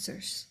the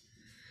answers.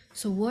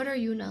 So what are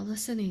you not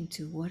listening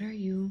to? What are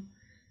you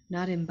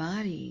not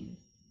embodying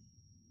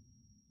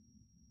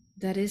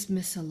that is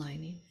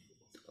misaligning?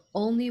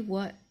 Only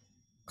what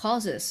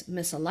causes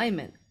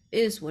misalignment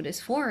is what is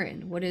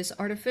foreign, what is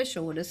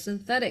artificial, what is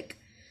synthetic,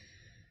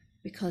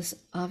 because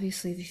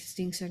obviously these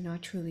things are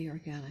not truly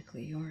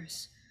organically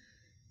yours.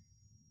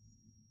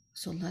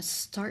 So let's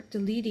start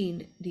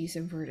deleting these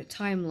inverted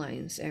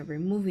timelines and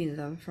removing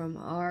them from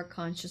our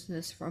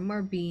consciousness, from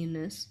our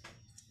beingness,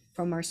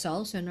 from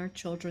ourselves and our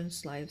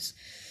children's lives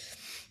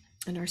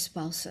and our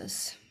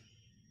spouses.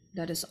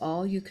 That is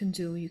all you can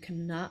do. You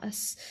cannot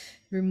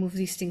remove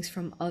these things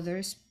from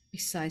others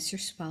besides your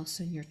spouse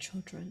and your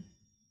children,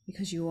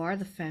 because you are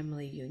the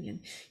family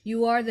union.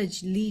 You are the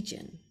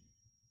legion.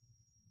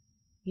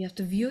 You have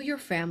to view your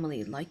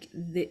family like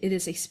it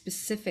is a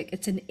specific,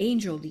 it's an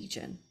angel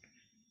legion,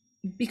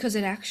 because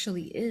it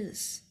actually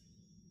is.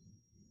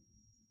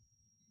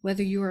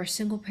 Whether you are a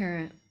single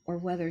parent or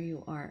whether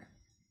you are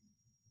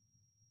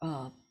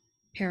a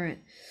parent,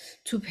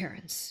 two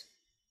parents,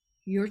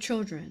 your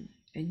children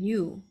and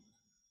you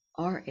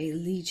are a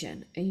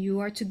legion, and you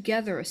are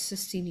together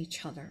assisting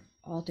each other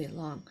all day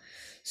long.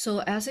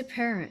 So as a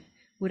parent,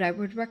 what I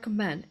would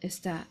recommend is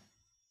that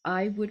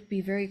I would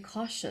be very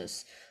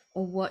cautious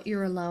of what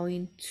you're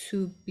allowing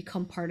to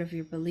become part of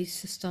your belief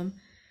system,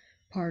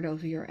 part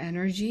of your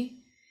energy,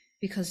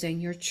 because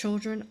then your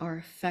children are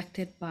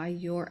affected by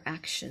your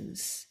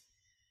actions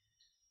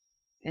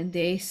and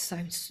they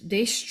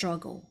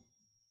struggle.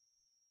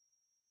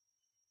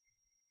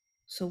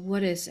 So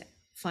what is it?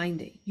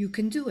 Find it. You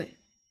can do it.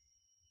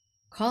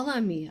 Call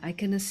on me. I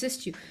can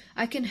assist you.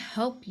 I can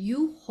help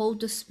you hold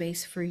the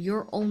space for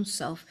your own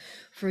self,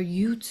 for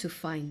you to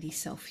find these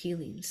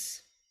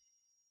self-healings.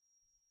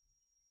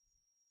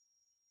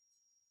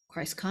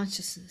 Christ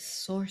consciousness,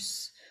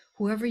 source,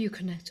 whoever you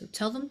connect to,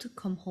 tell them to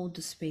come hold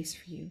the space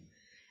for you.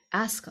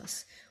 Ask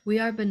us. We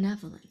are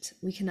benevolent.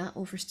 We cannot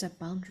overstep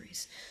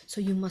boundaries. So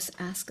you must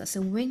ask us.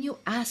 And when you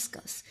ask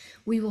us,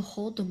 we will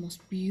hold the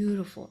most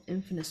beautiful,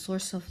 infinite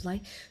source of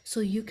light so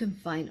you can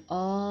find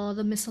all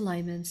the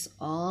misalignments,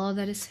 all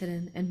that is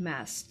hidden and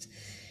masked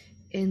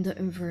in the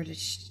inverted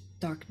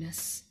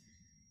darkness.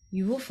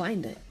 You will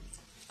find it.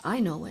 I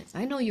know it.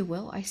 I know you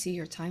will. I see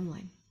your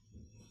timeline.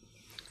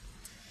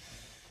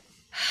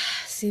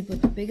 See,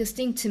 but the biggest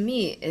thing to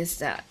me is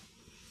that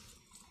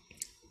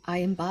I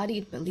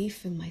embodied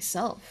belief in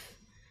myself.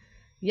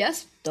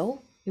 Yes,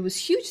 though, it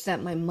was huge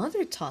that my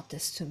mother taught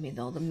this to me,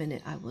 though, the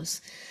minute I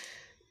was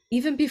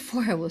Even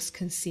before I was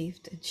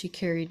conceived and she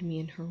carried me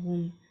in her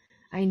womb,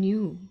 I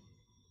knew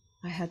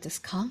I had this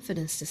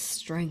confidence, this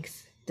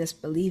strength, this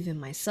belief in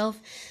myself,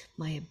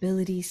 my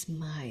abilities,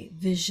 my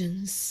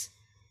visions.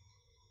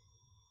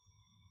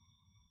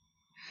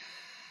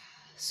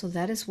 So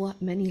that is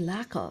what many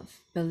lack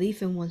of,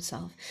 belief in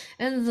oneself.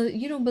 And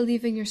you don't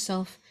believe in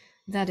yourself,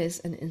 that is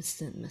an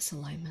instant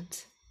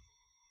misalignment.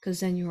 Because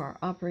then you are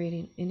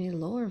operating in a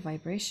lower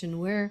vibration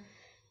where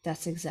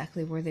that's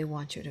exactly where they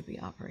want you to be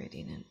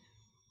operating in.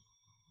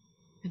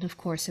 And of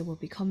course, it will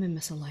become a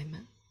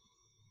misalignment.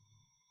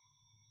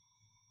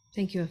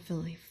 Thank you,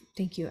 Philly.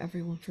 Thank you,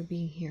 everyone, for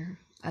being here.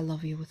 I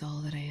love you with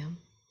all that I am.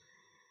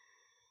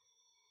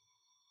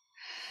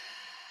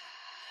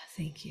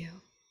 Thank you.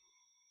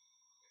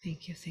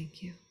 Thank you.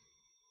 Thank you.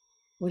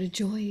 What a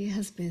joy it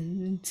has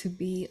been to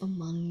be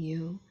among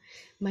you,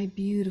 my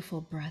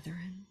beautiful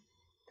brethren.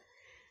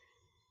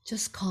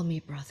 Just call me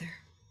brother.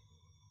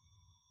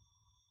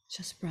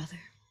 Just brother.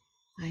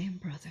 I am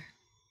brother.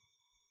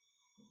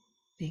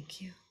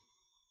 Thank you.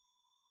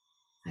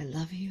 I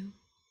love you,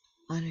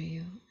 honor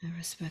you, and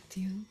respect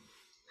you.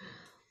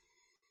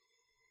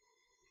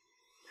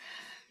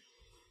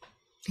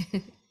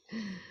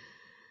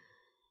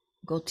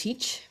 Go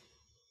teach.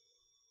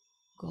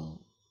 Go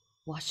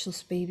watch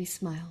those baby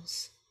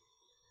smiles.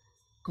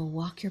 Go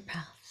walk your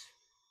path.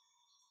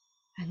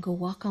 And go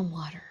walk on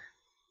water.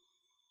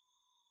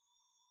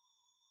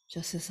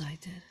 Just as I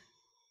did.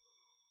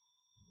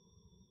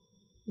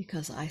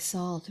 Because I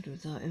saw through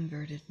the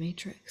inverted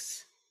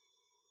matrix.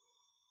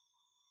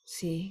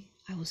 See,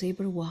 I was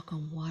able to walk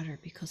on water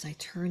because I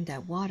turned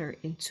that water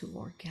into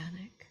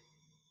organic.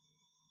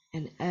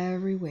 And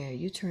everywhere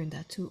you turn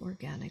that to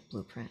organic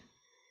blueprint,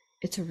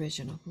 its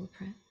original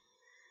blueprint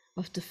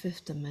of the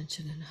fifth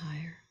dimension and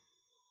higher.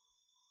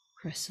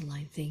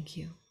 Crystalline, thank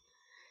you.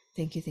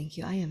 Thank you, thank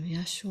you. I am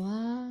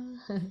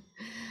Yeshua,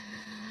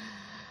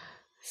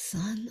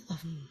 Son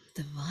of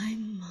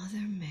Divine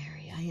Mother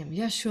Mary. I am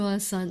Yeshua,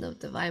 Son of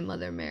Divine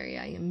Mother Mary.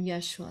 I am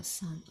Yeshua,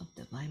 Son of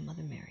Divine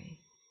Mother Mary.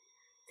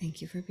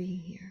 Thank you for being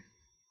here.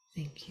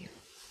 Thank you.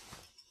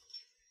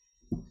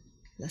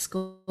 Let's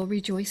go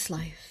rejoice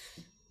life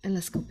and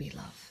let's go be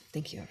love.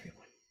 Thank you, everyone.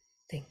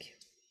 Thank you.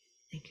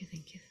 Thank you,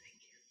 thank you,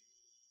 thank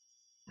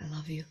you. I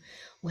love you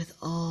with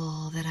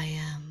all that I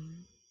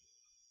am.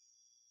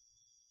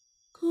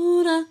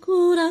 Cura,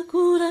 cura,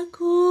 cura,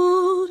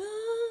 cura.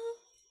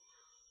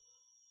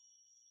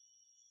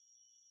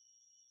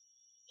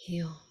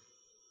 Heal.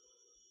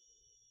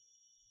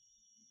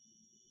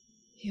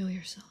 Heal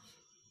yourself.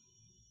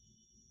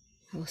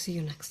 I will see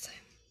you next time.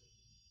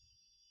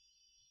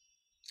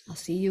 I'll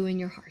see you in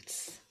your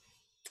hearts.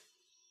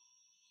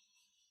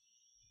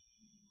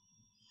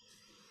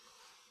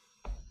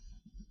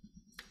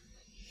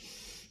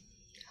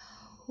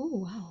 Oh,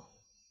 wow.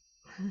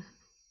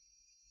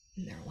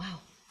 There, wow.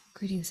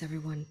 Greetings,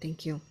 everyone.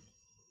 Thank you.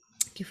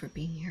 Thank you for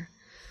being here.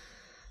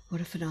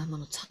 What a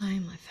phenomenal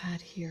time I've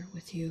had here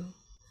with you.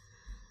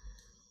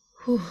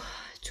 Whew,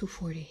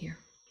 240 here,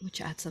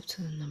 which adds up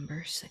to the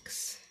number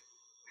 6,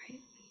 right?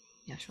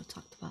 Yeshua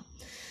talked about.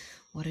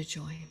 What a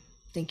joy.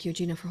 Thank you,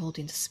 Gina, for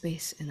holding the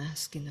space and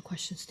asking the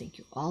questions. Thank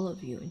you, all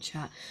of you in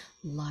chat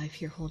live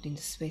here holding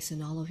the space,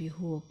 and all of you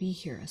who will be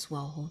here as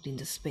well holding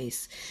the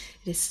space.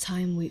 It is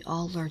time we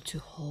all learn to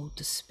hold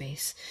the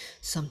space,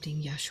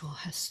 something Yeshua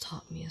has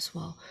taught me as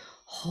well.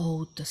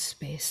 Hold the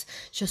space.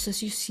 Just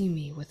as you see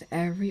me with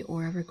every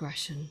aura of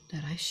regression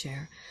that I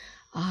share,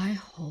 I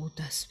hold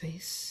that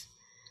space,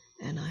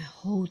 and I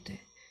hold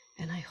it,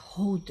 and I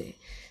hold it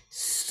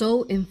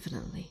so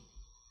infinitely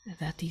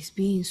that these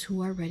beings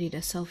who are ready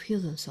to self-heal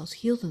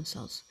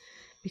themselves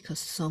because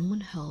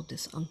someone held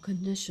this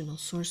unconditional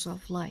source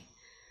of light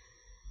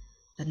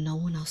that no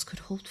one else could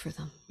hold for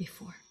them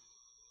before.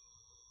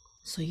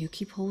 So you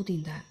keep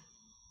holding that,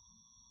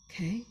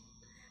 okay?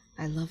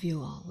 I love you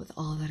all with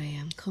all that I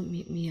am. Come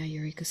meet me at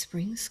Eureka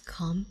Springs.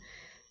 Come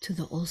to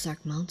the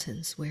Ozark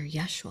Mountains where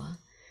Yeshua,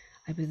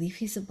 I believe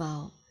he's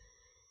about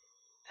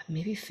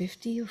maybe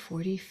 50 or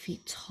 40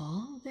 feet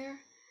tall there.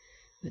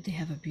 But they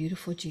have a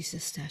beautiful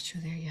Jesus statue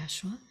there,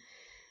 Yeshua,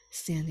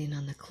 standing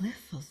on the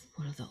cliff of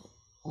one of the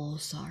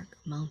Ozark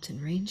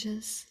mountain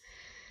ranges.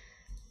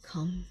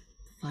 Come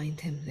find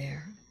him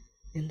there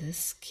in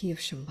this key of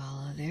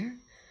Shambhala there.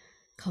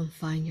 Come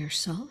find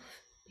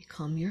yourself,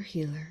 become your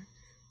healer,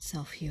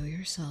 self-heal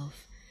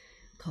yourself.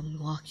 Come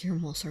walk your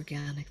most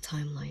organic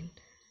timeline,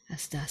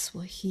 as that's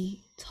what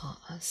he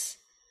taught us,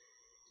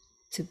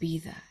 to be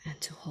that and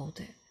to hold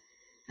it,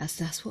 as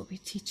that's what we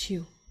teach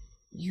you.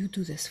 You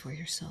do this for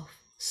yourself.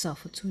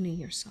 Self-attuning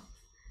yourself.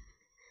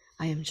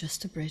 I am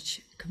just a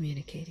bridge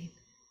communicating.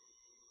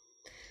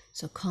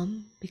 So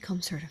come,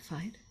 become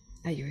certified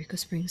at Eureka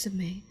Springs in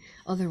May.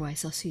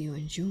 Otherwise, I'll see you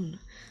in June,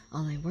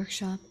 online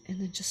workshop,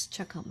 and then just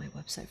check out my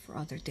website for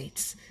other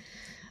dates.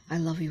 I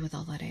love you with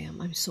all that I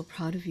am. I'm so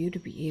proud of you to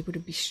be able to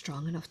be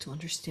strong enough to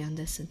understand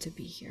this and to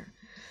be here.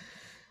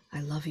 I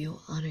love you,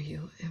 honor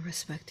you, and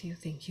respect you.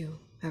 Thank you,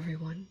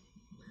 everyone.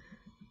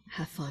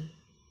 Have fun.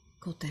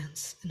 Go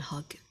dance and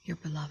hug your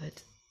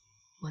beloved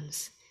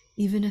ones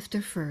even if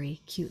they're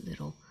furry, cute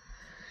little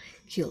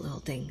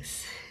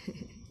things.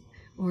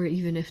 Or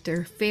even if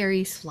they're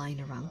fairies flying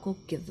around, go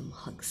give them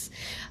hugs.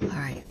 All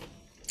right,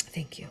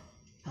 thank you.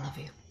 I love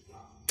you.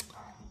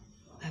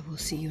 I will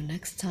see you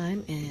next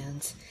time.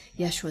 And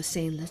Yeshua is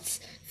saying, let's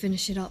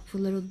finish it up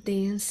with a little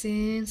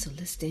dancing. So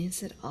let's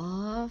dance it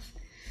off.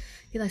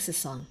 He likes this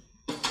song.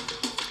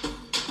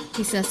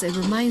 He says it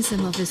reminds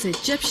him of his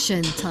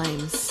Egyptian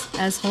times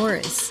as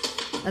Horus.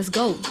 Let's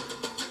go.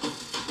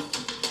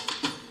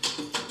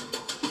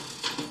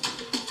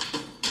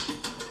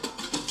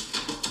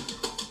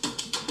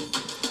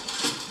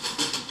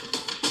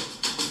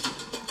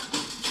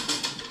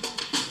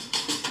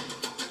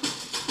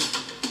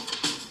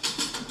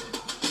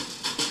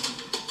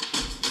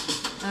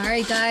 All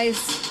right, guys.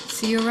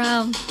 See you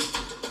around.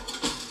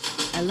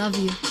 I love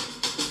you.